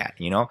kids look at,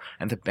 you know,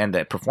 and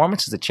the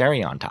performance is the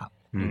cherry on top.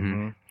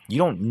 You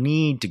don't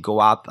need to go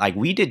out. Like,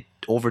 we did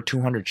over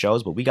 200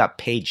 shows, but we got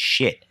paid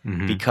shit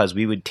because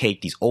we would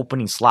take these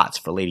opening slots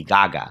for Lady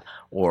Gaga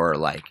or,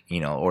 like, you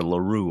know, or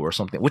LaRue or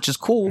something, which is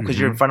cool because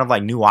you're in front of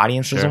like new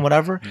audiences and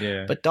whatever.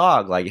 But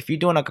dog, like, if you're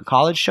doing like a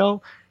college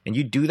show and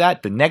you do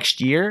that, the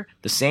next year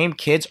the same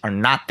kids are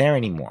not there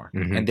anymore,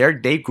 and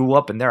they grew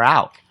up and they're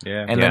out.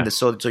 And then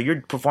so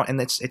you're performing,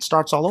 and it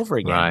starts all over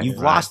again. You've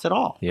lost it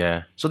all.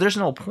 So there's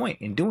no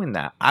point in doing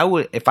that.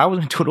 If I was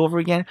going to do it over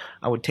again,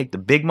 I would take the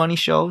big money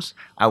shows.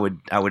 I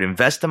would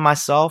invest in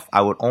myself.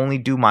 I would only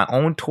do my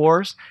own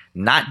tours,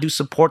 not do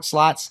support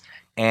slots,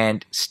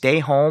 and stay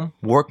home,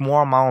 work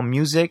more on my own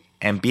music,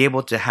 and be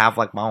able to have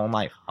like my own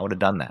life. I would have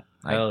done that.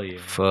 Hell yeah.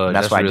 Fuck,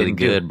 that's really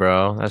good,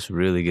 bro. That's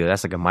really good.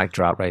 That's like a mic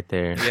drop right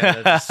there.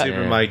 Yeah, that's a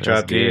super mic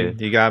drop, dude.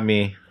 You got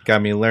me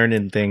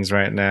learning things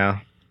right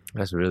now.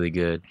 That's really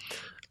good.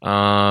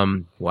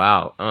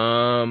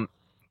 Wow.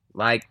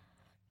 Like,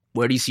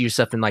 where do you see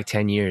yourself in like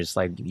 10 years?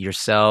 Like,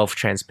 yourself,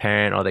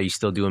 transparent, or that you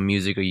still doing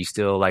music, or you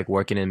still like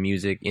working in the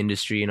music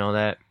industry and all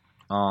that?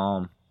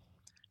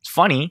 It's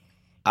funny.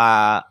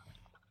 I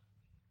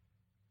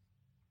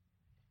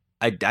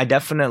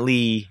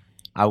definitely,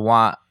 I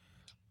want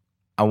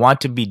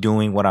to be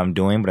doing what I'm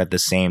doing, but at the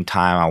same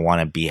time, I want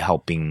to be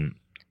helping,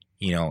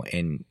 you know,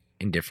 in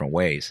different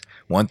ways.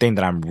 One thing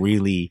that I'm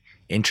really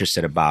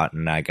interested about,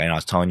 and like I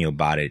was telling you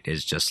about it,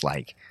 is just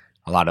like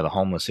a lot of the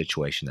homeless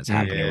situation that's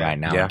happening right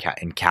now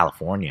in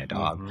California,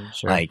 dog.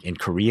 Like in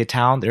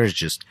Koreatown, there's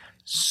just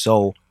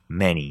so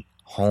many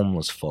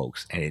homeless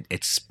folks, and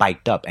it's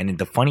spiked up. And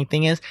the funny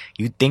thing is,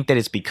 you think that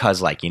it's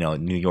because, like, you know,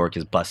 New York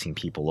is busing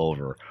people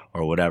over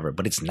or whatever,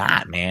 but it's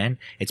not, man.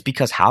 It's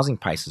because housing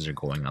prices are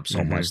going up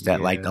so much that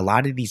like a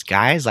lot of these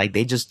guys, like,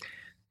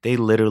 they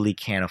literally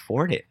can't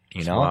afford it,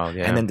 you know.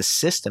 And then the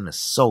system is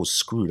so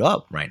screwed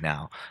up right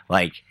now.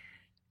 Like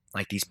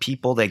these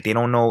people, like, they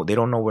don't know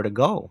where to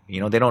go,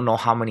 you know. They don't know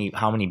how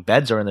many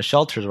beds are in the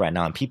shelters right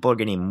now, and people are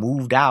getting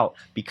moved out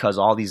because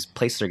all these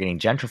places are getting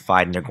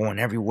gentrified and they're going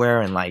everywhere.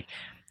 And like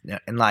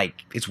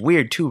it's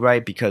weird too,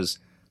 right? Because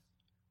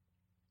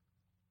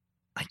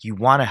like, you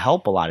want to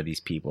help a lot of these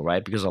people,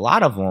 right? Because a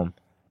lot of them,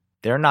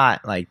 they're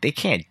not, like, they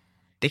can't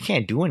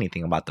do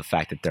anything about the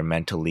fact that they're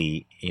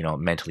mentally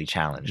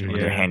challenged, or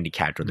they're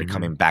handicapped, or they're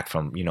coming back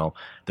from, you know,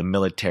 the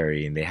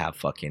military, and they have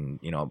fucking,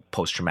 you know,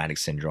 post-traumatic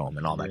syndrome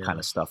and all that kind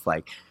of stuff.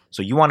 Like,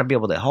 so you want to be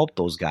able to help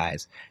those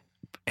guys,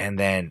 but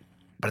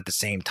at the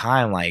same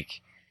time,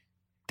 like,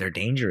 they're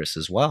dangerous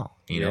as well.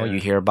 You know, you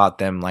hear about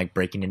them like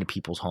breaking into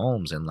people's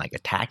homes and like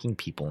attacking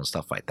people and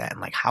stuff like that. And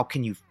like, how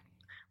can you,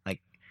 like,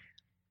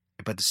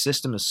 but the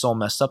system is so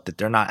messed up that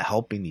they're not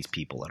helping these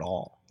people at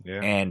all.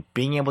 Yeah. And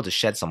being able to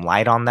shed some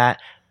light on that,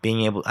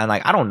 and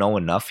like, I don't know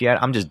enough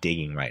yet. I'm just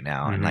digging right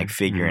now and like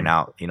figuring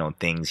out,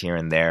 things here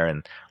and there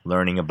and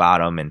learning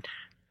about them and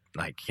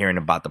like hearing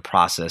about the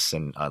process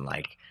and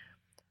like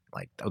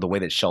the way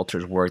that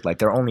shelters work. Like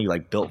they're only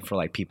like built for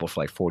like people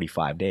for like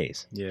 45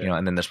 days,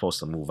 and then they're supposed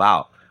to move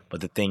out.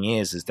 But the thing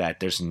is that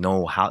there's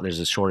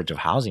a shortage of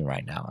housing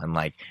right now. And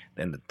like,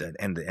 and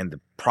the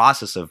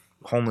process of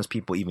homeless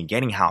people even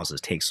getting houses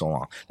takes so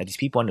long that these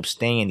people end up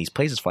staying in these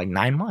places for like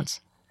 9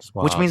 months.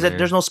 Wild, which means that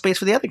there's no space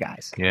for the other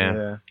guys.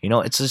 Yeah.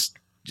 It's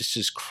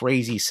just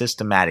crazy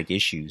systematic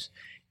issues.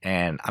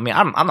 And I mean,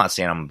 I'm not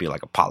saying I'm gonna be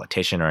like a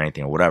politician or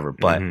anything or whatever,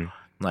 but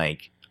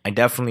like I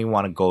definitely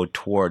want to go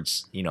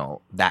towards,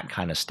 that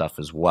kind of stuff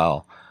as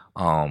well.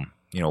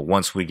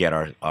 Once we get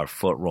our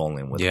foot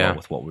rolling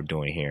with what we're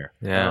doing here.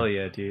 Yeah. Hell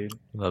yeah, dude.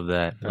 Love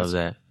that. Love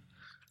that.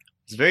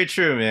 It's very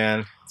true,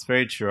 man. It's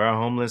very true. Our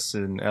homeless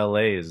in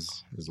LA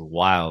is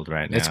wild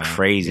right now. It's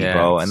crazy,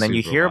 bro. And then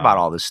you hear about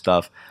all this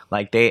stuff.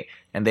 Like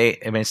I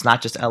mean, it's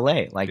not just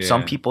LA. Like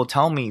some people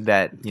tell me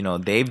that,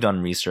 they've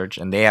done research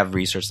and they have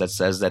research that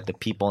says that the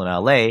people in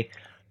LA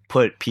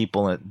put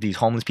these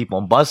homeless people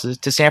on buses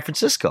to San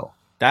Francisco.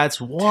 That's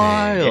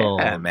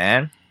wild. Yeah,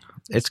 man.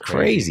 It's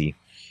crazy.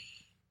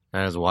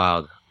 That is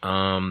wild.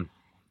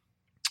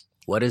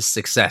 What is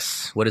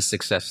success? What is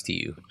success to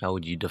you? How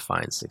would you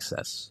define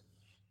success?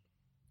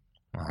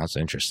 Oh, that's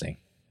interesting.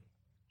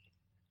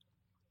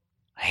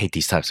 I hate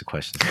these types of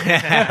questions.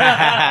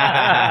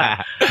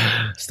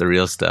 It's the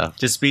real stuff.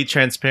 Just be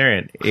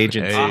transparent.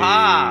 Agency.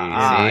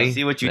 I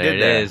see what you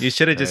did there. You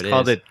should have just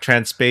called it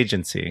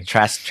transpagency.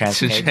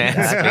 Transpagency.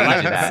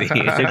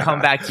 It should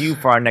come back to you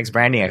for our next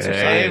branding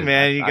exercise. Hey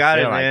man, you got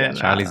it, man.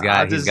 Charlie's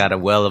got a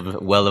well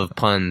of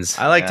puns.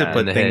 I like to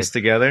put things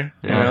together,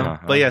 you know.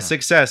 But yeah,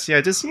 success.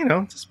 Yeah, just be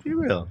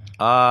real.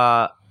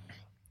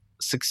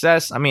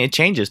 Success. I mean, it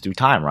changes through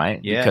time,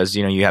 right? Yeah. Because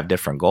you have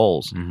different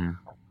goals.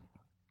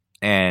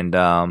 And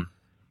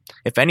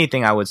if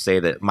anything, I would say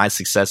that my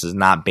success is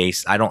not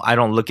based. I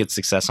don't look at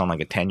success on like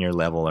a 10-year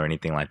level or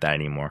anything like that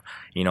anymore.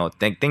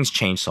 Things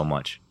change so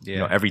much.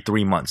 Yeah. Every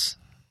 3 months,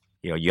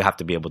 you have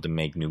to be able to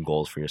make new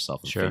goals for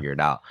yourself and figure it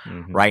out.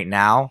 Right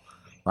now,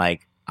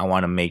 like I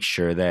want to make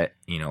sure that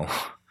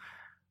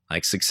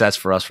like success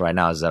for us right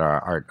now is that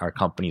our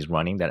company's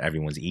running, that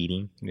everyone's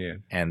eating,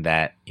 and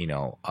that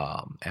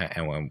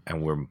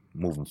and we're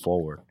moving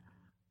forward.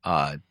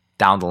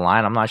 Down the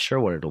line, I'm not sure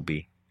what it'll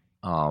be.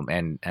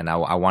 And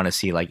I want to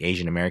see like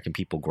Asian American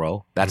people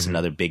grow. That's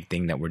another big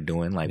thing that we're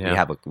doing. Like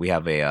we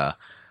have a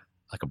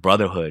like a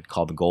brotherhood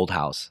called the Gold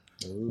House,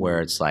 where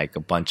it's like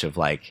a bunch of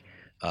like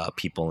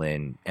people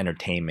in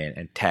entertainment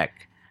and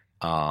tech,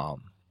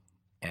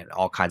 and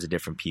all kinds of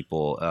different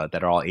people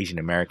that are all Asian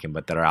American,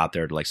 but that are out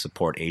there to like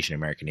support Asian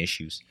American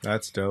issues.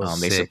 That's dope.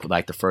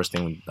 Like the first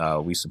thing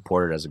we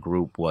supported as a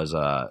group was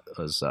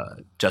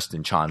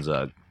Justin Chan's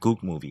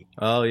Gook movie.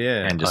 Oh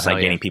yeah, and just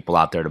getting people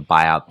out there to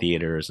buy out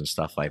theaters and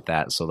stuff like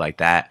that. So like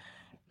that,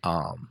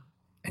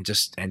 and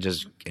just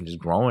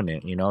growing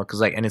it,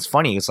 because and it's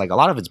funny. It's like a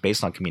lot of it's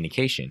based on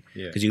communication.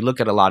 Because you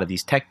look at a lot of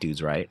these tech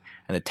dudes, right?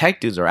 And the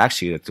tech dudes are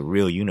actually like the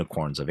real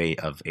unicorns of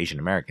Asian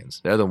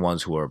Americans. They're the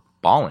ones who are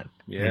balling.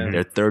 Yeah,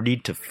 they're 30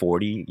 to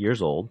 40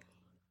 years old.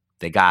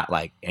 They got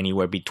like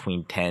anywhere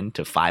between $10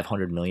 to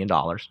 $500 million.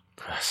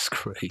 That's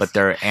crazy. But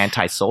they're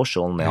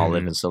antisocial and they all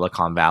live in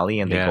Silicon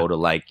Valley and they go to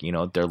like,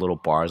 their little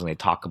bars and they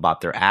talk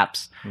about their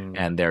apps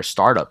and their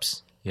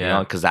startups.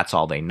 Because that's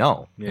all they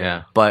know.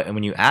 Yeah. But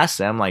when you ask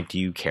them, like, do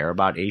you care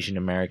about Asian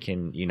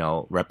American,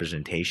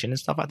 representation and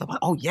stuff like that? Like,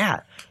 oh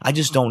yeah, I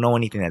just don't know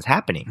anything that's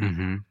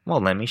happening. Well,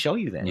 let me show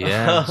you then.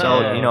 Yeah.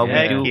 So we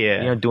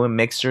do, doing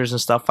mixers and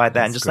stuff like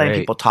that, and just letting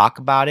people talk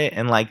about it,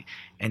 and like,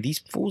 and these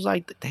fools,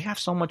 like, they have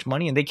so much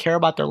money and they care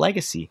about their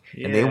legacy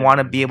and they want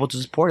to be able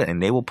to support it,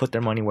 and they will put their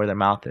money where their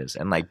mouth is,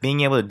 and like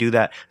being able to do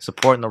that,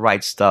 supporting the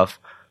right stuff,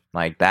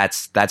 like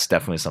that's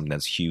definitely something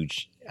that's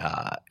huge,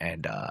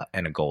 and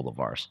a goal of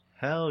ours.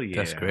 Hell yeah,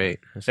 that's great.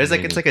 It's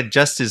like a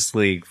Justice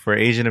League for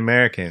Asian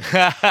Americans.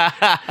 Asian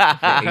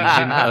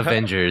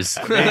Avengers.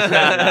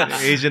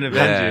 Asian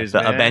Avengers.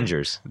 The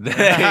Avengers. There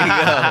you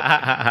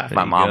go.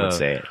 My mom would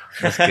say it.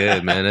 That's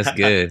good, man. That's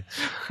good.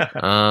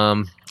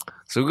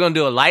 So we're gonna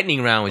do a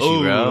lightning round with you,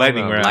 bro.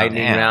 Lightning round.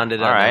 Round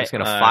it up. All right. I'm just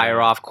gonna fire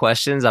off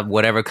questions of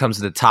whatever comes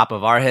to the top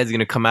of our heads is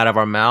gonna come out of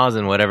our mouths,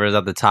 and whatever's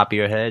at the top of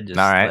your head, just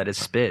let it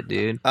spit,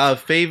 dude.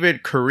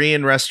 Favorite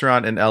Korean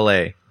restaurant in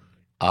LA?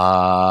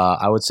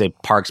 I would say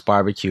Parks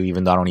Barbecue,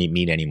 even though I don't eat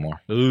meat anymore.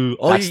 Ooh,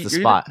 that's the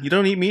spot. You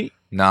don't eat meat?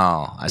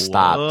 No, I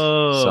stopped.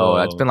 Whoa. So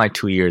it's been like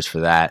 2 years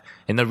for that.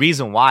 And the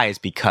reason why is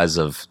because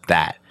of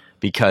that.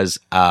 Because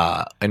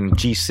in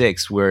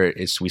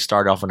G6, we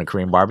started off on a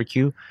Korean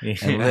barbecue,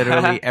 and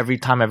literally every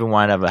time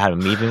everyone ever had a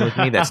meeting with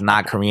me that's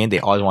not Korean, they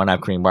always want to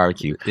have Korean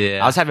barbecue.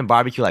 Yeah. I was having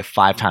barbecue like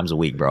 5 times a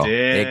week, bro. Damn.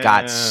 It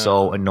got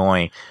so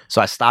annoying.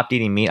 So I stopped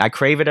eating meat. I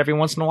crave it every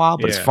once in a while,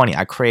 but it's funny.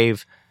 I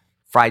crave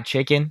fried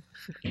chicken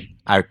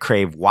I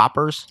crave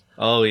Whoppers.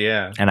 Oh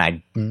yeah. And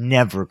I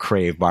never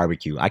crave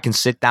barbecue. I can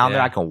sit down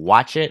there, I can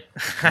watch it,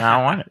 and I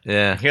don't want it.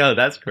 Yeah. Yo,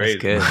 that's crazy.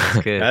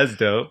 That's good. That's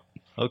dope.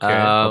 Okay.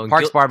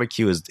 Parks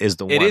Barbecue is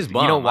the one. It is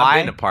bomb. You know why?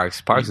 I've been to Parks.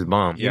 Parks is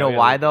bomb. You know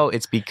why though?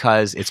 It's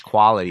because it's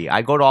quality.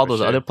 I go to all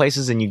those other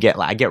places and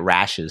I get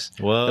rashes.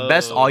 Whoa. The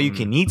best all you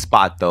can eat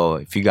spot though,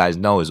 if you guys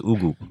know, is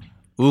Ugu.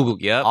 Ugu,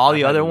 yep. All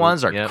the other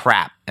ones are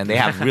crap, and they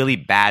have really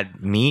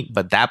bad meat.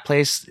 But that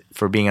place,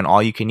 for being an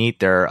all you can eat,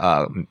 their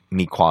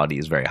meat quality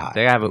is very high.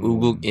 They have an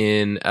Ugu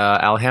in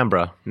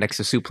Alhambra next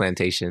to Soup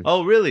Plantation.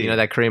 Oh, really? You know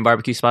that Korean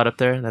barbecue spot up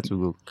there? That's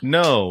Ugu.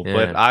 No, Yeah.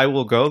 but I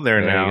will go there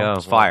There now. you go.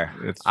 It's fire.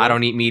 I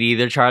don't eat meat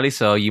either, Charlie,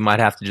 so you might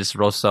have to just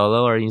roll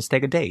solo or you just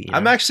take a date. you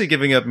I'm know? actually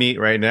giving up meat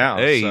right now.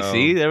 Hey, so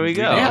see? There we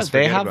do go. not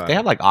They forget have about they it.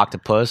 have like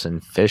octopus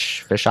and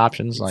fish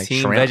options like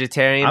Team shrimp.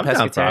 vegetarian, I'm down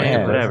for it. pescatarian,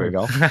 Yeah, whatever.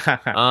 there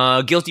we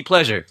go. Guilty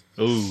pleasure.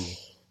 Ooh.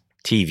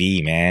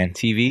 TV, man.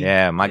 TV?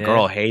 Yeah, my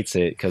girl hates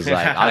it because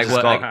like I'll Like just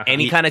what? go Like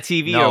any kind of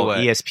TV no or what?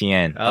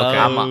 ESPN. Okay.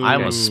 I'm a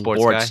Okay.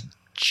 sports Sports guy?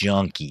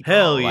 junkie. Bro.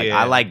 Hell Like yeah.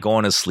 I like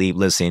going to sleep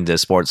listening to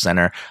Sports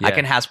Center. I Yeah.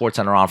 can have Sports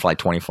Center on for like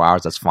 24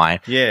 hours. That's fine.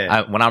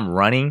 Yeah. When I'm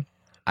running,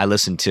 I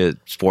listen to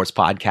sports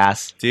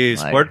podcasts. Dude,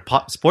 Like,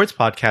 sports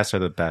podcasts are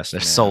the best. they're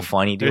man. so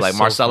funny, dude. They're Like so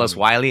Marcellus funny.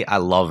 Wiley, I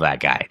love that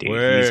guy, dude.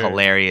 He's Word.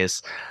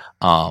 hilarious.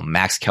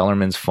 Max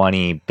Kellerman's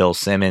funny. Bill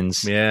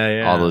Simmons.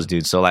 Yeah. All those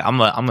dudes. So like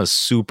I'm a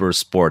super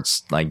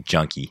sports like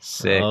junkie.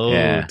 Sick. Oh,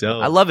 Yeah,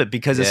 dope. I love it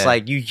because it's Yeah.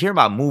 like you hear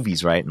about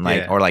movies, right? And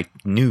like Yeah. or like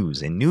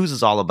news, and news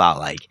is all about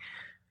like,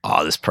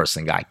 oh, this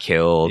person got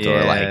killed, or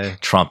Yeah.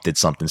 like Trump did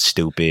something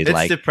stupid. It's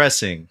like,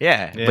 depressing.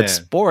 yeah. Yeah. But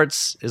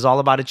sports is all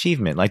about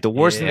achievement. Like the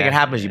worst thing that can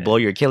happen is you blow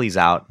your Achilles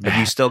out, but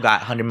you still got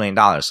 $100 million.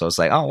 So it's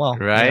like, oh well,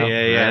 Right? you know. Yeah.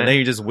 Right. And then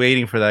you're just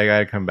waiting for that guy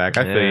to come back.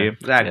 I feel you.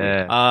 Exactly.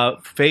 Yeah.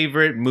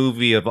 Favorite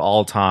movie of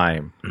all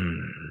time?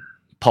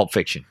 Pulp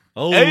Fiction.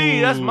 Oh,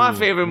 Hey, that's my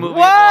favorite movie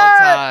What? of all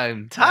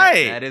time.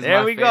 Tight. That is There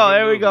my we go. favorite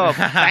There we go. movie.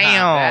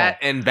 Bam. That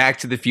and Back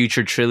to the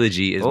Future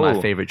trilogy is my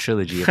Ooh. favorite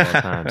trilogy of all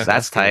time. So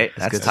That's tight.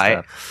 good. That's good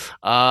tight.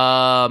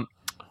 stuff.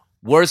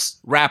 Worst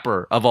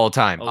rapper of all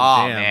time. Oh,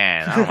 Oh damn.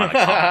 man, I don't want to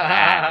call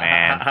that,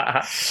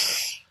 man.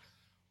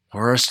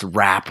 Worst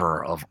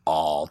rapper of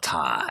all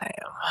time.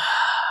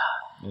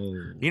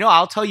 You know,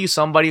 I'll tell you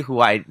somebody who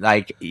I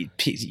like.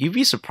 You'd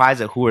be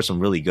surprised at who are some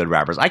really good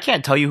rappers. I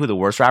can't tell you who the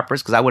worst rapper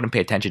is because I wouldn't pay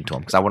attention to him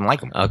because I wouldn't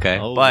like him. Okay.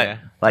 Oh, But yeah.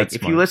 like, That's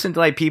if smart. you listen to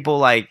like people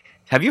like,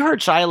 have you heard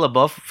Shia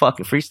LaBeouf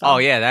fucking freestyle? Oh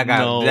yeah, that guy.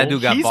 No. That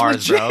dude got He's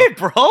bars, legit,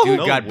 bro. Dude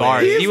No got way.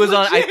 bars. He's He was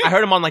on. legit. I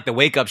heard him on like the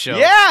Wake Up Show.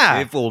 Yeah.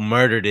 That fool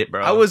murdered it,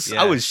 bro. I was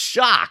Yeah.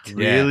 shocked.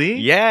 Yeah. Really?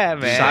 Yeah,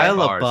 man. Shia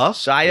Bars. LaBeouf?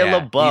 Shia Yeah,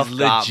 LaBeouf he's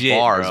got legit,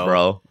 bars, bro.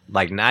 bro.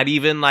 Like not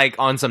even like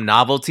on some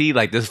novelty.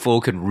 Like this fool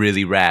could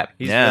really rap.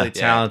 He's Yeah. really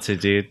talented,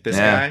 dude. This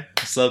Yeah. guy,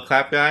 slow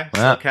clap guy,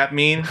 Yeah. slow clap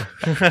mean.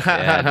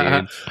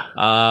 Yeah, dude.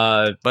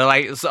 But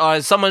like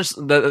someone,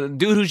 the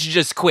dude who should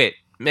just quit.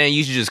 Man,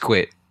 you should just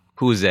quit.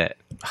 Who is that?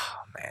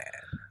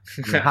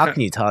 I mean, how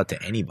can you tell it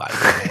to anybody?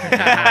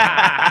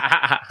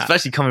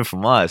 Especially coming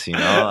from us, you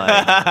know.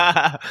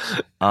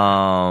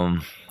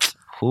 Like,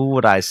 who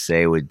would I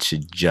say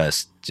should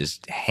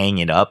just hang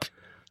it up?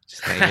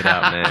 Just hang it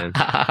up, man.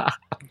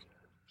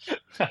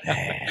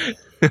 Man,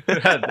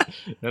 That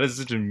is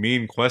such a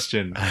mean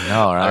question. I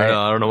know, I right?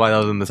 don't know why that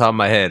was on the top of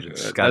my head.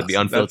 It's got to be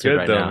That's unfiltered good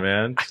right though, now.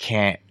 man. I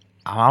can't.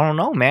 I don't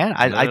know, man.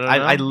 I No.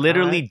 I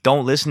literally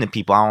don't listen to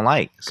people I don't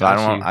like, so I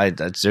Got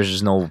don't. There's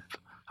just no.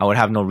 I would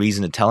have no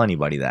reason to tell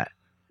anybody that.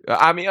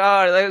 I mean,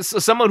 so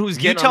someone who's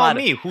You getting a tell lot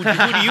of- me who do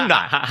you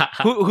not?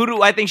 who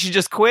do I think should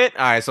just quit?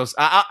 All right, so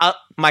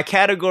my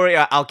category,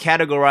 I'll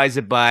categorize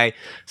it by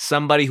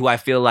somebody who I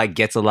feel like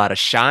gets a lot of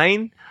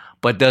shine,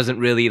 but doesn't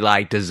really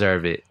like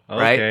deserve it.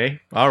 Right? Okay,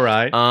 all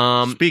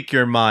right. Speak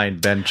your mind,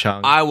 Ben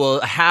Chung. I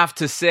will have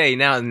to say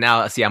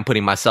now. See, I'm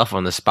putting myself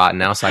on the spot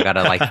now, so I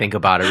gotta like think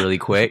about it really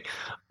quick.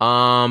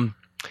 Man,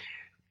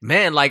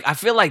 like I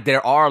feel like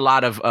there are a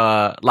lot of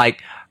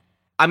like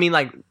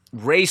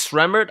Ray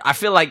Sremmurd. I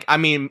feel like I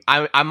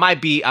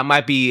might be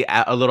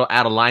a little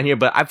out of line here,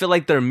 but I feel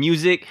like their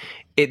music,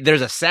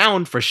 there's a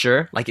sound for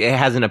sure, like it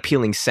has an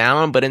appealing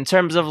sound, but in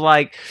terms of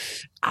like,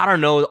 I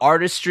don't know,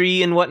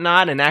 artistry and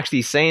whatnot, and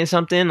actually saying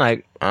something,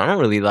 like I don't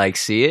really like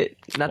see it.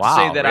 Not to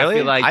say that really? I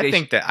feel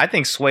like I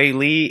think Sway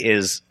Lee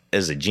is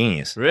a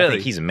genius. I Really?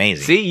 think he's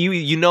amazing. See,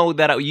 you know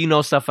that you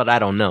know stuff that I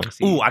don't know.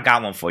 See? Ooh, I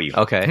got one for you.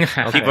 Okay.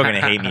 People are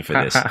gonna hate me for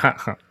this. People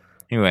are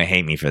gonna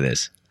hate me for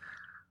this.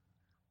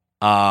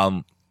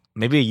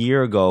 Maybe a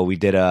year ago we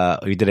did an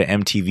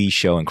MTV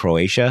show in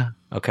Croatia,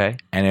 Okay.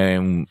 and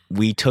then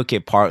we took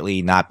it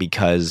partly not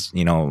because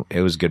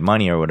it was good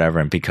money or whatever,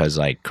 and because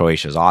like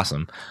Croatia is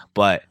awesome,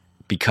 but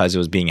because it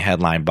was being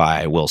headlined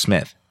by Will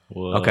Smith.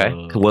 Okay.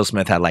 Will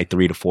Smith had like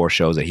 3 to 4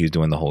 shows that he was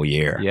doing the whole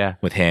year. Yeah.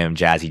 with him,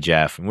 Jazzy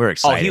Jeff, and we were Oh,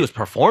 excited. he was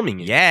performing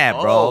it. Yeah,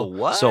 bro. Oh,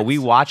 what? So we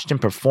watched him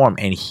perform,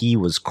 and he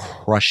was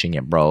crushing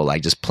it, bro.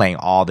 Like just playing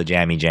all the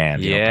jammy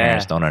jams. Yeah.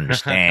 Parents don't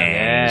understand.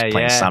 Yeah, Just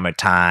playing yeah.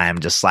 Summertime,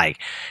 just like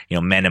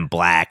Men in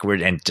Black.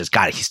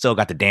 He still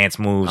got the dance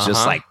moves,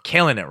 just Uh-huh. like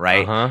killing it,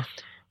 right? Uh-huh.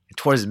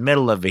 towards the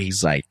middle of it,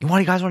 he's like, you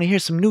guys want to hear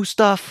some new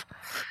stuff?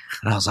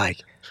 And I was like,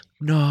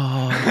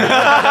 no. He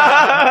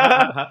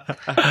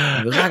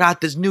goes, I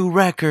got this new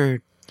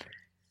record,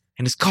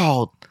 and it's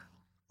called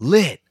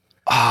Lit.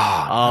 Oh.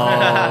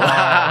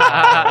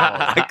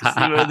 I can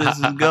see where this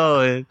is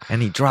going.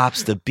 And he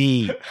drops the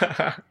beat,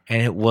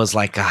 and it was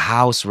like a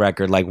house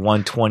record, like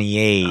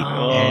 128.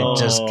 And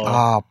just,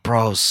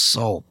 bro,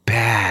 so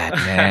bad,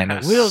 man. It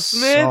was Will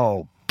Smith?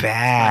 so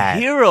bad.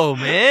 Hero,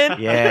 man.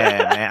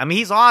 Yeah, man. I mean,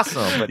 he's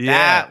awesome, but Yeah.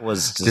 that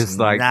was just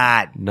like,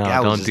 not. no, that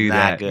was don't just do not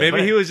that. good. Maybe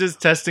But- he was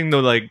just testing the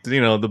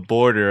the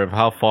border of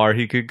how far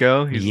he could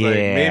go. He's like,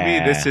 maybe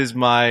Yeah. this is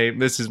my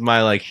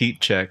like heat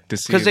check to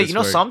see because if this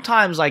works.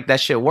 sometimes like that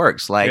shit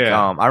works. Like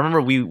Yeah. I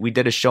remember we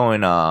did a show in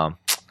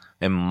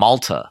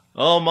Malta.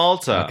 Oh,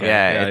 Malta.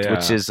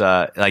 Which is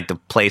like the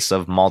place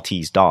of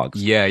Maltese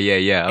dogs. Yeah.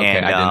 Okay,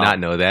 And, I did not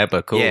know that,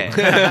 but cool. Yeah.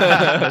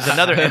 There's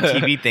another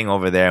MTV thing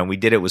over there, and we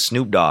did it with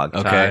Snoop Dogg.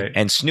 Okay.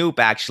 And Snoop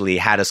actually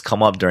had us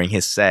come up during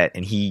his set,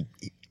 and he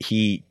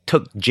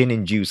took gin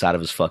and juice out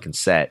of his fucking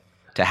set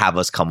to have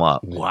us come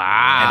up.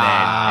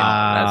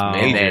 Wow. That's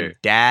And major. then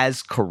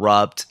Daz,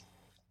 Corrupt,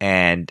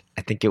 and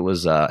I think it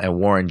was and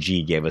Warren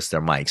G gave us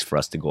their mics for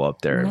us to go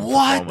up there. And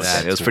perform with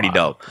them. It was pretty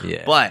dope.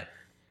 Yeah. But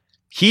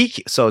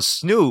so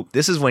Snoop,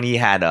 this is when he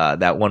had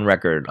that one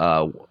record,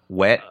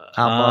 Wet.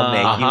 I'm gonna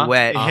make you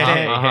wet.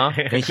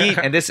 And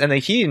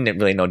he didn't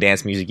really know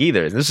dance music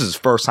either. This is his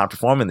first time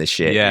performing this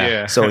shit.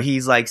 Yeah. So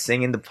he's like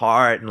singing the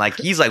part, and like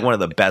he's like one of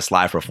the best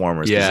live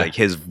performers. Yeah. Like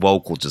his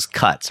vocal just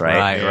cuts,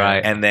 right? Right.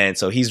 And then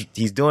so he's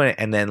doing it,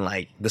 and then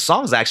like the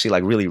song was actually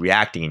like really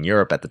reacting in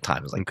Europe at the time.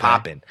 It was like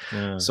popping.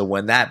 Yeah. So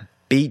when that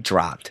beat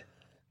dropped,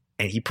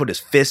 and he put his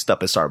fist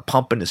up and started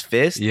pumping his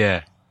fist,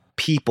 Yeah.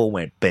 people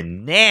went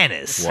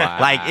bananas. Wow.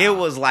 Like it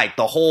was like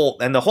the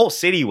whole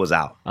city was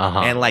out.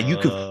 And like you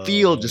could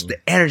feel just the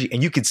energy,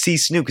 and you could see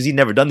Snoop because he'd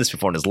never done this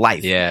before in his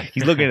life. Yeah.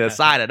 He's looking at the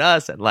side at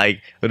us and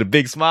like with a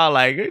big smile,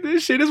 like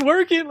this shit is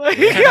working. Like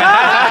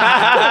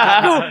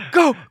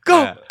go.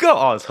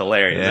 Oh, it's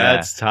hilarious. Yeah.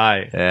 That's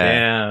tight.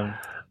 Yeah.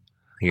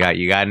 Damn.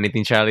 You got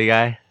anything, Charlie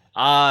guy?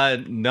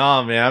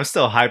 No, man. I'm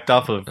still hyped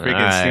off of freaking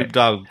Alright. Snoop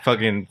Dogg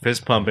fucking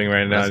fist pumping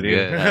right now, That's dude.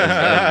 good.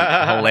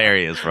 That's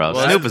Hilarious, bro.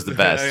 Well, Snoop is the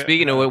best.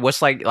 Speaking of which,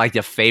 what's like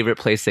your favorite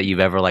place that you've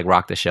ever like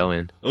rocked a show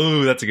in?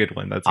 Ooh, that's a good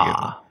one. That's a good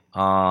one.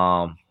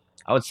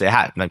 I would say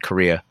like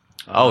Korea.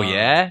 Oh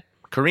yeah.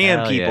 Korean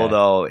Hell people yeah.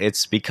 though,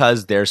 it's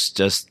because they're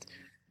just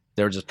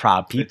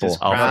proud people.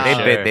 just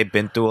proud. They've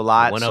been through a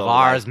lot. One so, of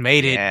ours like,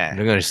 made it. yeah.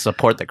 They're gonna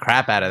support the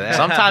crap out of that.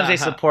 Sometimes they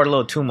support a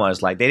little too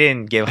much. Like they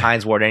didn't give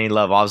Heinz Ward any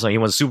love. All of a sudden he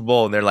won the Super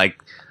Bowl, and they're like,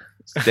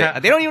 they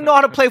don't even know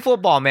how to play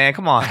football, man.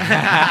 Come on.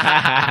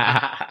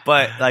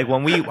 But like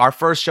when our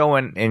first show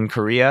in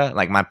Korea,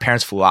 like my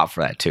parents flew out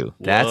for that too.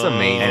 That's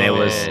amazing. And it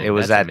was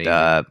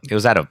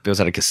That's at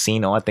amazing. a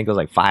casino. I think it was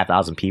like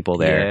 5,000 people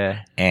there.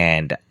 Yeah.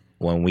 And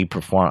when we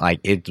performed, like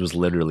it was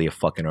literally a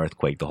fucking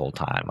earthquake the whole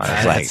time. I was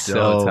That's like,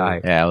 so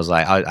tight. yeah, I was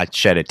like, I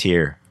shed a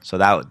tear. So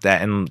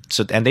and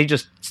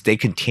they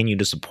continue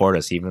to support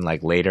us even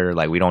like later.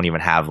 Like we don't even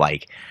have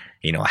like,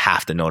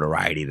 half the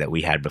notoriety that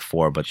we had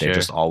before, but they're Sure.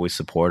 just always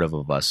supportive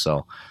of us.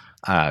 So,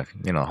 home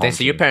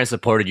So your team. parents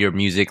supported your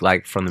music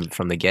like from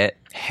the get?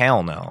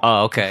 Hell no.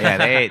 Oh, okay.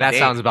 Yeah, that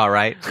sounds about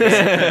right.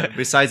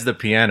 Besides the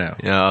piano.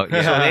 Yeah.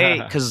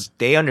 So because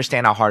they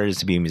understand how hard it is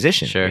to be a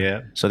musician. Sure.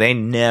 Yeah. So they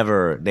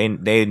never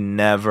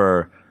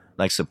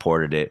like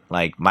supported it.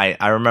 Like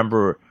I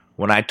remember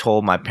when I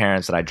told my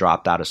parents that I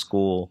dropped out of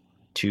school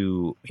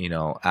to,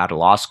 out of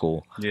law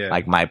school. Yeah.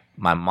 Like my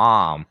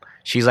mom,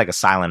 she's like a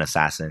silent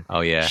assassin.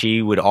 Oh yeah.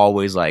 She would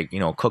always like,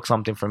 cook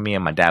something for me,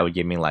 and my dad would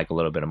give me like a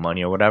little bit of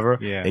money or whatever.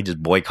 Yeah. They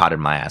just boycotted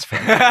my ass for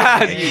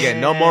it. You get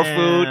no more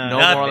food, no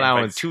Nothing more for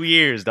allowance. 2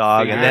 years,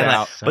 dog. Figure And then it like,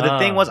 out. but the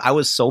thing was, I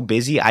was so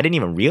busy, I didn't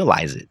even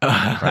realize it.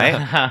 Right?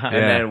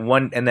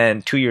 And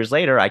then 2 years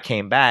later, I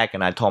came back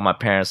and I told my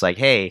parents like,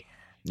 hey,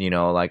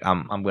 like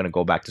I'm gonna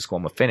go back to school.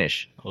 I'm gonna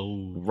finish.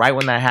 Oh. Right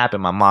when that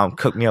happened, my mom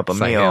cooked me up a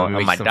It's like, meal, hey, let me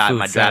and make some food,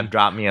 my son. dad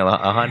dropped me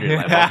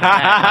 100.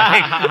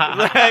 Like,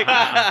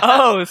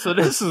 Oh, so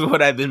this is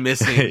what I've been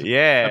missing.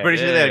 yeah, I'm pretty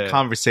sure they had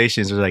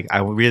conversations where like, I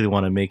really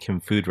want to make him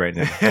food right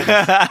now.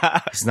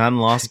 He's not in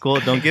law school.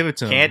 Don't give it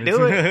to him. Can't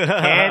do it.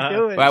 Can't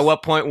do it. But at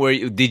what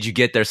point did you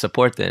get their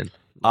support then?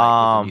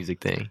 Like, with the music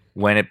thing.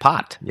 When it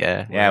popped.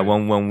 Yeah. Yeah,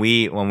 when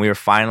we were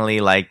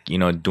finally like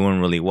doing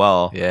really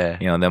well. Yeah.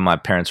 Then my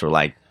parents were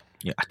like,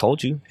 yeah, I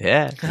told you.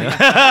 Yeah. That's the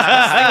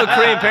thing with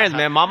Korean parents,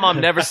 man. My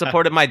mom never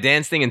supported my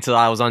dance thing until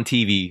I was on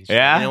TV.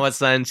 Yeah? You know what,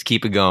 son? Just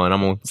keep it going.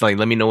 It's like,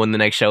 let me know when the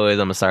next show is. I'm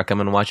going to start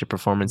coming to watch your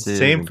performances.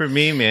 Same for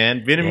me,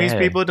 man. Vietnamese Yeah.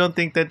 people don't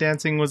think that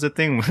dancing was a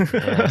thing.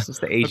 Yeah, it's just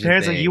the My Asian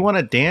parents thing. like, you want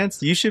to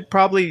dance? You should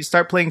probably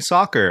start playing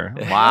soccer.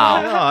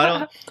 Wow.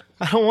 No,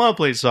 I don't want to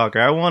play soccer.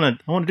 I want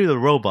to do the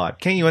robot.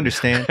 Can't you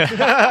understand?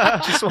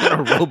 I just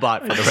want a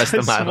robot for the rest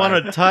of my I want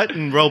life. a tut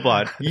and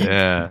robot.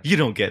 Yeah. You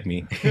don't get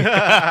me.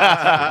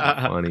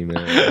 Funny,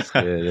 man. That's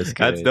good. That's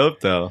good. That's dope,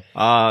 though.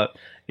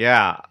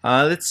 Yeah.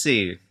 Let's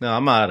see. No,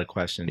 I'm out of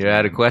questions. You're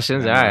out of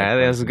questions? All right. I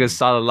think that was a good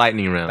solid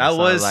lightning round. That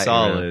was lightning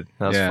solid. round.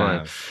 That was Yeah.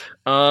 fun.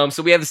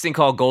 So we have this thing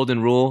called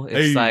Golden Rule.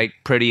 It's like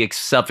pretty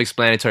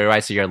self-explanatory,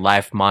 right? So your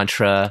life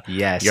mantra,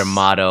 your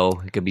motto.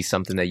 It could be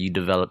something that you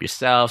develop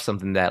yourself,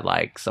 something that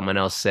like someone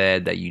else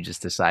said that you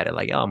just decided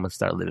like, I'm gonna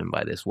start living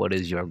by this. What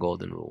is your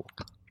golden rule?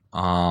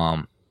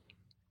 I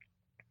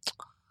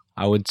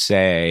would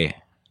say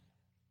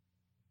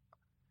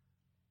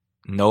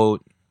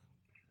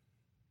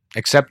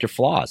accept your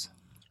flaws.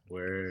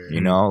 Word.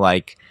 You know,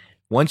 like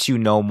once you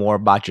know more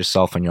about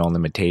yourself and your own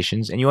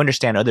limitations, and you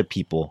understand other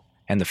people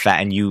and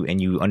and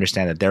you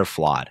understand that they're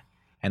flawed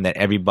and that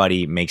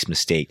everybody makes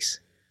mistakes.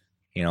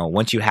 You know,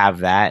 once you have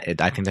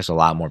that, I think there's a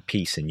lot more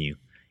peace in you.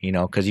 You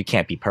know, because you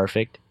can't be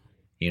perfect.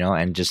 You know,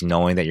 and just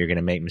knowing that you're going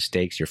to make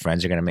mistakes, your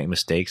friends are going to make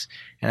mistakes,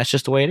 and that's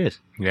just the way it is.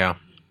 Yeah,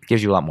 it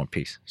gives you a lot more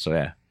peace. So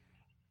yeah.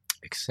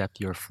 Accept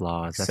your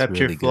flaws. That's Accept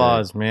really your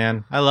flaws, good.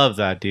 Man. I love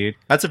that, dude.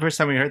 That's the first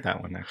time we heard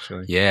that one,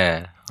 actually.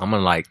 Yeah, I'm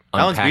gonna like unpack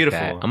that one's beautiful.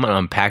 that. I'm gonna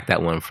unpack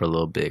that one for a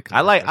little bit.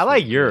 I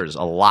like yours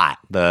a lot.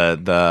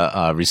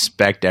 The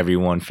respect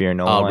everyone, fear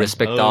no one.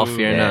 Respect all,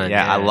 fear none.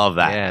 Yeah, I love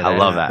that. Yeah, I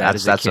love that.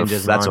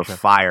 That's a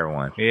fire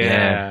one.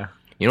 Yeah.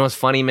 You know what's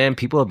funny, man?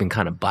 People have been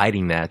kind of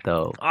biting that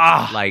though.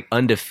 Like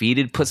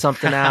Undefeated put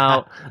something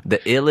out. The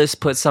Illest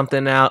put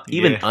something out.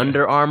 Even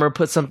Under Armour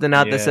put something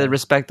out that said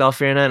respect all,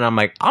 fear none. And I'm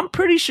like, I'm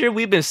pretty sure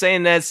we've been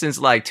saying that since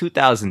like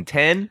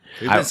 2010.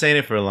 We've been saying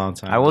it for a long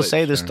time. I will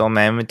say this though,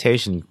 man.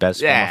 Imitation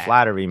best form of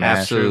flattery, man.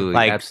 Absolutely.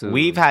 Like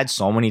we've had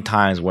so many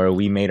times where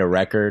we made a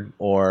record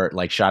or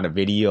like shot a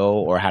video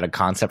or had a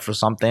concept for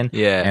something.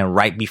 Yeah. And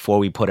right before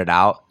we put it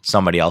out,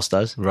 somebody else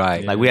does.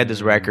 Right. Like we had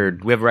this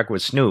record. We have a record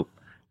with Snoop.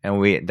 And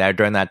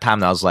during that time,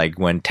 that was like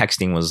when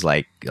texting was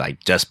like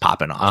just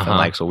popping off, and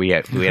like so we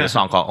had a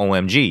song called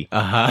OMG,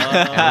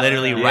 and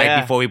literally right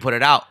before we put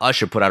it out,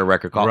 Usher put out a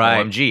record called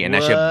OMG, and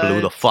that shit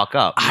blew the fuck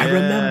up. I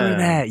remember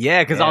that,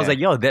 because I was like,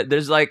 yo,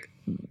 there's like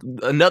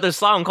another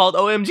song called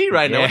OMG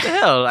right now. What the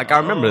hell? Like I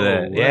remember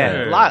that.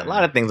 Yeah, a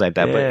lot of things like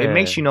that, but it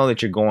makes you know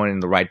that you're going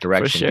in the right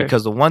direction.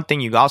 Because the one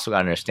thing you also got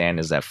to understand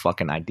is that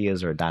fucking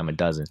ideas are a dime a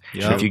dozen.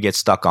 So if you get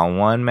stuck on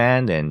one,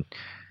 man, then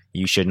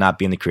you should not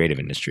be in the creative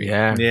industry.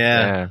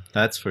 Yeah.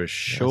 That's for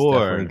sure.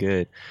 That's definitely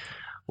good.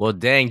 Well,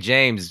 dang,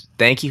 James,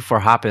 thank you for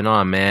hopping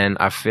on, man.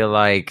 I feel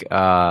like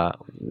I'm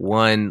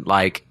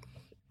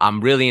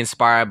really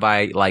inspired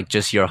by like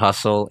just your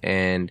hustle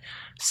and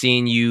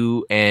seeing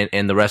you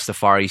and the rest of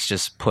Far East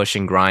just push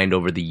and grind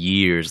over the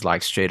years,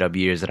 like straight up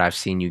years that I've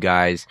seen you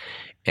guys,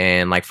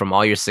 and like from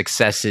all your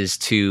successes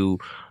to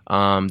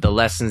the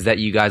lessons that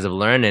you guys have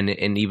learned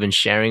and even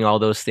sharing all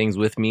those things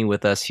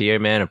with us here,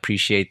 man.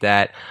 Appreciate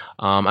that.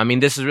 I mean,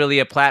 this is really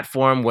a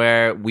platform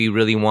where we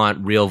really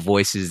want real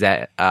voices,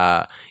 that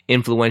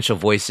influential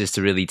voices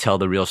to really tell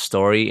the real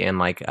story. And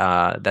like,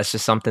 that's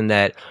just something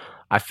that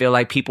I feel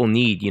like people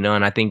need, you know,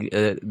 and I think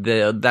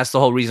that's the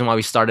whole reason why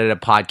we started a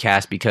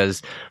podcast,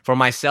 because for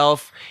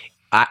myself,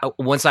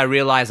 once I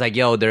realized like,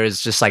 yo,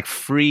 there's just like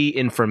free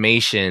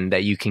information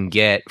that you can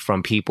get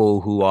from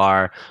people who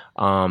are,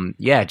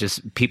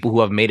 just people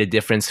who have made a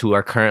difference, who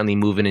are currently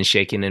moving and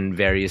shaking in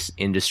various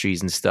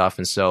industries and stuff.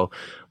 And so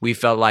we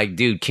felt like,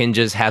 dude,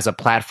 Kinjaz has a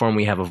platform,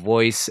 we have a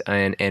voice,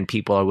 and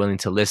people are willing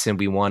to listen.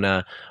 We want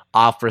to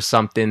offer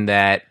something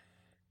that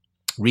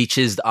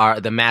reaches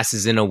the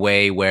masses in a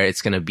way where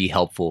it's going to be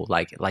helpful.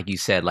 Like you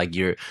said, like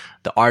you're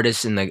the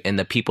artists and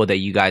the people that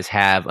you guys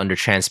have under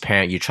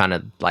Transparent, you're trying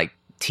to like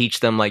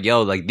teach them like,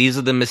 yo, like these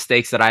are the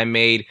mistakes that I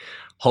made.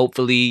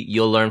 Hopefully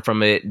you'll learn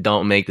from it.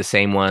 Don't make the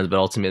same ones, but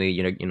ultimately,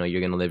 you're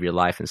going to live your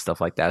life and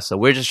stuff like that. So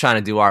we're just trying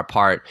to do our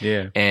part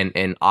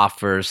and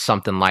offer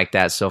something like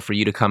that. So for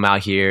you to come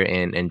out here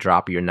and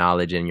drop your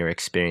knowledge and your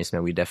experience,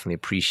 man, we definitely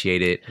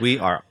appreciate it. We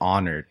are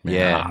honored, man.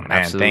 Yeah, man,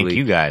 absolutely. Thank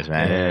you guys,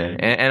 man.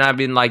 Yeah. And I've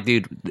been like,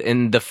 dude,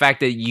 and the fact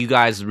that you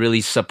guys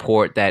really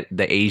support that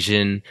the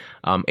Asian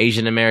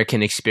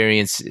American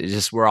experience,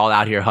 just we're all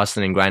out here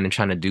hustling and grinding,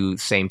 trying to do the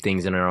same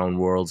things in our own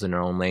worlds, in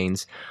our own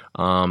lanes.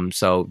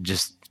 So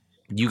just,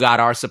 you got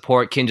our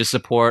support, Kinjaz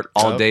support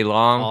all day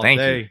long. Thank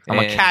you. I'm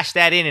gonna cash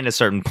that in a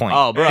certain point.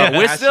 Oh, bro,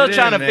 we're still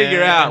trying to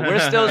figure out. We're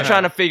still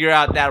trying to figure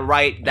out that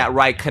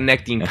right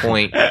connecting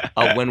point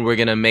of when we're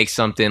gonna make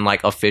something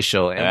like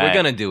official, and we're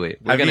gonna do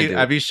it.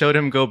 Have you showed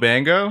him Go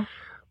Bango?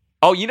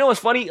 Oh, you know what's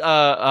funny?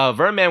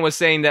 Verman was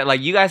saying that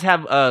like you guys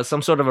have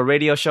some sort of a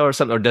radio show or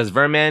something, or does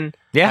Verman?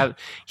 Yeah,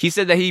 he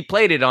said that he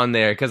played it on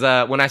there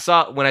because when I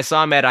saw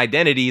him at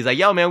Identity, he's like,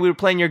 "Yo, man, we were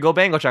playing your Go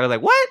Bango track." I was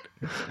like, "What?"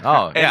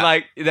 Oh, and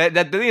like that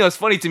the thing that was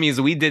funny to me is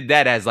we did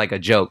that as like a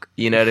joke.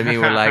 You know what I mean?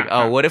 We're like,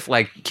 "Oh, what if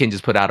like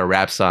Kinjaz put out a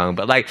rap song?"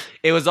 But like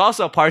it was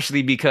also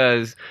partially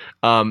because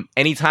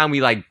anytime we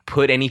like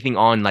put anything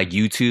on like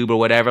YouTube or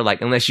whatever,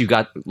 like unless you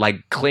got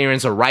like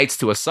clearance or rights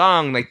to a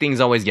song, like things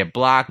always get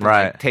blocked, and,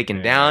 like,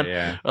 taken down.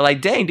 Yeah. We're like,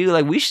 dang, dude,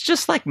 like we should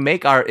just like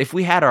make if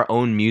we had our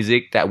own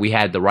music that we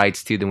had the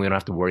rights to, then we don't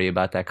have to worry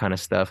about that kind of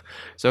stuff.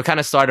 So it kind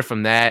of started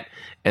from that,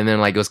 and then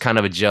like it was kind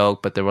of a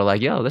joke, but they were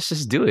like, yo, let's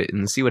just do it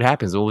and see what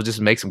happens. We'll just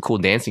make some cool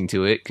dancing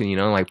to it,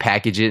 like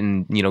package it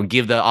and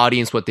give the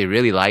audience what they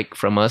really like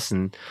from us,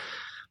 and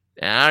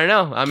I don't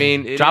know. I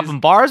mean, dropping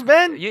bars,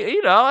 Ben.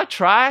 You know, I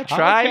try.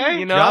 Okay.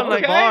 You know, drop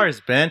like, bars,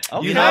 Ben.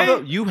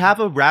 Okay. You have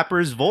a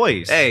rapper's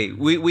voice. Hey,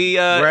 we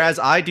whereas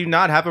I do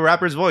not have a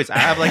rapper's voice. I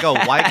have like a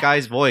white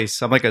guy's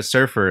voice. I'm like a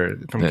surfer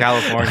from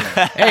California.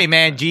 Hey,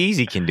 man,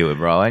 G-Eazy can do it,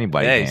 bro.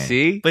 Anybody Hey, can.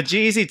 see? But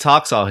G-Eazy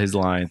talks all his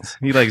lines.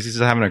 He's just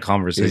having a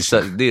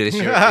conversation. Dude, it's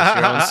your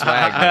own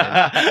swag,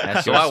 man.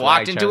 That's So your I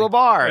walked swag, into Charlie. a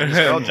bar. And this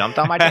girl jumped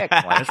on my dick.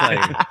 It's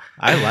like,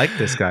 I like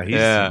this guy. He's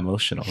Yeah.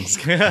 emotional.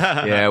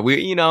 Yeah,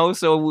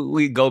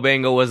 we Go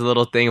Bango was a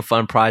little thing, a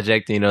fun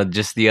project. You know,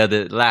 just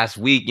last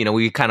week, you know,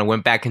 we kind of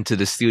went back into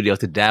the studio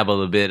to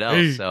dabble a bit.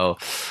 So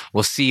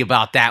we'll see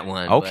about that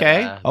one.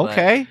 okay, But,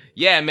 okay.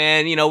 yeah,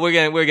 man. You know,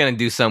 we're gonna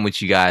do something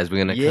with you guys. We're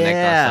gonna connect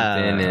on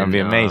something. And, That'd be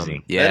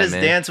amazing. Yeah, Let us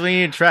man. dance when you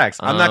need tracks.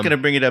 I'm not gonna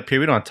bring it up here.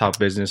 We don't talk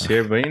business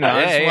here, but you know,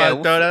 I just want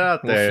to throw that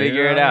out there. We'll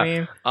figure it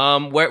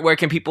out. Where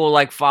can people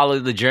like follow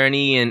the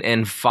journey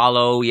and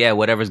follow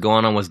whatever's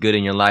going on, what's good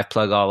in your life?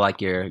 Plug all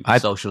like your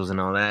socials and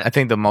all that. I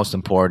think the most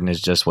important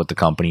is just what the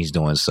company's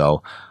doing.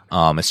 So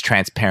it's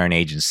Transparent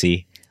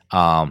Agency.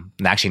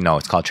 Actually, no,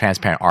 it's called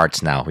Transparent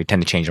Arts now. We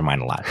tend to change our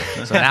mind a lot.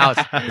 So now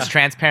it's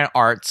Transparent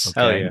Arts.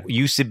 Hell yeah.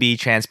 Used to be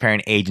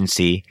Transparent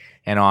Agency.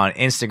 And on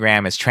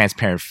Instagram, it's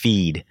Transparent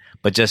Feed.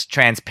 But just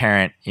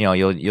Transparent, you know,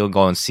 you'll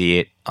go and see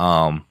it.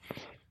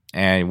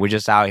 And we're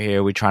just out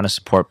here. We're trying to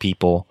support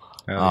people.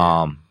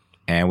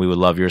 And we would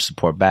love your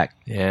support back.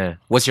 Yeah.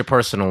 What's your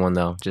personal one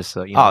though? Just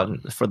so you know,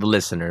 for the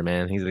listener,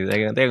 man.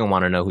 They're gonna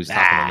want to know who's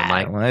talking on the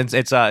mic. Well,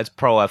 it's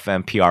Pro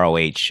FM,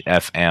 PROH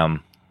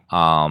FM.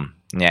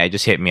 Yeah,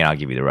 just hit me and I'll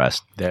give you the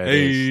rest. There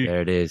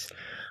it is.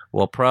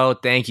 Well, Pro,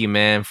 thank you,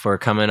 man, for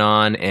coming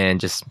on and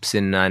just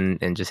sitting on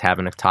and just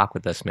having a talk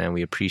with us, man.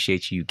 We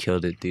appreciate you. You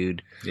killed it,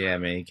 dude. Yeah,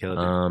 man, you killed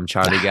it.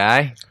 Charlie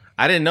Guy.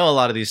 I didn't know a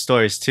lot of these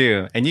stories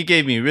too, and you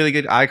gave me really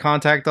good eye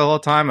contact the whole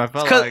time. I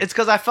felt It's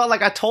because I felt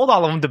like I told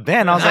all of them to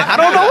Ben. I was like, I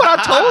don't know what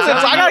I told him,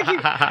 so I gotta keep.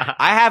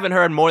 I haven't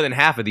heard more than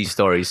half of these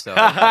stories, so He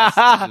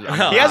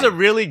has a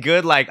really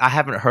good I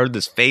haven't heard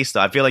this face though.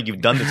 I feel like you've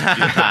done this a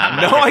few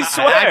times. No, I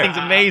swear. Acting's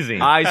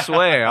amazing. I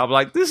swear. I'm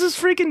like, this is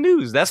freaking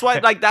news. That's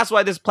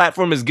why this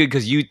platform is good,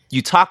 because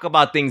you talk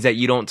about things that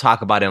you don't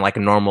talk about in like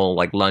a normal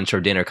like lunch or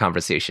dinner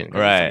conversation.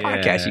 Right. It's a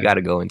podcast, you got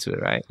to go into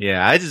it, right?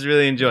 Yeah, I just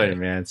really enjoyed it,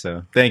 man.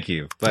 So thank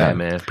you. Yeah,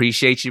 man.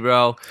 Appreciate you,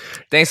 bro.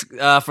 Thanks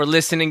for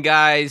listening,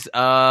 guys.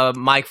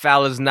 Mike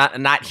Fowler's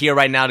not here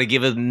right now to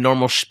give a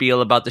normal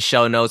spiel about the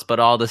show notes, but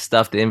all the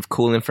stuff, the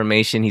cool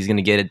information, he's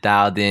gonna get it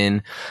dialed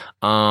in.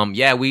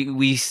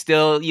 We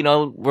still, you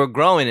know, we're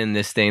growing in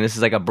this thing. This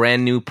is like a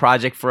brand new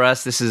project for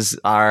us. This is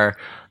our,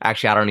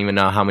 actually, I don't even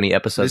know how many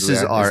episodes. This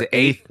is our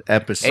eighth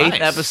episode.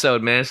 Eighth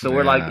episode, man. So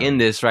we're like in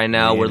this right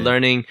now. We're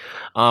learning.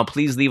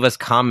 Please leave us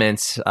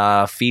comments,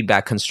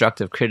 feedback,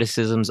 constructive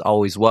criticisms,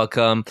 always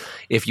welcome.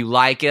 If you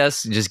like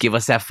us, just give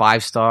us that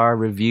 5-star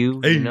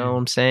review. You know what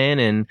I'm saying?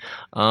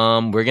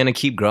 And we're gonna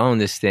keep growing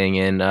this thing.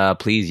 And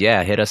please,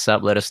 hit us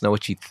up. Let us know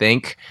what you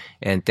think.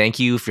 And thank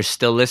you if you're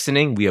still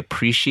listening. We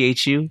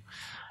appreciate you.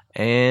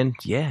 And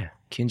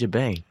Kinja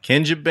Bang.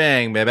 Kinja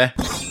Bang, baby.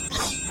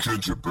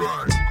 Kinja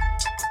Bang.